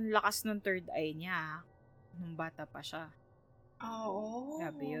 So, ang lakas ng third eye niya. Nung bata pa siya. Oo.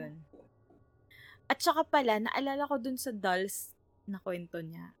 Grabe yun. At saka pala, naalala ko dun sa dolls na kwento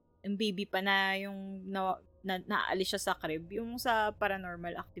niya. Yung baby pa na yung naalis siya sa crib. Yung sa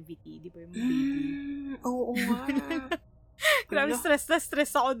Paranormal Activity. Di ba yung baby? Oo nga. Grabe,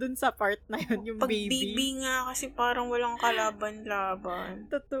 stress ako dun sa part na yun. Yung pag baby. baby nga kasi parang walang kalaban-laban.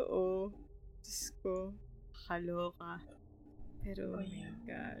 Totoo. Diyos ko. Kaloka. Pero, oh my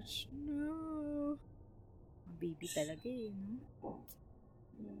gosh. No. Baby talaga no?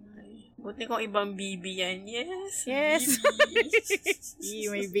 Buti kung ibang baby yan. Yes.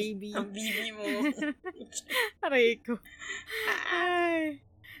 May baby. Ang baby mo. Aray ko. Ay.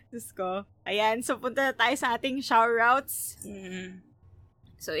 Diyos ko. Ayan, so punta na tayo sa ating shoutouts.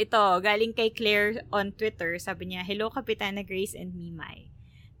 So ito, galing kay Claire on Twitter. Sabi niya, "Hello Kapitana Grace and Mimay.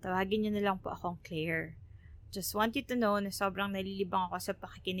 Tawagin niyo na lang po akong Claire. Just want you to know na sobrang nalilibang ako sa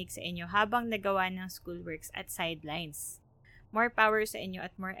pakikinig sa inyo habang nagawa ng schoolworks at sidelines. More power sa inyo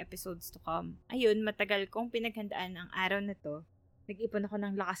at more episodes to come." Ayun, matagal kong pinaghandaan ang araw na to. Nag-ipon ako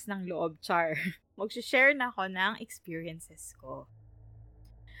ng lakas ng loob, char. Mag-share na ako ng experiences ko.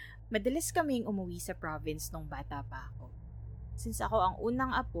 Madalas kaming umuwi sa province nung bata pa ako. Since ako ang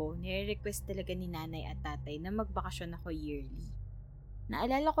unang apo, nire-request talaga ni nanay at tatay na magbakasyon ako yearly.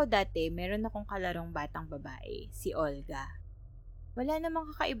 Naalala ko dati, meron akong kalarong batang babae, si Olga. Wala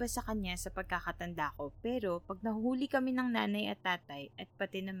namang kakaiba sa kanya sa pagkakatanda ko, pero pag nahuli kami ng nanay at tatay at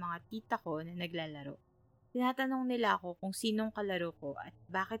pati ng mga tita ko na naglalaro, tinatanong nila ako kung sinong kalaro ko at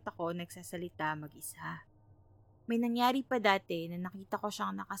bakit ako nagsasalita mag-isa. May nangyari pa dati na nakita ko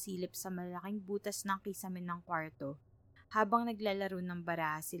siyang nakasilip sa malaking butas ng kisame ng kwarto habang naglalaro ng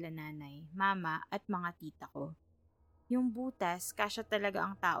baraha sila nanay, mama at mga tita ko. Yung butas, kasya talaga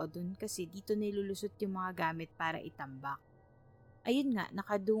ang tao dun kasi dito nilulusot yung mga gamit para itambak. Ayun nga,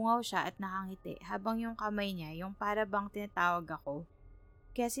 nakadungaw siya at nakangiti habang yung kamay niya, yung para bang tinatawag ako,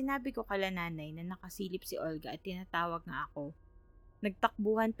 Kaya sinabi ko kala nanay na nakasilip si Olga at tinatawag nga ako.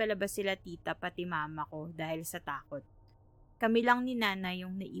 Nagtakbuhan palabas sila tita pati mama ko dahil sa takot. Kami lang ni nanay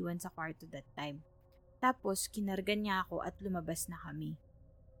yung naiwan sa kwarto that time. Tapos kinargan niya ako at lumabas na kami.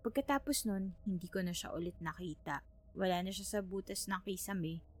 Pagkatapos nun, hindi ko na siya ulit nakita. Wala na siya sa butas ng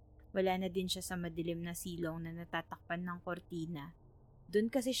kisame. Wala na din siya sa madilim na silong na natatakpan ng kortina. Doon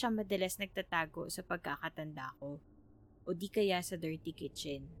kasi siya madalas nagtatago sa pagkakatanda ko. O di kaya sa dirty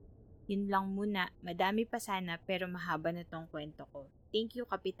kitchen. Yun lang muna, madami pa sana pero mahaba na tong kwento ko. Thank you,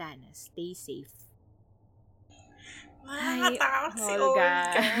 Kapitana. Stay safe. Nakakatakot si Olga.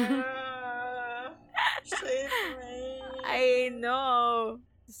 Shit, man. I know.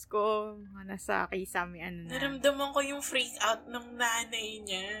 Diyos ko, nasa kisame na. Naramdaman ko yung freak out ng nanay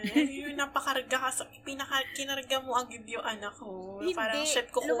niya. Yung napakarga ka kinarga mo agad yung anak ko. Hindi, Parang shit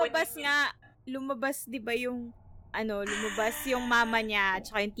ko lumabas di ba yung lumabas yung mama niya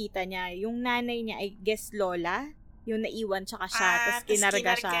at saka yung tita niya. Yung nanay niya, I guess lola, yung naiwan tsaka siya, tapos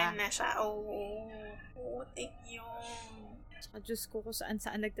kinarga siya. na siya. Putik yun. Tsaka Diyos ko kung saan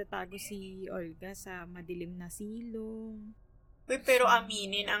nagtatago si Olga sa madilim na silong. Uy, pero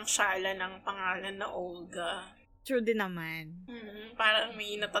aminin ang syala ng pangalan na Olga. True din naman. Parang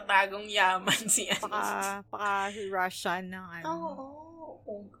may natatagong yaman si Paka-Russian ng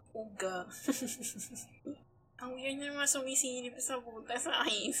Olga. Ang weird naman sumisilip sa butas sa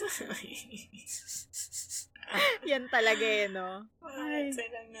akin. Yan talaga no? Bakit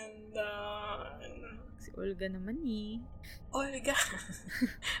sila nandun? Si Olga naman Olga,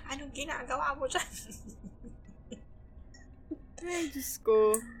 anong ginagawa mo dyan? Ay, Diyos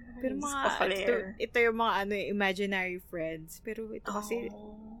ko. Pero ito yung mga imaginary friends. Pero ito kasi,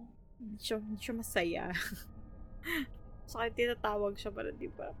 hindi siya masaya. So, kaya tinatawag siya para, di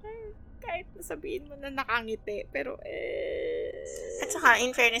ba? Kahit nasabihin mo na nakangiti, pero At saka,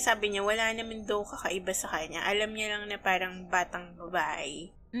 in fairness, sabi niya, wala naman daw kakaiba sa kanya. Alam niya lang na parang batang babae.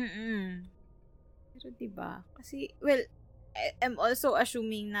 Pero di ba? Kasi, well, I'm also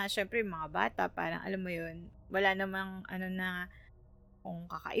assuming na, syempre, mga bata, parang, alam mo yun, wala namang, na, kung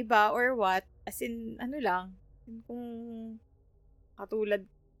kakaiba or what, as in, lang, kung katulad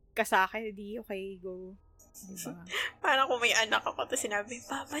ka sa akin, di, okay, go. Diba? Parang kung may anak ako, tapos sinabi,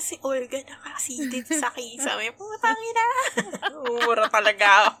 Papa, si Olga nakasidit sa kisame. Putang ina! Umura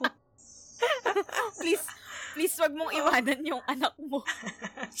talaga ako. Please, wag mong iwanan yung anak mo.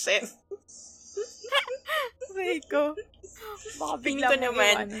 Shit. Ko. Baka bigla mo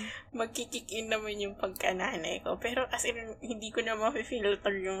naman, magkikick in naman yung pagkananay ko. Pero as in, hindi ko na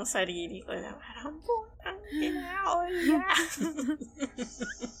ma-filter yung sarili ko na parang, putang ina, Olga.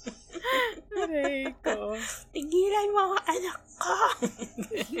 Aray ko. Tigilan mo ang anak ko.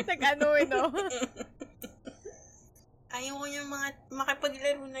 Ayaw ko yung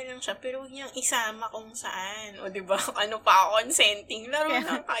makipaglaro na lang siya, pero huwag niyang isama kung saan. O, diba? Ano pa, consenting. Laro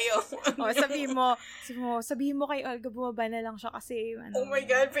lang kayo. Sabihin mo kay Olga, bumaba na lang siya kasi, Oh my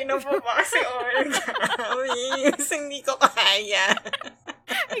God, pinababa si Olga. Please, hindi ko kaya.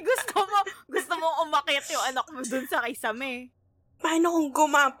 gusto mo umakyat yung anak mo dun sa kisame. Paano kung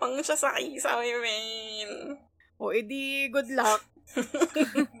gumapang siya sa kisame, man? O, edi, good luck.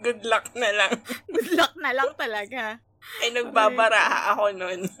 Good luck na lang. Good luck na lang talaga. Ay, nagbabara ako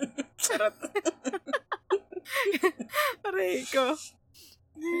nun. Charot. Aray ko.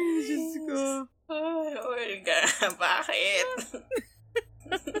 Ay, Diyos ko. Ay, Olga, bakit?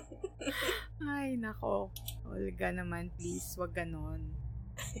 Ay, nako. Olga naman, please, wag ganon.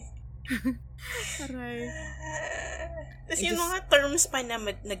 Aray. Tapos yung mga terms pa na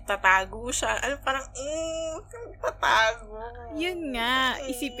nagtatago siya. Parang, nagtatago. Yun nga.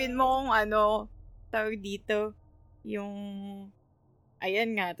 Isipin mo kung tawag dito, yung,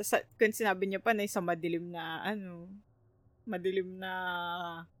 ayan nga. Tapos, kung sinabi niya pa na sa madilim na, madilim na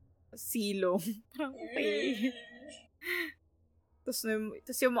silong. Parang, okay.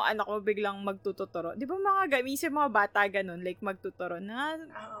 Tapos yung mga anak mo biglang magtututuro. Di ba minsan mga bata ganun, like magtuturo na,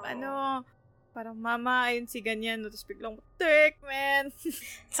 parang mama, ayun si ganyan, tapos biglang, tek, man.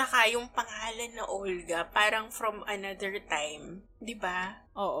 Saka yung pangalan na Olga, parang from another time. Di ba?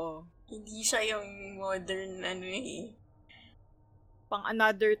 Oo. Hindi siya yung modern, Pang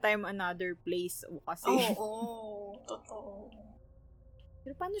another time, another place. O kasi. Oo, totoo.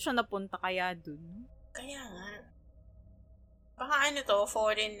 Pero paano siya napunta kaya dun? Kaya nga. Baka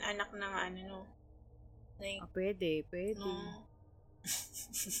foreign anak ng like, pwede. No.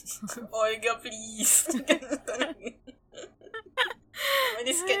 Olga, please.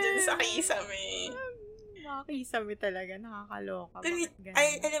 Malis ka dyan sa kisame. Mga kisame talaga, nakakaloka.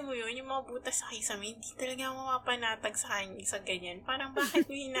 Alam mo yun, yung mga butas sa kisame, hindi talaga ako mapapanatag sa kanya sa ganyan. Parang bakit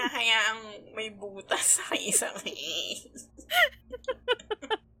mo hinahayaang may butas sa kisame?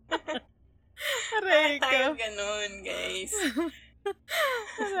 Aray Tayo ko. ganun, guys.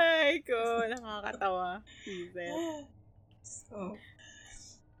 Aray ko. Nakakatawa. Isip. So,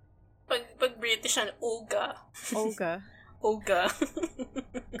 pag British yan, Oga. Olga,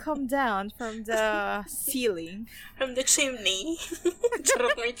 come down from the ceiling. From the chimney.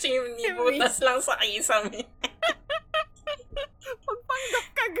 Charot, may chimney. Butas lang sa kisame. Pagpanggap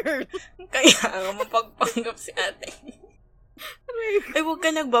ka, girl. Kaya mapagpanggap si ate. Ay, huwag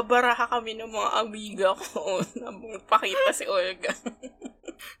ka nagbabaraha kami ng mga amiga ko. Pakita si Olga.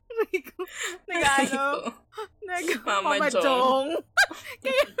 Aray ko. Mama Nag-pamadjong.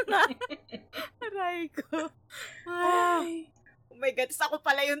 Kaya nga. Aray ko. Ay. Oh my God. Tapos ako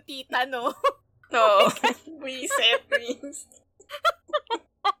pala yung tita, no? No. Reset.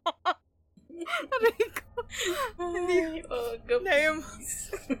 Aray ko. Ay, Olga,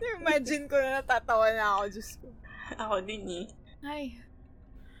 please. Na-imagine ko na natatawa na ako. Diyos ko. Ako din eh. Ay.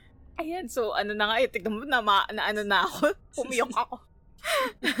 Ayan. So, ano na nga. Tignan mo na ano na ako. Pumiyok ako.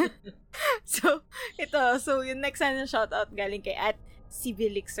 So, yung next na shoutout galing kay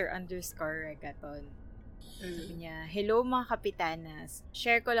 @civilixer_regaton. Sabi niya, hello mga kapitanas.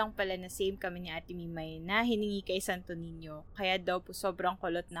 Share ko lang pala na same kami ni Ate Mimay na hiningi kay Santo Niño. Kaya daw po sobrang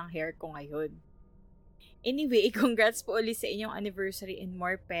kulot ng hair ko ngayon. Anyway, congrats po ulit sa inyong anniversary and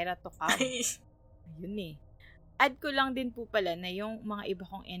more pera to come. Ayun eh. Add ko lang din po pala na yung mga iba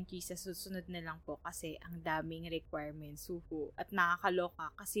kong entry sa susunod na lang po kasi ang daming requirements, suho, at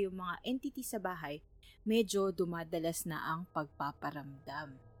nakakaloka kasi yung mga entity sa bahay medyo dumadalas na ang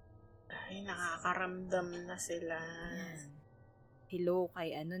pagpaparamdam. Ay, nakakaramdam na sila. Hello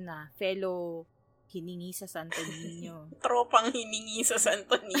kay fellow hiningi sa Santo Niño. Tropang hiningi sa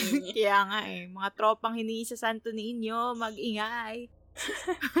Santo Niño. Kaya nga mga tropang hiningi sa Santo Niño, mag-ingay.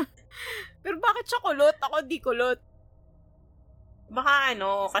 Pero bakit siya kulot? Ako di kulot. Baka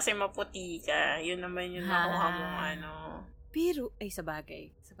kasi maputi ka. Yun naman yung nakuha mong Pero,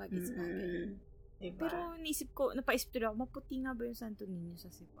 sabagay. Diba? Pero naisip ko, napaisip ko ako, maputi nga ba yung Santo Niño sa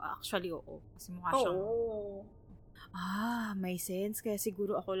Cebu? Actually, oo. Kasi mukha siyang... may sense. Kaya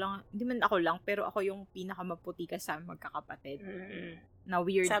siguro ako lang, hindi man ako lang, pero ako yung pinakamaputi ka sa magkakapatid. Na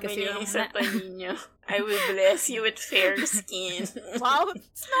weird sabi kasi yung Santo Niño, I will bless you with fair skin. Wow,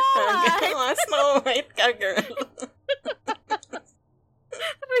 Snow White! Snow White ka, girl.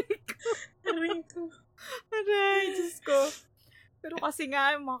 Aray, Diyos ko. Pero kasi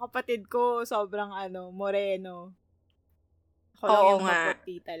nga, yung mga kapatid ko, sobrang moreno. Ako lang yung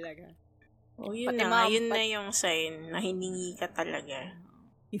maputi talaga. Yun na yung sign na hiningi ka talaga.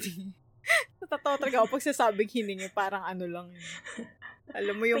 Natatawa talaga ako pag sasabing hiningi, parang lang.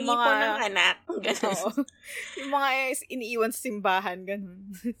 Alam mo yung mga... Pangipon ng anak. Oo. Yung mga iniiwan sa simbahan,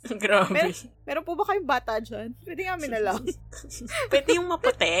 ganun. Grabe. Meron po ba kayong bata dyan? Pwede nga na lang. Pwede yung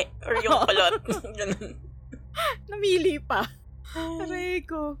maputi or yung kulot. Ganun. Namili pa. Aray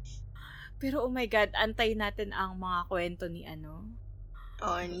ko. Pero oh my God, antayin natin ang mga kwento ni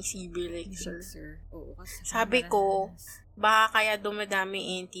ni Civilixer. Oo, kasi sabi ko, baka kaya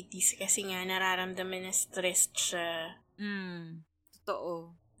dumadami entities kasi nga nararamdaman na stressed siya.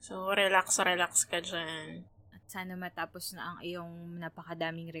 Totoo. So, relax ka dyan. At sana matapos na ang iyong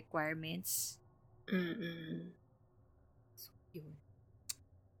napakadaming requirements. So, yun.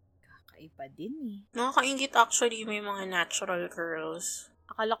 Kakaiba din eh. Nakakaingit actually may mga natural curls.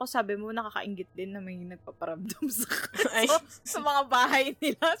 Akala ko sabi mo nakakaingit din na may nagpaparamdam sa mga bahay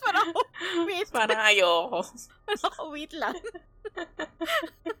nila. Parang, wait. Parang ayoko. Wait lang.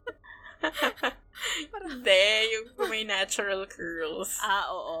 Hindi, yung may natural curls.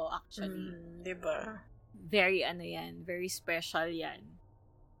 Oo, actually. Diba? Very yan. Very special yan.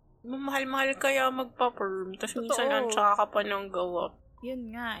 Mahal-mahal kaya magpa-perm. Tapos minsan ang tsaka ka pa ng gawa.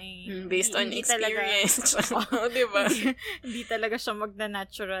 Yun nga eh. Based on experience. Diba? Hindi talaga siya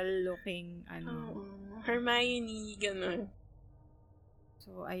magna-natural looking Hermione, gano'n.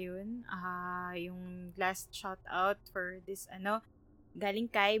 So, ayun. Yung last shout out for this galing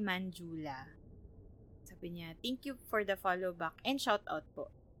kay Manjula. Sabi niya, thank you for the follow back and shout out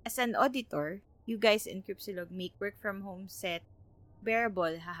po. As an auditor, you guys in Cripsilog make work from home set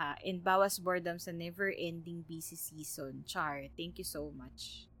bearable, haha, and bawas boredom sa never-ending busy season. Char, thank you so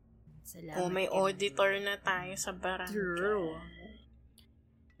much. Salamat. May auditor na tayo sa barangay. True.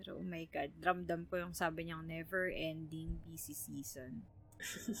 Pero oh my God, ramdam ko yung sabi niyang never-ending busy season.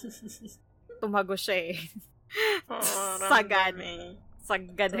 Tumago siya eh. Sagad.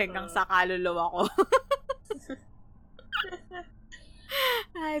 Sagad hanggang sa kaluluwa ko.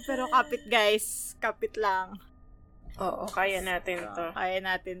 Ay, pero kapit guys. Kapit lang. Oo, kaya natin to. Kaya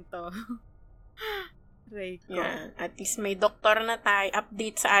natin to. Aray ko. Yan. At least may doktor na tayo.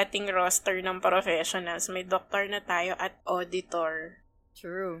 Update sa ating roster ng professionals. May doktor na tayo at auditor.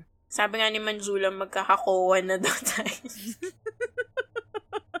 True. Sabi nga ni Manjula, magkakakuha na daw tayo.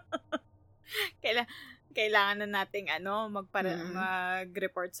 Kailangan na nating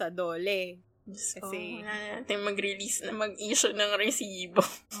mag-report sa DOLE. Kasi wala natin mag-release na mag-issue ng resibo.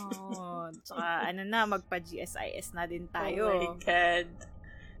 Tsaka magpa-GSIS na din tayo. Oh my God.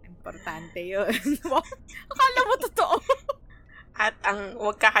 Importante yun. Akala mo totoo. At ang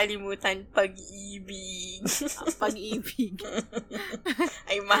huwag kakalimutan, pag-ibig. Ang pag-ibig.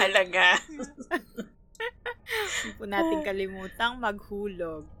 Ay mahalaga. Hindi po natin kalimutang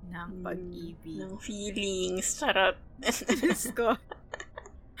maghulog ng pag-ibig. Ng feelings. Charot. Diyos ko.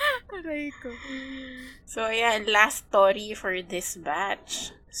 Aray ko. So, ayan. Last story for this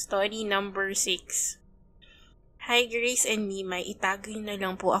batch. Story number 6. Hi, Grace and Mima. Itagoy na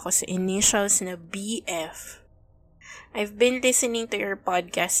lang po ako sa initials na BF. I've been listening to your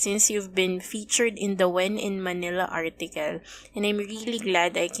podcast since you've been featured in the When in Manila article, and I'm really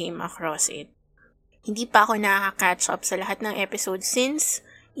glad I came across it. Hindi pa ako nakaka-catch up sa lahat ng episodes since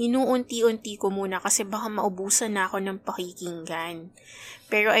inuunti-unti ko muna kasi baka maubusan na ako ng pakikinggan.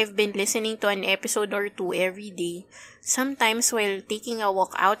 Pero I've been listening to an episode or two every day, sometimes while taking a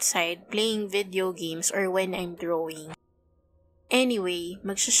walk outside, playing video games, or when I'm drawing. Anyway,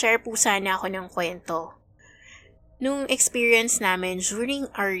 mag-share po sana ako ng kwento. Nung experience namin during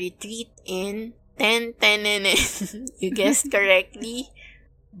our retreat in you guessed correctly,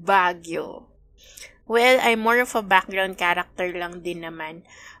 Baguio. Well, I'm more of a background character lang din naman.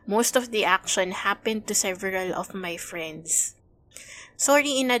 Most of the action happened to several of my friends.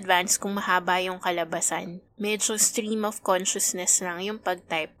 Sorry in advance kung mahaba yung kalabasan. Medyo stream of consciousness lang yung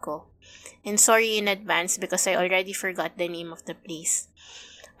pag-type ko. And sorry in advance because I already forgot the name of the place.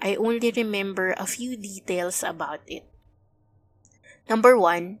 I only remember a few details about it. Number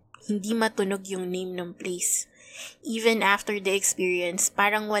 1, hindi matunog yung name ng place. Even after the experience,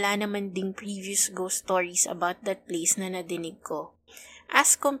 parang wala naman ding previous ghost stories about that place na nadinig ko,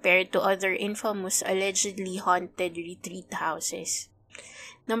 as compared to other infamous allegedly haunted retreat houses.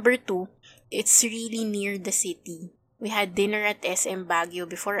 Number 2, it's really near the city. We had dinner at SM Baguio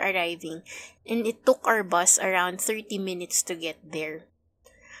before arriving, and it took our bus around 30 minutes to get there.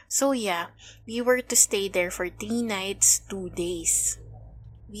 So yeah, we were to stay there for 3 nights, 2 days.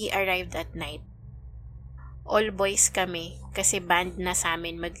 We arrived at night. All boys kami kasi band na sa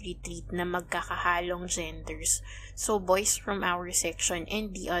amin mag-retreat na magkakahalong genders. So boys from our section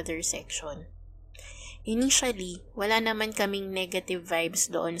and the other section. Initially, wala naman kaming negative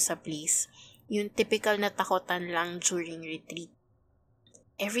vibes doon sa place. Yung typical na takutan lang during retreat.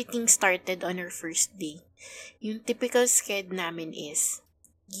 Everything started on our first day. Yung typical sked namin is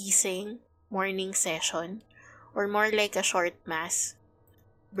gising, morning session, or more like a short mass,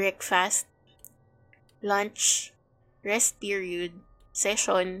 breakfast, lunch, rest period,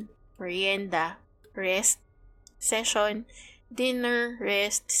 session, merienda, rest, session, dinner,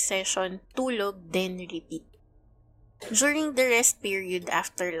 rest, session, tulog, then repeat. During the rest period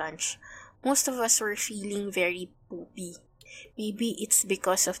after lunch, most of us were feeling very poopy. Maybe it's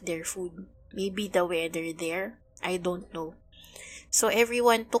because of their food. Maybe the weather there. I don't know. So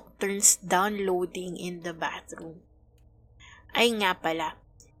everyone took turns downloading in the bathroom. Ay nga pala,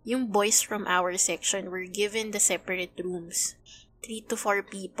 yung boys from our section were given the separate rooms. 3 to 4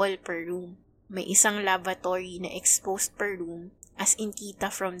 people per room. May isang lavatory na exposed per room, as in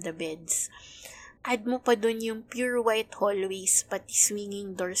kita from the beds. Add mo pa dun yung pure white hallways pati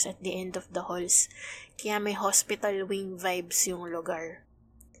swinging doors at the end of the halls, kaya may hospital wing vibes yung lugar.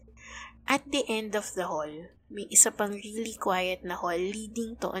 At the end of the hall, may isa pang really quiet na hall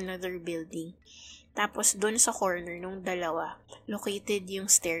leading to another building. Tapos dun sa corner nung dalawa, located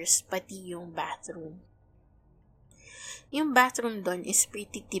yung stairs pati yung bathroom. Yung bathroom dun is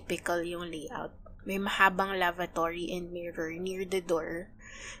pretty typical yung layout. May mahabang lavatory and mirror near the door,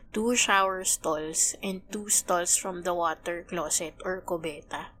 2 shower stalls, and 2 stalls from the water closet or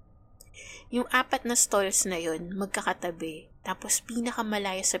kubeta. Yung 4 na stalls na yun, magkakatabi, tapos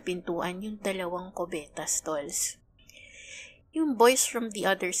pinakamalayo sa pintuan yung 2 kubeta stalls. Yung boys from the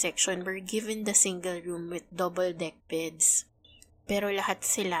other section were given the single room with double-deck beds. Pero lahat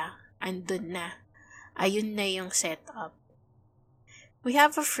sila, andun na. Ayun na yung setup. We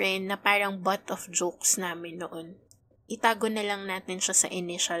have a friend na parang butt of jokes namin noon. Itago na lang natin siya sa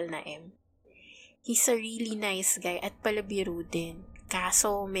initial na M. He's a really nice guy at palabiro din.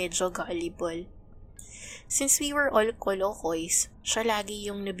 Kaso medyo gullible. Since we were all kolokoys, siya lagi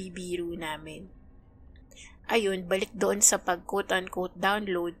yung nabibiro namin. Ayun, balik doon sa pag-quote-unquote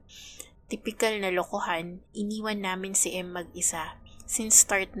download, typical na lokohan, iniwan namin si M mag-isa since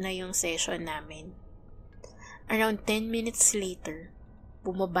start na yung session namin. Around 10 minutes later,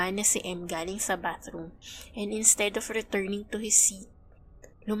 bumaba na si M galing sa bathroom and instead of returning to his seat,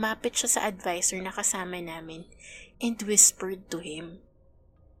 lumapit siya sa advisor na kasama namin and whispered to him.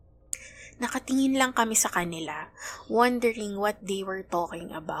 Nakatingin lang kami sa kanila, wondering what they were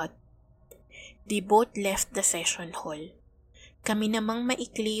talking about. They both left the session hall. Kami namang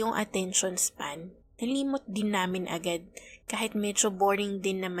maikli yung attention span. Nalimot din namin agad kahit medyo boring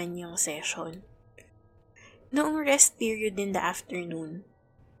din naman yung session. Noong rest period in the afternoon,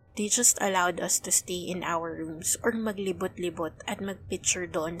 they just allowed us to stay in our rooms or maglibot-libot at magpicture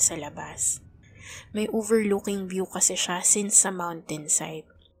doon sa labas. May overlooking view kasi siya since sa mountainside.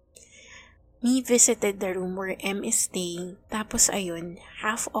 Me visited the room where M is staying, tapos ayun,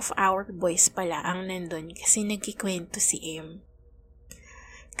 half of our boys pala ang nandun kasi nagkikwento si M.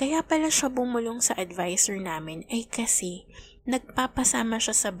 Kaya pala siya bumulong sa advisor namin ay kasi nagpapasama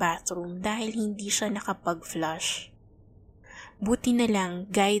siya sa bathroom dahil hindi siya nakapag-flush. Buti na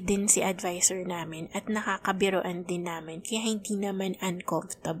lang, guy din si advisor namin at nakakabiroan din namin kaya hindi naman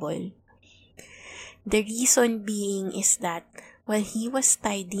uncomfortable. The reason being is that while he was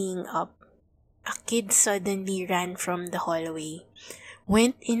tidying up, a kid suddenly ran from the hallway,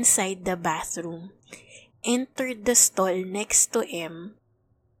 went inside the bathroom, entered the stall next to M.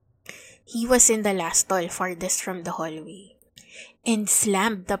 He was in the last stall farthest from the hallway, and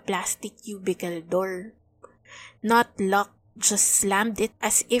slammed the plastic cubicle door. Not locked, just slammed it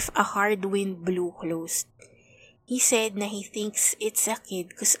as if a hard wind blew closed. He said na he thinks it's a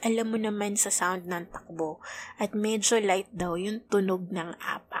kid kasi alam mo naman sa sound ng takbo at medyo light daw yung tunog ng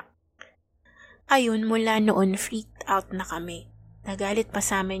apak. Ayun, mula noon freaked out na kami. Nagalit pa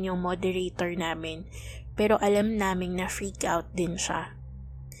sa amin yung moderator namin, pero alam naming na freak out din siya.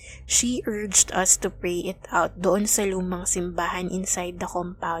 She urged us to pray it out doon sa lumang simbahan inside the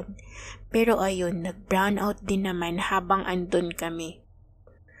compound, pero ayun, nag-brown out din naman habang andun kami.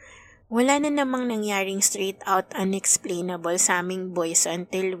 Wala na namang nangyaring straight out unexplainable sa aming boys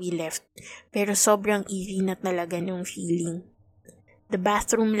until we left, pero sobrang eerie na talaga nung feeling. The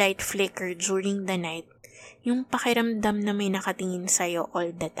bathroom light flickered during the night, yung pakiramdam na may nakatingin sa'yo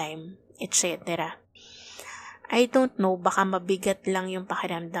all the time, etc. I don't know, baka mabigat lang yung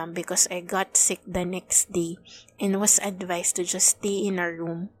pakiramdam because I got sick the next day and was advised to just stay in our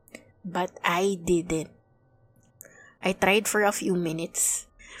room, but I didn't. I tried for a few minutes,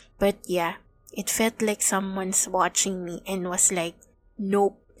 but yeah, it felt like someone's watching me and was like,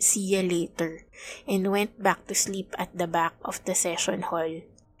 nope. See ya later, and went back to sleep at the back of the session hall.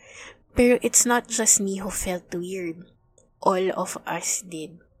 Pero it's not just me who felt weird. All of us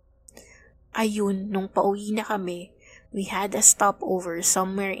did. Ayun, nung pauwi na kami, we had a stopover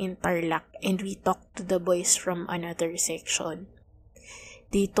somewhere in Tarlac and we talked to the boys from another section.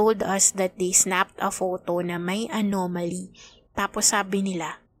 They told us that they snapped a photo na may anomaly, tapos sabi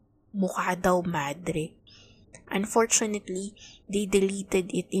nila, mukha daw madre. Unfortunately, they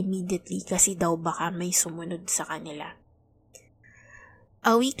deleted it immediately kasi daw baka may sumunod sa kanila.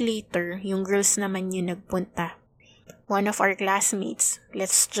 A week later, yung girls naman yung nagpunta. One of our classmates,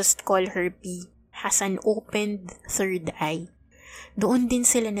 let's just call her P, has an opened third eye. Doon din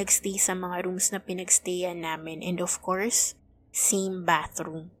sila nagstay sa mga rooms na pinagstayan namin and of course, same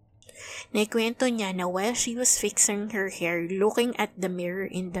bathroom. Naikwento niya na while she was fixing her hair looking at the mirror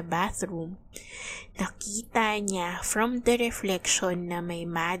in the bathroom, nakita niya from the reflection na may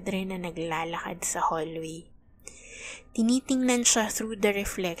madre na naglalakad sa hallway. Tinitingnan siya through the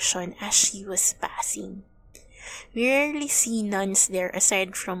reflection as she was passing. We rarely see nuns there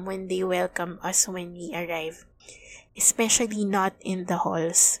aside from when they welcome us when we arrive, especially not in the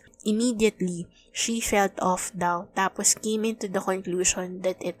halls. Immediately, she felt off daw tapos came into the conclusion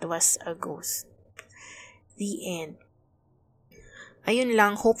that it was a ghost. The end. Ayun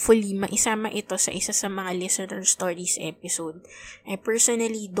lang, hopefully maisama ito sa isa sa mga listener stories episode. I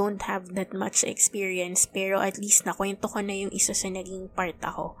personally don't have that much experience pero at least nakwento ko na yung isa sa naging part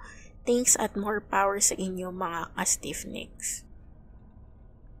ako. Thanks at more power sa inyo mga ka-stiffnicks.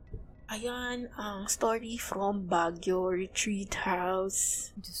 Ayan ang story from Baguio Retreat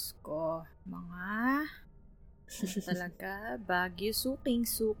House. Diyos ko, mga talaga, Baguio,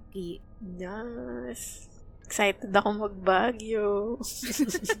 suking-suki. Yes. Excited ako mag-Baguio.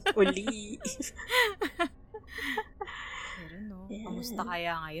 Uli. Pero no, kamusta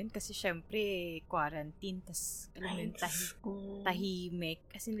kaya ngayon? Kasi syempre, quarantine, tas alam mo yung tahimik.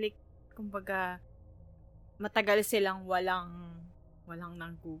 As in like, kumbaga, matagal silang walang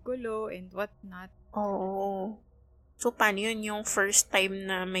nanggugulo and whatnot. Oo. So, paano yun yung first time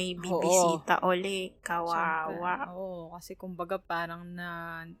na may Oo. bibisita uli? Kawawa. Siyempre, oo, kasi kumbaga parang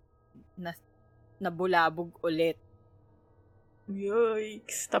nabulabog ulit.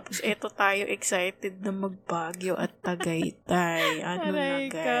 Yikes. Tapos eto tayo excited na mag-Baguio at Tagaytay. Ano na, Aray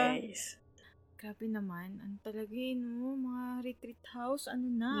ka. guys? Grabe naman. Ano talaga no? Mga retreat house, ano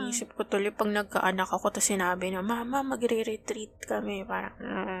na? Iisip ko tuloy pag nagkaanak ako tapos sinabi na, Mama, magre-retreat kami. Parang,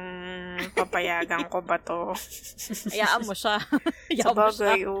 papayagan ko ba to? Hayaan mo siya. Hayaan Sa mo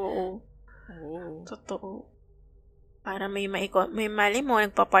siya. bagay, oo. Oo. Totoo. Para may mali mo,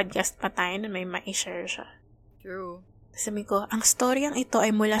 nagpa-podcast pa tayo na may ma-share siya. True. Sabi ko, ang storyang ito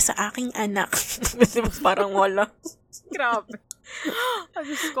ay mula sa aking anak. Parang wala. Grabe.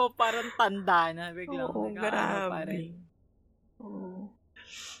 Diyos ko, parang tanda na. Biglang Oo, nag-aano pa grabe. rin. Oo.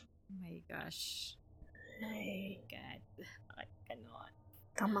 Oh my gosh. Ay, God. Bakit ganon?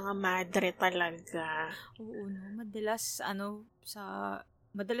 ang mga madre talaga. Oo, no.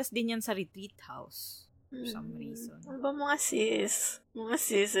 Madalas din yan sa retreat house. For some reason. Ano ba mga sis? Mga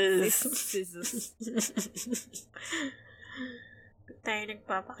sises. Sis. Tayo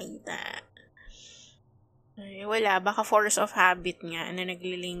nagpapakita. Ay, wala. Baka force of habit nga na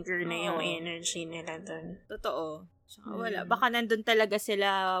naglilinger na yung Oo. energy nila doon. Totoo. Saka wala. Baka nandun talaga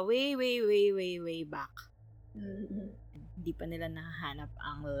sila way back. Hindi pa nila nahahanap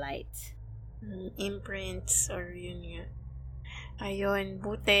ang light. Imprints or yun nga. Ayun,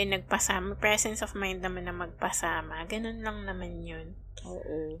 buti nagpasama. Presence of mind naman na magpasama. Ganun lang naman yun.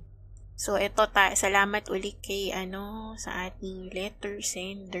 Oo. So, ito salamat ulit kay sa ating letter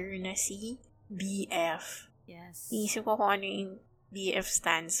sender na si BF. Yes. Iisip ko kung ano yung BF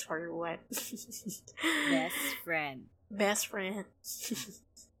stands for what. Best friend. Best friend.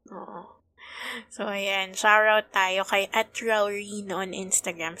 Oo. So, ayan. Shoutout tayo kay @Raureen on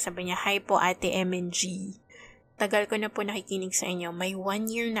Instagram. Sabi niya, hi po ate MNG. Tagal ko na po nakikinig sa inyo. May 1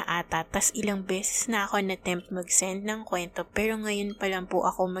 year na ata, tas ilang beses na ako na-tempt mag-send ng kwento, pero ngayon pa lang po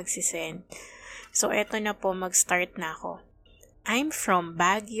ako magsisend. So, eto na po, mag-start na ako. I'm from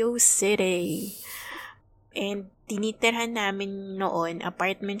Baguio City. And tinitirhan namin noon,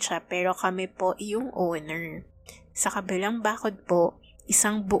 apartment siya, pero kami po yung owner. Sa kabilang bakod po,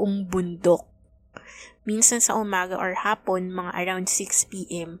 isang buong bundok. Minsan sa umaga or hapon, mga around 6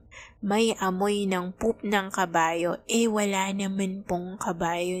 p.m., may amoy ng poop ng kabayo, wala naman pong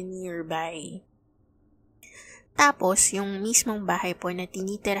kabayo nearby. Tapos, yung mismong bahay po na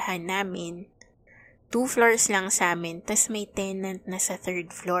tinitirhan namin, 2 floors lang sa amin, tas may tenant na sa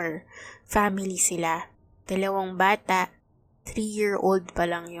 3rd floor. Family sila. 2 bata, 3-year-old pa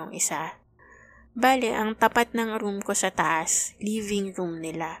lang yung isa. Bale, ang tapat ng room ko sa taas, living room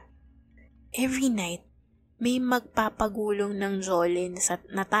nila. Every night, may magpapagulong ng jole na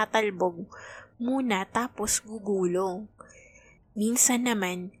natatalbog muna tapos gugulong. Minsan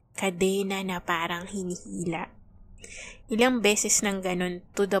naman, kadena na parang hinihila. Ilang beses nang ganun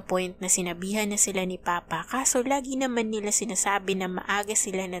to the point na sinabihan na sila ni Papa, kaso lagi naman nila sinasabi na maaga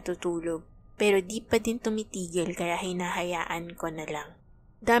sila natutulog. Pero di pa din tumitigil kaya hinahayaan ko na lang.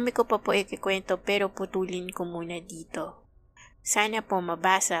 Dami ko pa po ikikwento pero putulin ko muna dito. Sana po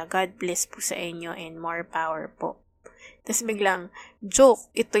mabasa. God bless po sa inyo and more power po. Tapos biglang,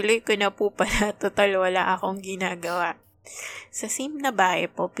 joke, ituloy ko na po pala. Total, wala akong ginagawa. Sa same na bahay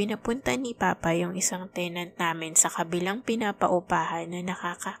po, pinapunta ni Papa yung isang tenant namin sa kabilang pinapaupahan na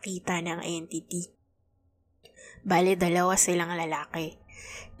nakakakita ng entity. Bale, 2 silang lalaki.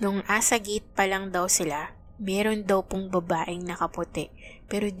 Nung asa gate pa lang daw sila, meron daw pong babaeng nakaputi,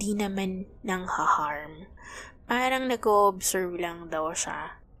 pero di naman nang ha-harm. Parang nag-o-observe lang daw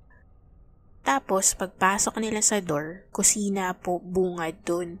siya. Tapos, pagpasok nila sa door, kusina po bungad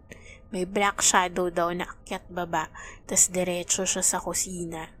dun. May black shadow daw na akyat baba, tas diretso siya sa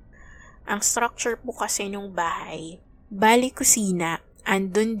kusina. Ang structure po kasi nung bahay, bali kusina,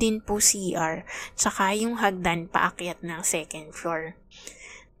 andun din po CR, tsaka yung hagdan paakyat ng 2nd floor.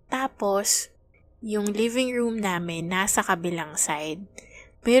 Tapos, yung living room namin nasa kabilang side.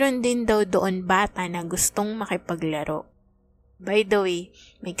 Meron din daw doon bata na gustong makipaglaro. By the way,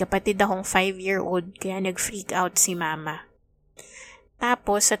 may kapatid akong 5-year-old kaya nag-freak out si mama.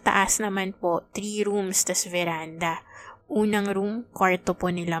 Tapos sa taas naman po, 3 rooms tas veranda. Unang room, kwarto po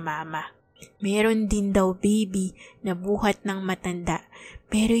nila mama. Meron din daw baby na buhat ng matanda.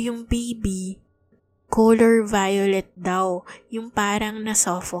 Pero yung baby, color violet daw, yung parang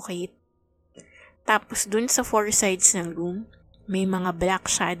na-suffocate. Tapos dun sa 4 sides ng room, may mga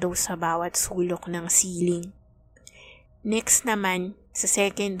black shadow sa bawat sulok ng ceiling. Next naman, sa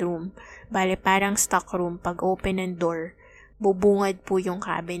 2nd room, Bale, parang stock room. Pag open ng door, bubungad po yung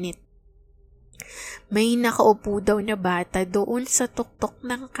cabinet. May nakaupo daw na bata doon sa tuktok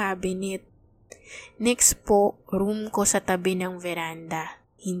ng cabinet. Next po, room ko sa tabi ng veranda.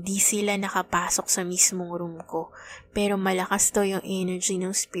 Hindi sila nakapasok sa mismong room ko, pero malakas daw yung energy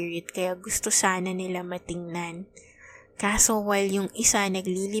ng spirit kaya gusto sana nila matingnan. Kaso while yung isa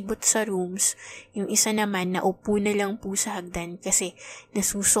naglilibot sa rooms, yung isa naman naupo na lang po sa hagdan kasi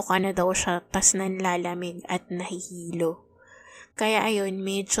nasusuka na daw siya tas nanlalamig at nahihilo. Kaya ayun,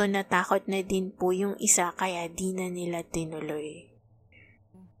 medyo natakot na din po yung isa kaya di na nila tinuloy.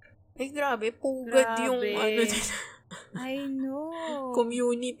 Ay grabe, pugad Grabe. yung nila. I know.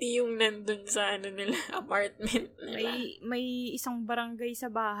 Community yung nandun sa nila, apartment nila. May isang barangay sa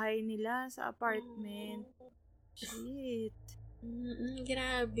bahay nila, sa apartment. Shit.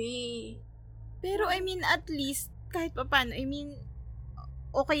 Grabe. Pero I mean, at least, kahit pa paano, I mean,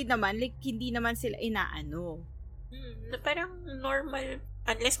 okay naman. Like, hindi naman sila inaano. Parang normal,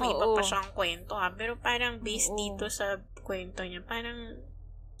 unless may iba pa siyang kwento ha, pero parang based dito sa kwento niya, parang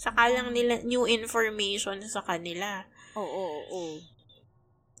sakalang nila new information sa kanila. Oo.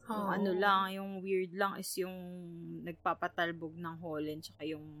 Yung ano lang, yung weird lang is yung nagpapatalbog ng Holland tsaka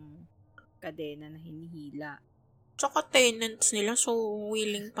yung kadena na hinihila. Tsaka tenants nila, so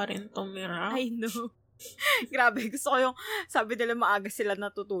willing pa rin tumira. I know. Grabe, gusto ko yung, sabi nila maaga sila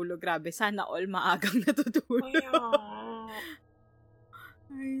natutulog. Grabe, sana all maagang natutulog.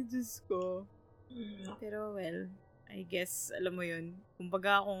 Ay, Diyos ko. Pero well, I guess, alam mo yun,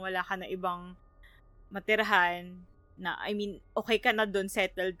 kumbaga kung wala ka na ibang matirahan, na, I mean, okay ka na doon,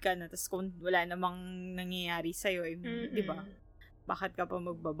 settled ka na, tapos kung wala namang nangyayari sa'yo, I mean, di ba? Bakit ka pa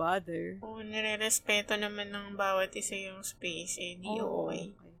magbabother? Oo, nire-respeto naman ng bawat isa yung space, eh, di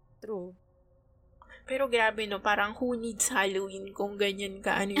okay. True. Pero grabe no, parang who needs Halloween kung ganyan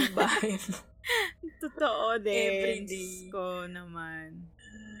ka ano yung bahay mo. Totoo din. Everyday. Ko naman.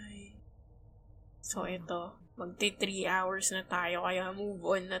 Ay. So, ito. Magti 3 hours na tayo, kaya move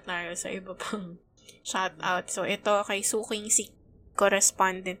on na tayo sa iba pang shoutout. So, ito kay Suking si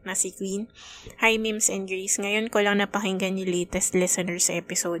correspondent na si Queen. Hi, Mims and Grace. Ngayon ko lang napakinggan yung latest listeners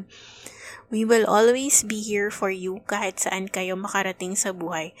episode. We will always be here for you kahit saan kayo makarating sa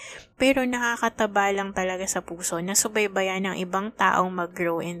buhay. Pero nakakataba lang talaga sa puso na subaybayan ng ibang taong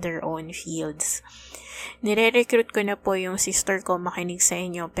mag-grow in their own fields. Nire-recruit ko na po yung sister ko makinig sa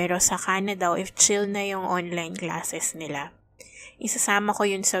inyo pero saka na daw if chill na yung online classes nila. Isasama ko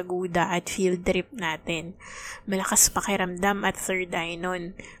yun sa Guda at field trip natin. Malakas pakiramdam at third eye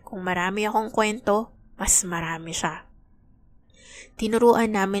nun. Kung marami akong kwento, mas marami siya.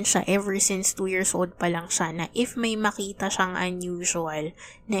 Tinuruan namin siya ever since 2 years old pa lang siya na if may makita siyang unusual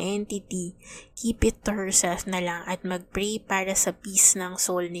na entity, keep it to herself na lang at mag-pray para sa peace ng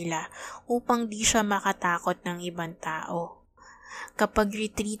soul nila upang di siya makatakot ng ibang tao. Kapag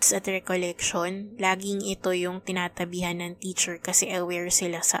retreats at recollection, laging ito yung tinatabihan ng teacher kasi aware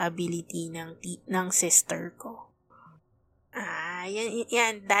sila sa ability ng sister ko.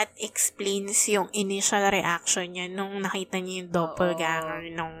 Yan, that explains yung initial reaction niya nung nakita niya yung doppelganger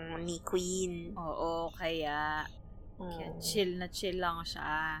nung ni Queen. Oo, kaya chill lang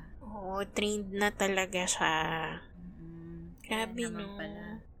siya. Oo, trained na talaga siya. Grabe no.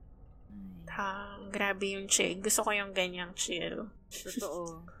 Grabe yung chill. Gusto ko yung ganyang chill.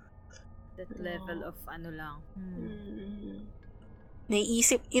 Totoo. That level of ano lang.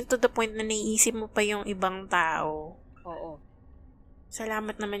 Naiisip, to the point na naiisip mo pa yung ibang tao. Oo.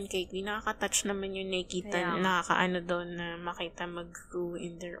 Salamat naman kay Queen. Nakaka-touch naman yung nakita, nakakaano doon na makita mag-grow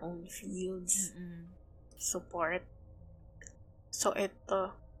in their own fields. Support. So,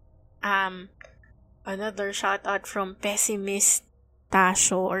 ito. Another shout out from Pessimist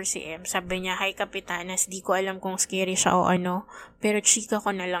Tasho or si M. Sabi niya, hi Kapitanas, di ko alam kung scary siya o ano, pero chika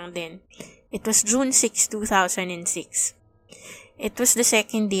ko na lang din. It was June 6, 2006. It was the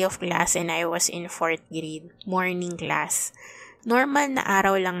second day of class and I was in 4th grade, morning class. Normal na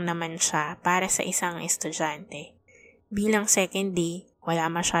araw lang naman siya para sa isang estudyante. Bilang second day,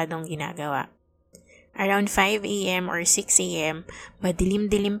 wala masyadong ginagawa. Around 5 a.m. or 6 a.m.,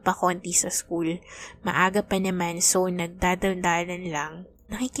 madilim-dilim pa konti sa school. Maaga pa naman so nagdadaldalan lang.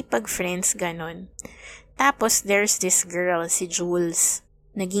 Nakikipag-friends ganon. Tapos there's this girl, si Jules.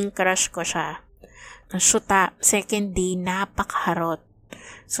 Naging crush ko siya. Nasyuta, second day, napakaharot.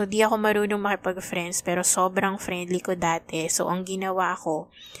 So, di ako marunong makipag-friends pero sobrang friendly ko dati. So, ang ginawa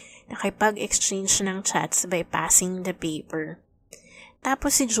ko, nakipag-exchange ng chats by passing the paper.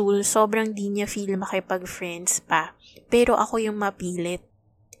 Tapos si Jules, sobrang di niya feel makipag-friends pa. Pero ako yung mapilit.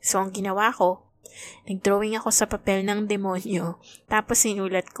 So, ang ginawa ko, nag-drawing ako sa papel ng demonyo. Tapos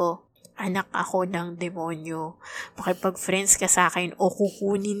sinulat ko, anak ako ng demonyo. Makipag-friends ka sa akin o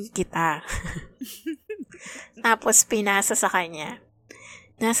kukunin kita. Tapos pinasa sa kanya.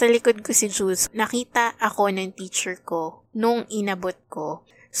 Nasa likod ko si Jules. Nakita ako ng teacher ko nung inabot ko.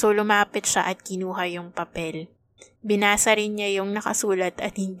 So lumapit siya at kinuha yung papel. Binasa rin niya yung nakasulat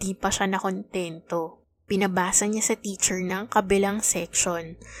at hindi pa siya nakontento. Pinabasa niya sa teacher ng kabilang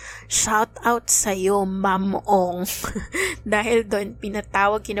section. Shout out sa'yo, Ma'am Ong. Dahil doon,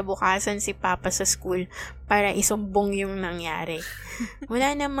 pinatawag kinabukasan si Papa sa school para isumbong yung nangyari.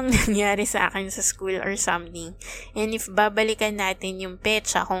 Wala namang nangyari sa akin sa school or something. And if babalikan natin yung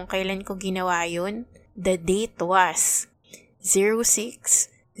petsa kung kailan ko ginawa yun, the date was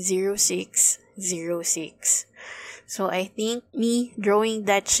 06/06/06. So, I think me drawing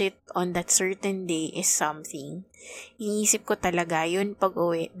that shit on that certain day is something. Iniisip ko talaga yun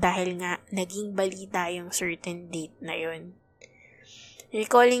pag-uwi dahil nga naging balita yung certain date na yun.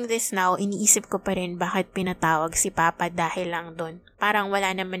 Recalling this now, iniisip ko pa rin bakit pinatawag si Papa dahil lang doon. Parang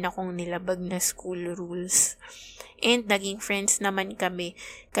wala naman akong nilabag na school rules. And naging friends naman kami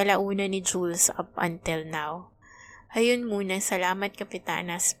kalauna ni Jules up until now. Ayun muna, salamat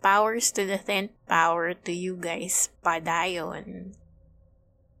Kapitanas. Powers to the 10th power to you guys. Padayon.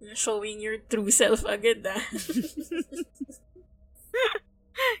 Showing your true self agad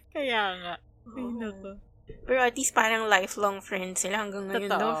Kaya nga. Ay, nako. Pero at least parang lifelong friends sila. Hanggang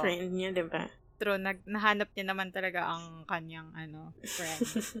ngayon daw friend niya, diba? True, nahanap niya naman talaga ang kanyang friend.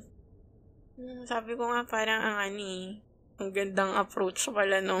 Sabi ko nga parang ang gandang approach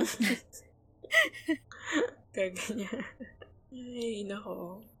pala nung kaganyan. Ay,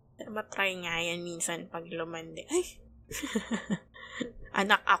 nako. Matry nga yan minsan pag lumandi. Ay!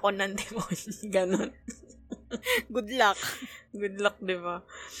 Anak ako ng demonyo. Ganon. Good luck. Good luck, diba?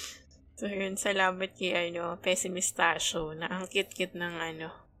 So, yun. Salamat kay, Pessimistasyo na ang cute-cute ng,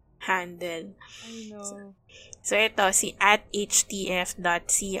 handle. I know. So, ito, si @htf.crm.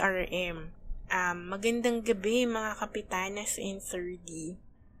 Magandang gabi, mga kapitanas and 3D.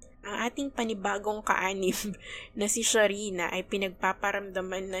 Ang ating panibagong kaanib na si Sharina ay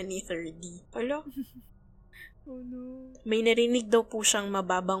pinagpaparamdaman na ni 3D. Alo? Oh no. May narinig daw po siyang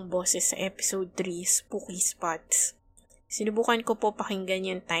mababang boses sa episode 3, Spooky Spots. Sinubukan ko po pakinggan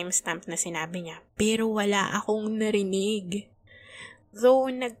yung timestamp na sinabi niya, pero wala akong narinig.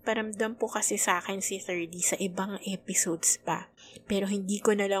 Though, nagparamdam po kasi sa akin si 3D sa ibang episodes pa, pero hindi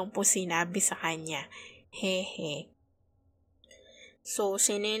ko na lang po sinabi sa kanya. Hehe. So,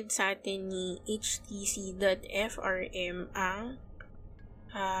 sinend sa atin ni htc.frm ang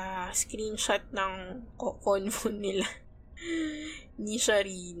screenshot ng convo nila ni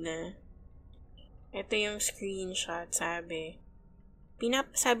Sharina. Ito yung screenshot, sabi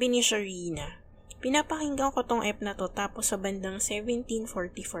ni Sharina, pinapakinggan ko tong app na to tapos sa bandang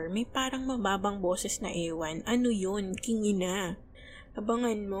 17:44 may parang mababang boses na ewan. Ano yun? Kingina.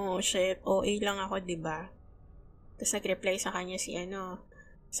 Abangan mo. Shit, OA lang ako, diba? Tapos nag-reply sa kanya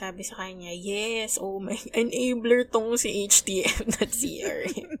sabi sa kanya, yes, oh my, enabler tong si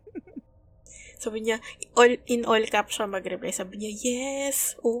htf.crm. Sabi niya, in all caps siya mag-reply. Sabi niya,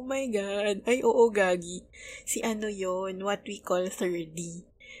 yes, oh my God. Ay, oo, gagi. Si yon, what we call 3D.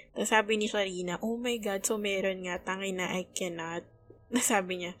 Tapos sabi ni Sharina, oh my God, so meron nga, tangay na I cannot.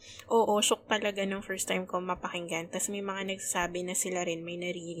 Nasabi niya, oo, shock talaga nung first time ko mapakinggan. Tapos may mga nagsasabi na sila rin may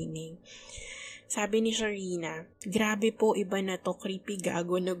naririnig. Sabi ni Sharina, grabe po, iba na to, creepy,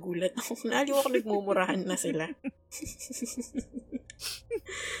 gago, nagulat ako. Naaliw ako, nagmumurahan na sila.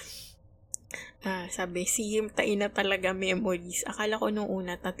 Sabi, tain na talaga memories. Akala ko nung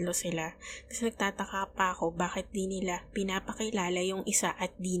una 3 sila. Tapos nagtataka pa ako, bakit di nila pinapakilala yung isa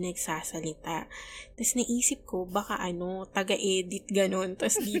at di nagsasalita. Tapos naisip ko, baka taga-edit ganon.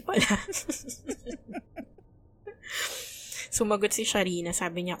 Tapos di pala. Sumagot si Sharina,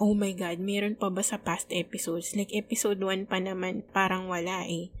 sabi niya, oh my God, meron pa ba sa past episodes? Like episode 1 pa naman, parang wala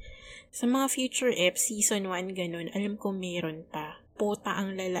eh. Sa mga future season 1 ganun, alam ko meron pa. Puta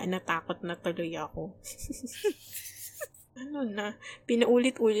ang lala, natakot na tuloy ako.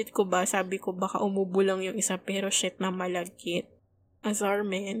 Pinaulit-ulit ko ba? Sabi ko baka umubo lang yung isa pero shit na malagkit. Azar,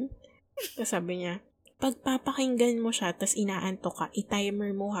 man. Sabi niya, pagpapakinggan mo siya tas inaantok ka, i-timer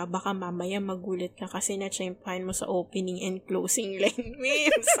mo ha, baka mamaya magulat ka kasi na-champahan mo sa opening and closing line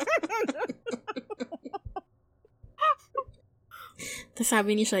memes. Tas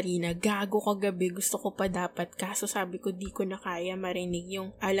sabi ni Sharina, gago kagabi, gusto ko pa dapat, kaso sabi ko di ko na kaya marinig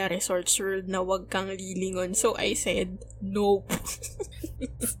yung ala Resorts World na wag kang lilingon. So I said, nope.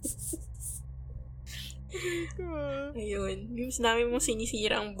 Ayun. Yung namin mong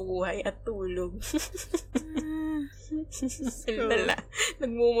sinisira ang buhay at tulog. Lala.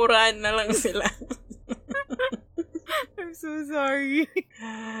 Nagmumurahan na lang sila. I'm so sorry.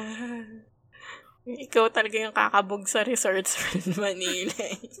 Ikaw talaga yung kakabog sa Resorts World Manila.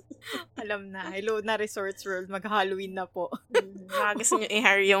 Alam na. Hello na Resorts World. Mag-Halloween na po. Baka gusto nyo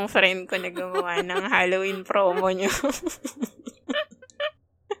i-hire yung friend ko na gumawa ng Halloween promo nyo.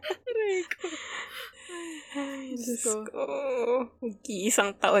 Aray ko. Ay, Diyos ko.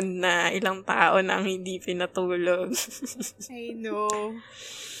 Isang taon na, ilang taon na ang hindi pinatulog. I know.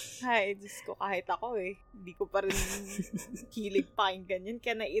 Ay, Diyos ko, kahit ako hindi ko pa rin hilig pakinggan yun.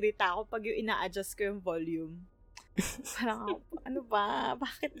 Kaya nairita ako pag yung ina-adjust ko yung volume. Parang ako, ano ba?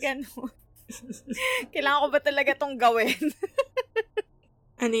 Bakit gano'n? Kailangan ko ba talaga tong gawin?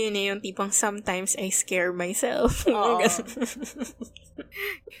 Ano yun yung tipong sometimes I scare myself. Oo.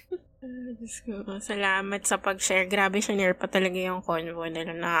 Diyos ko, salamat sa pag-share. Grabe, share pa talaga yung convo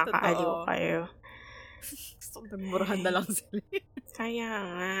nila. Nakakaaliw Totoo. kayo. Gusto ko nagmurahan na lang sila. Kaya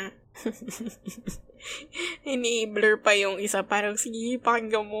nga. Enabler pa yung isa. Parang, sige,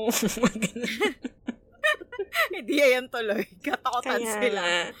 pakinggan mo. Hindi yan tuloy. Katakotan Kaya sila.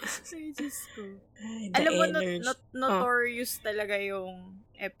 nga. Ay, Diyos ko. Ay, the Alam mo, energy. notorious talaga yung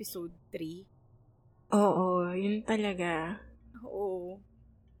episode 3. Oo, yun talaga. Oo.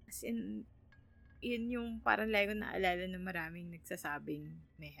 As in, yun yung parang lagi ko naalala na maraming nagsasabing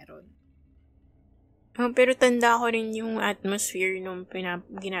meron. Pero tanda ko rin yung atmosphere nung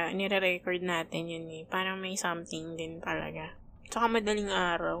nire-record natin yun eh. Parang may something din talaga. Tsaka madaling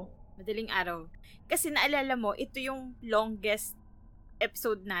araw. Madaling araw. Kasi naalala mo, ito yung longest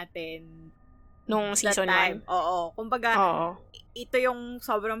episode natin. Nung season 1? Oo. Kumbaga, Oo. ito yung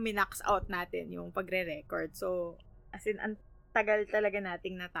sobrang minax out natin, yung pagre-record. So, as in, ang tagal talaga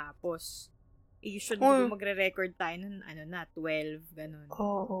nating natapos. Usually, magre-record tayo nun, 12, ganun.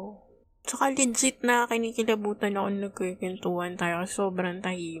 Oo. Tsaka legit na kinikilabutan ako nagkikwentuhan tayo kasi sobrang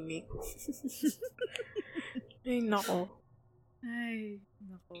tahimik. Ay, nako.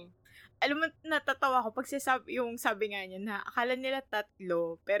 Alam mo, natatawa ko pag yung sabi nga niya na akala nila 3,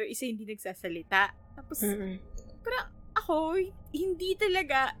 pero isa hindi nagsasalita. Tapos, pero ako, hindi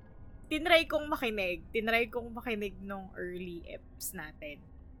talaga, tinry kong makinig nung early eps natin.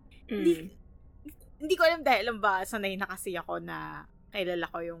 Hindi ko alam dahil ba, sanay na kasi ako na kilala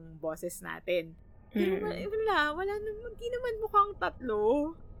ko yung boses natin. Pero wala naman, di naman mukhang 3.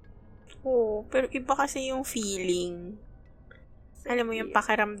 Oo, pero iba kasi yung feeling. Alam mo, yung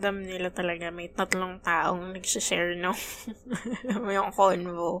pakiramdam nila talaga may 3 taong nagsishare no? Yung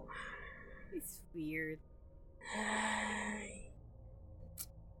convo. It's weird. Ay.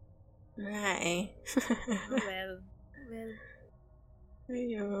 Well.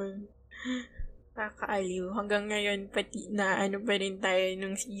 Ayun. Kakaaliw. Hanggang ngayon, pati na pa rin tayo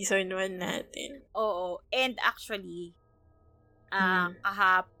nung season 1 natin. Oo. And actually,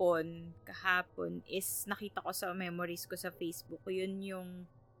 kahapon is nakita ko sa memories ko sa Facebook. Yun yung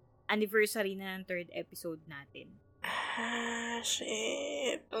anniversary na ng 3rd episode natin.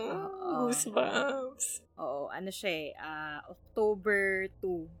 Shit. Goosebumps. Oo, October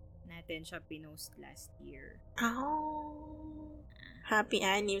 2 natin siya pinost last year. Happy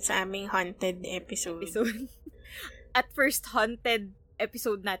Anim sa aming haunted episode. At first haunted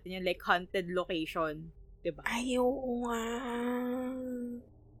episode natin yung like haunted location. Diba? Ay, oo nga.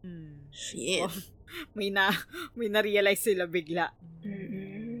 Shit. May na-realize sila bigla.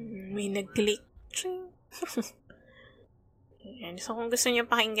 May nag-click. So, kung gusto niyo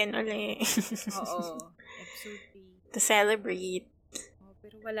pakinggan ulit. Oo. Episode 3. To celebrate.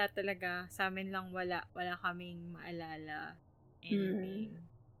 Pero wala talaga. Sa amin lang wala kaming maalala. Anything.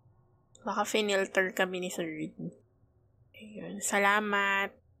 Baka finilter kami ni Sir Reed. Ayun.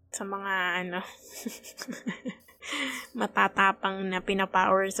 Salamat sa mga matatapang na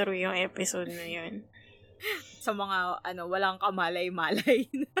pinapower through yung episode na yun. Sa mga walang kamalay-malay.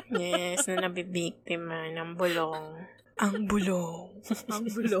 Yes, na nabibiktima ng bulong. Ang bulong. Ang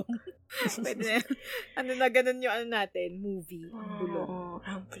bulong. Pwede na, ganun yung natin, movie. Ang bulong.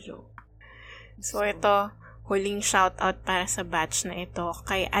 Ang bulong. So, ito, huling shoutout para sa batch na ito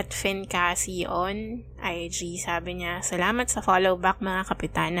kay @FenCassie on IG. Sabi niya, salamat sa follow back mga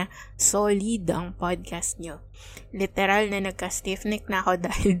kapitana. Solid ang podcast nyo. Literal na nagka-stiff neck na ako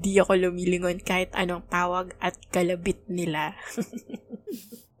dahil di ako lumilingon kahit anong tawag at kalabit nila.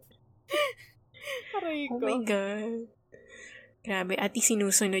 Aray ko. Oh my God. Grabe,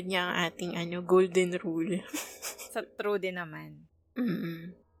 sinusunod niya ang ating golden rule. Sa true din naman.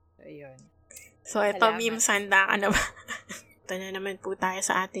 So, yun. So, ito, Mim, sanda ka na ba? Ito na naman po tayo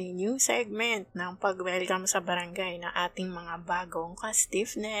sa ating new segment ng pag-welcome sa barangay ng ating mga bagong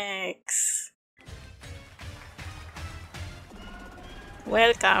ka-stiff necks.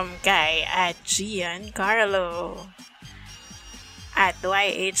 Welcome kay at Giancarlo. At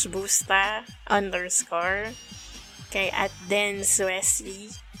YH Busta _ kay at Dens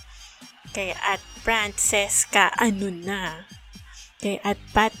Wesley, kay at Francesca Anuna, kay at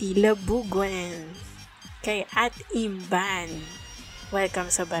Patty Labuguen, kay at Imban.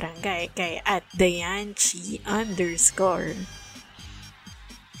 Welcome sa barangay kay at Dayanchi _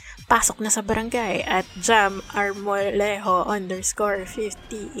 Pasok na sa barangay at Jam Armolejo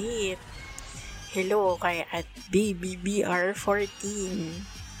 _58. Hello kay at BBBR14.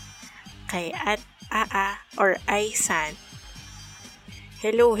 Kay at AA or Aisan.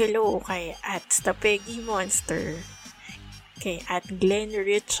 Hello kay at Stapegi Monster. Kay at Glenn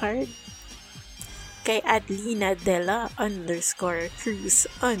Richard. Kay at Lina Della _Cruz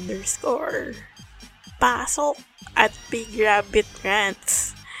 _ Pasok at Big Rabbit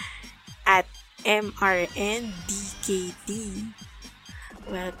Rants. At MRNDKT.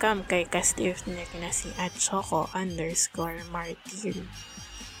 Welcome kay ka-stiffneck na si at Choco _Martir.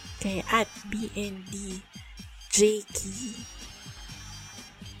 Kay at BND Jakey.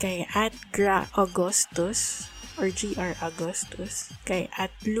 Kay at Gra Augustus or GR Augustus. Kay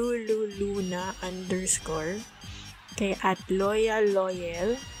at Lulu Luna _ Kay at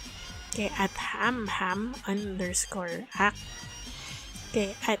Loyal. Kay at Ham _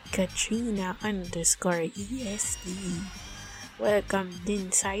 Kay at Katrina _EST. Welcome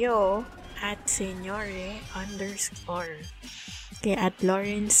din sa'yo at Senyore _ Kay at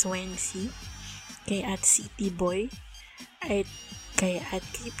Lawrence Wency. Kay at City Boy. At kay at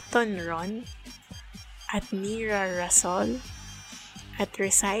Krypton Ron. At Mira Rasol. At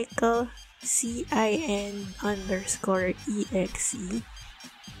Recycle CIN _EXE.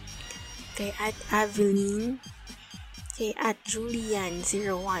 Kay at Aveline. Kay at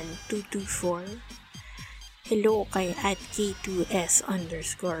Julian01224. Hello kay at K2S _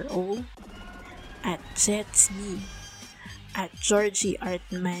 At Jetsme. At Georgie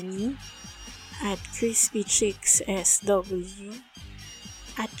Artmani. At Crispy Chicks SW.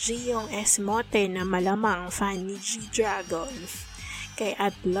 At Giyong S. Mote na malamang fan ni G-Dragon. Kay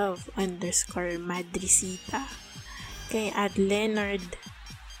at Love _ Madrisita. Kay at Leonard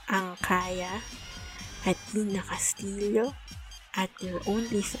Angkaya. At Lina Castillo, at Your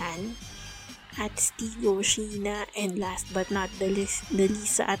Only Fan, at Stigo Sheena, and last but not the least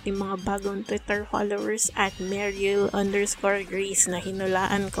sa ating mga bagong Twitter followers at Mariel _Grace na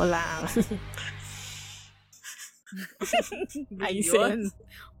hinulaan ko lang. Ayun.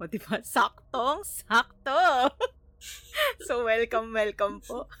 O diba? Sakto. So, welcome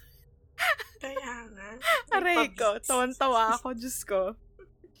po. Kaya nga. Aray ko, tawan-tawa ako, Diyos ko.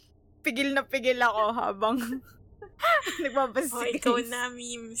 Pigil na pigil ako habang nagbabasigas. Ikaw na,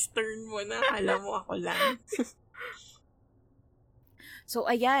 memes. Turn mo na. Alam mo ako lang. So,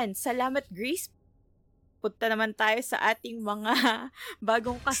 ayan. Salamat, Grace. Punta naman tayo sa ating mga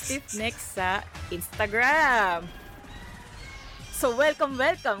bagong ka-stiffneck sa Instagram. So, welcome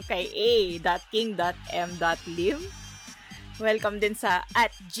kay a.king.m.lim. Welcome din sa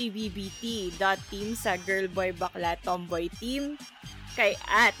at gbbt.team sa girlboy bakla tomboy team. Kay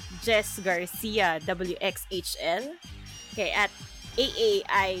at Jess Garcia WXHL. Kay at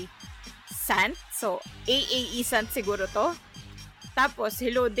AAI Sant. So, AAE Sant siguro to. Tapos,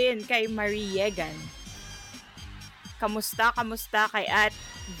 hello din kay Marie Yegan. Kamusta kay at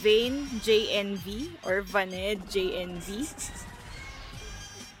Vane JNV or Vaned JNV.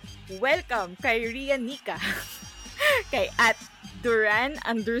 Welcome kay Ria Nika. Kay at Duran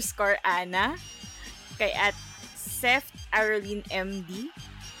 _Ana. Kay at Seth Arlene MD.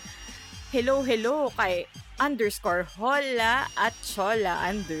 Hello kay _Hola at Chola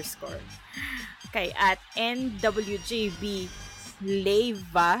 _ Kay at NWJB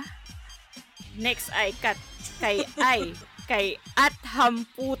Leva. Next ay kay at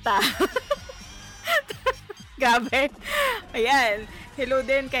Hamputa. Gabi. Ayan. Hello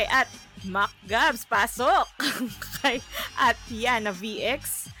din kay at Mac Gabs. Pasok. Kay at Yana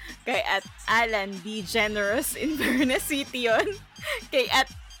VX. Kay at Alan D. Generous in Berna City yun. Kay at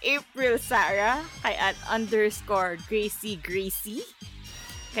April Sarah. Kay at _Gracie.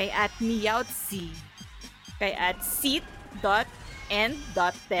 Kay at Meowtzy. Kay at Seat.N.Tel.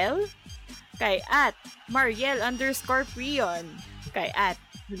 Kay at Mariel _Prion. Kay at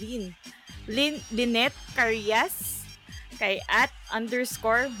Lynette Carias. Kay at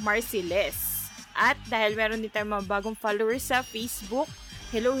 _Marciles. At dahil meron din tayong mga bagong followers sa Facebook,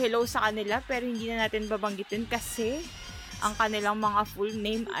 hello sa kanila pero hindi na natin babanggitin kasi ang kanilang mga full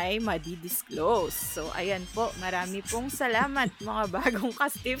name ay madi-disclose. So, ayan po. Marami pong salamat mga bagong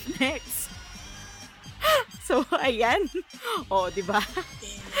ka-stiffnecks. So, ayan. Di ba?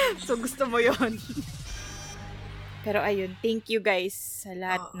 So, gusto mo yon. Pero ayun, thank you guys sa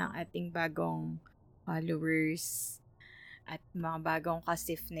lahat ng ating bagong followers at mga bagong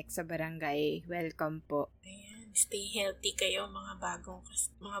ka-stiffneck sa barangay. Welcome po. Ayan, stay healthy kayo mga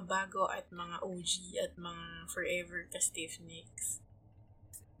bago at mga OG at mga forever ka-stiffnecks.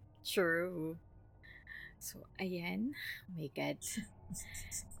 True. So, ayan. Oh my God.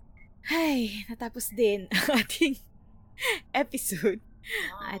 Ay, natapos din ang ating episode.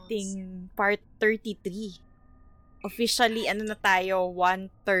 Ating part 33. Officially, na tayo,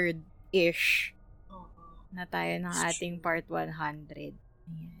 1/3-ish na tayo ng ating part 100.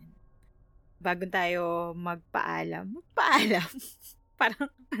 Ayan. Bago tayo magpaalam. Parang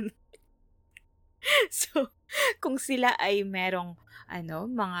So, kung sila ay merong,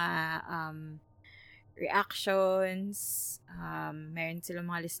 mga reactions, meron silang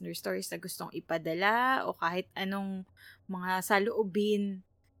mga listener stories na gustong ipadala, o kahit anong mga saloobin,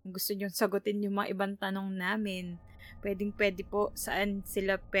 gusto nyo sagutin yung mga ibang tanong namin, pwedeng-pwede po, saan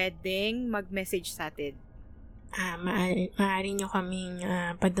sila pwedeng mag-message sa atin? Maaari nyo kaming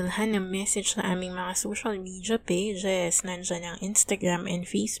padalhan ng message sa aming mga social media pages. Nandyan ang Instagram and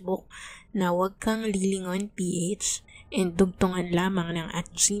Facebook na Wag Kang Lilingon PH, and dugtungan lamang ng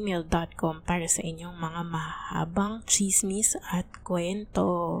 @gmail.com para sa inyong mga mahabang chismis at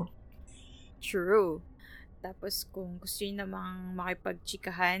kwento. True. Tapos kung gusto nyo namang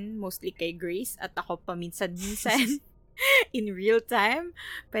makipagchikahan, mostly kay Grace at ako paminsan-minsan in real time,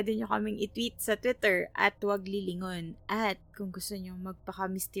 pwede nyo kaming i-tweet sa Twitter @waglilingon. At kung gusto nyo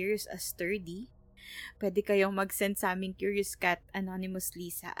magpaka-mysterious as sturdy, pwede kayong mag-send sa aming Curious Cat anonymously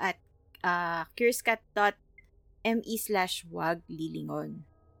sa curiouscat.me/waglilingon.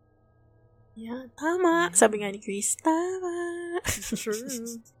 Yeah, tama. Sabi nga ni Chris, tama.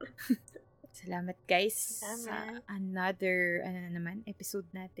 True. Salamat guys Salamat. sa another episode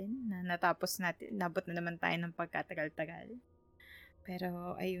natin na natapos natin. Nabot na naman tayo ng pagkatagal-tagal.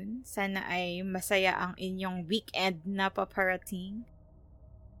 Pero ayun, sana ay masaya ang inyong weekend na paparating.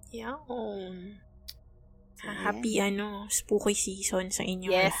 Yawn. Happy spooky season sa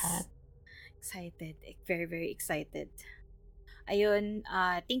inyong lahat. Excited. Very, very excited. Ayun,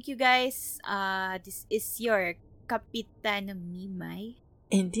 thank you guys. This is your Kapitana Mimay.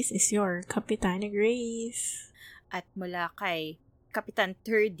 And this is your Kapitana Grace. At mula kay Kapitan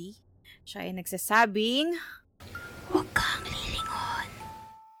Turdy, siya ay nagsasabing, Wag kang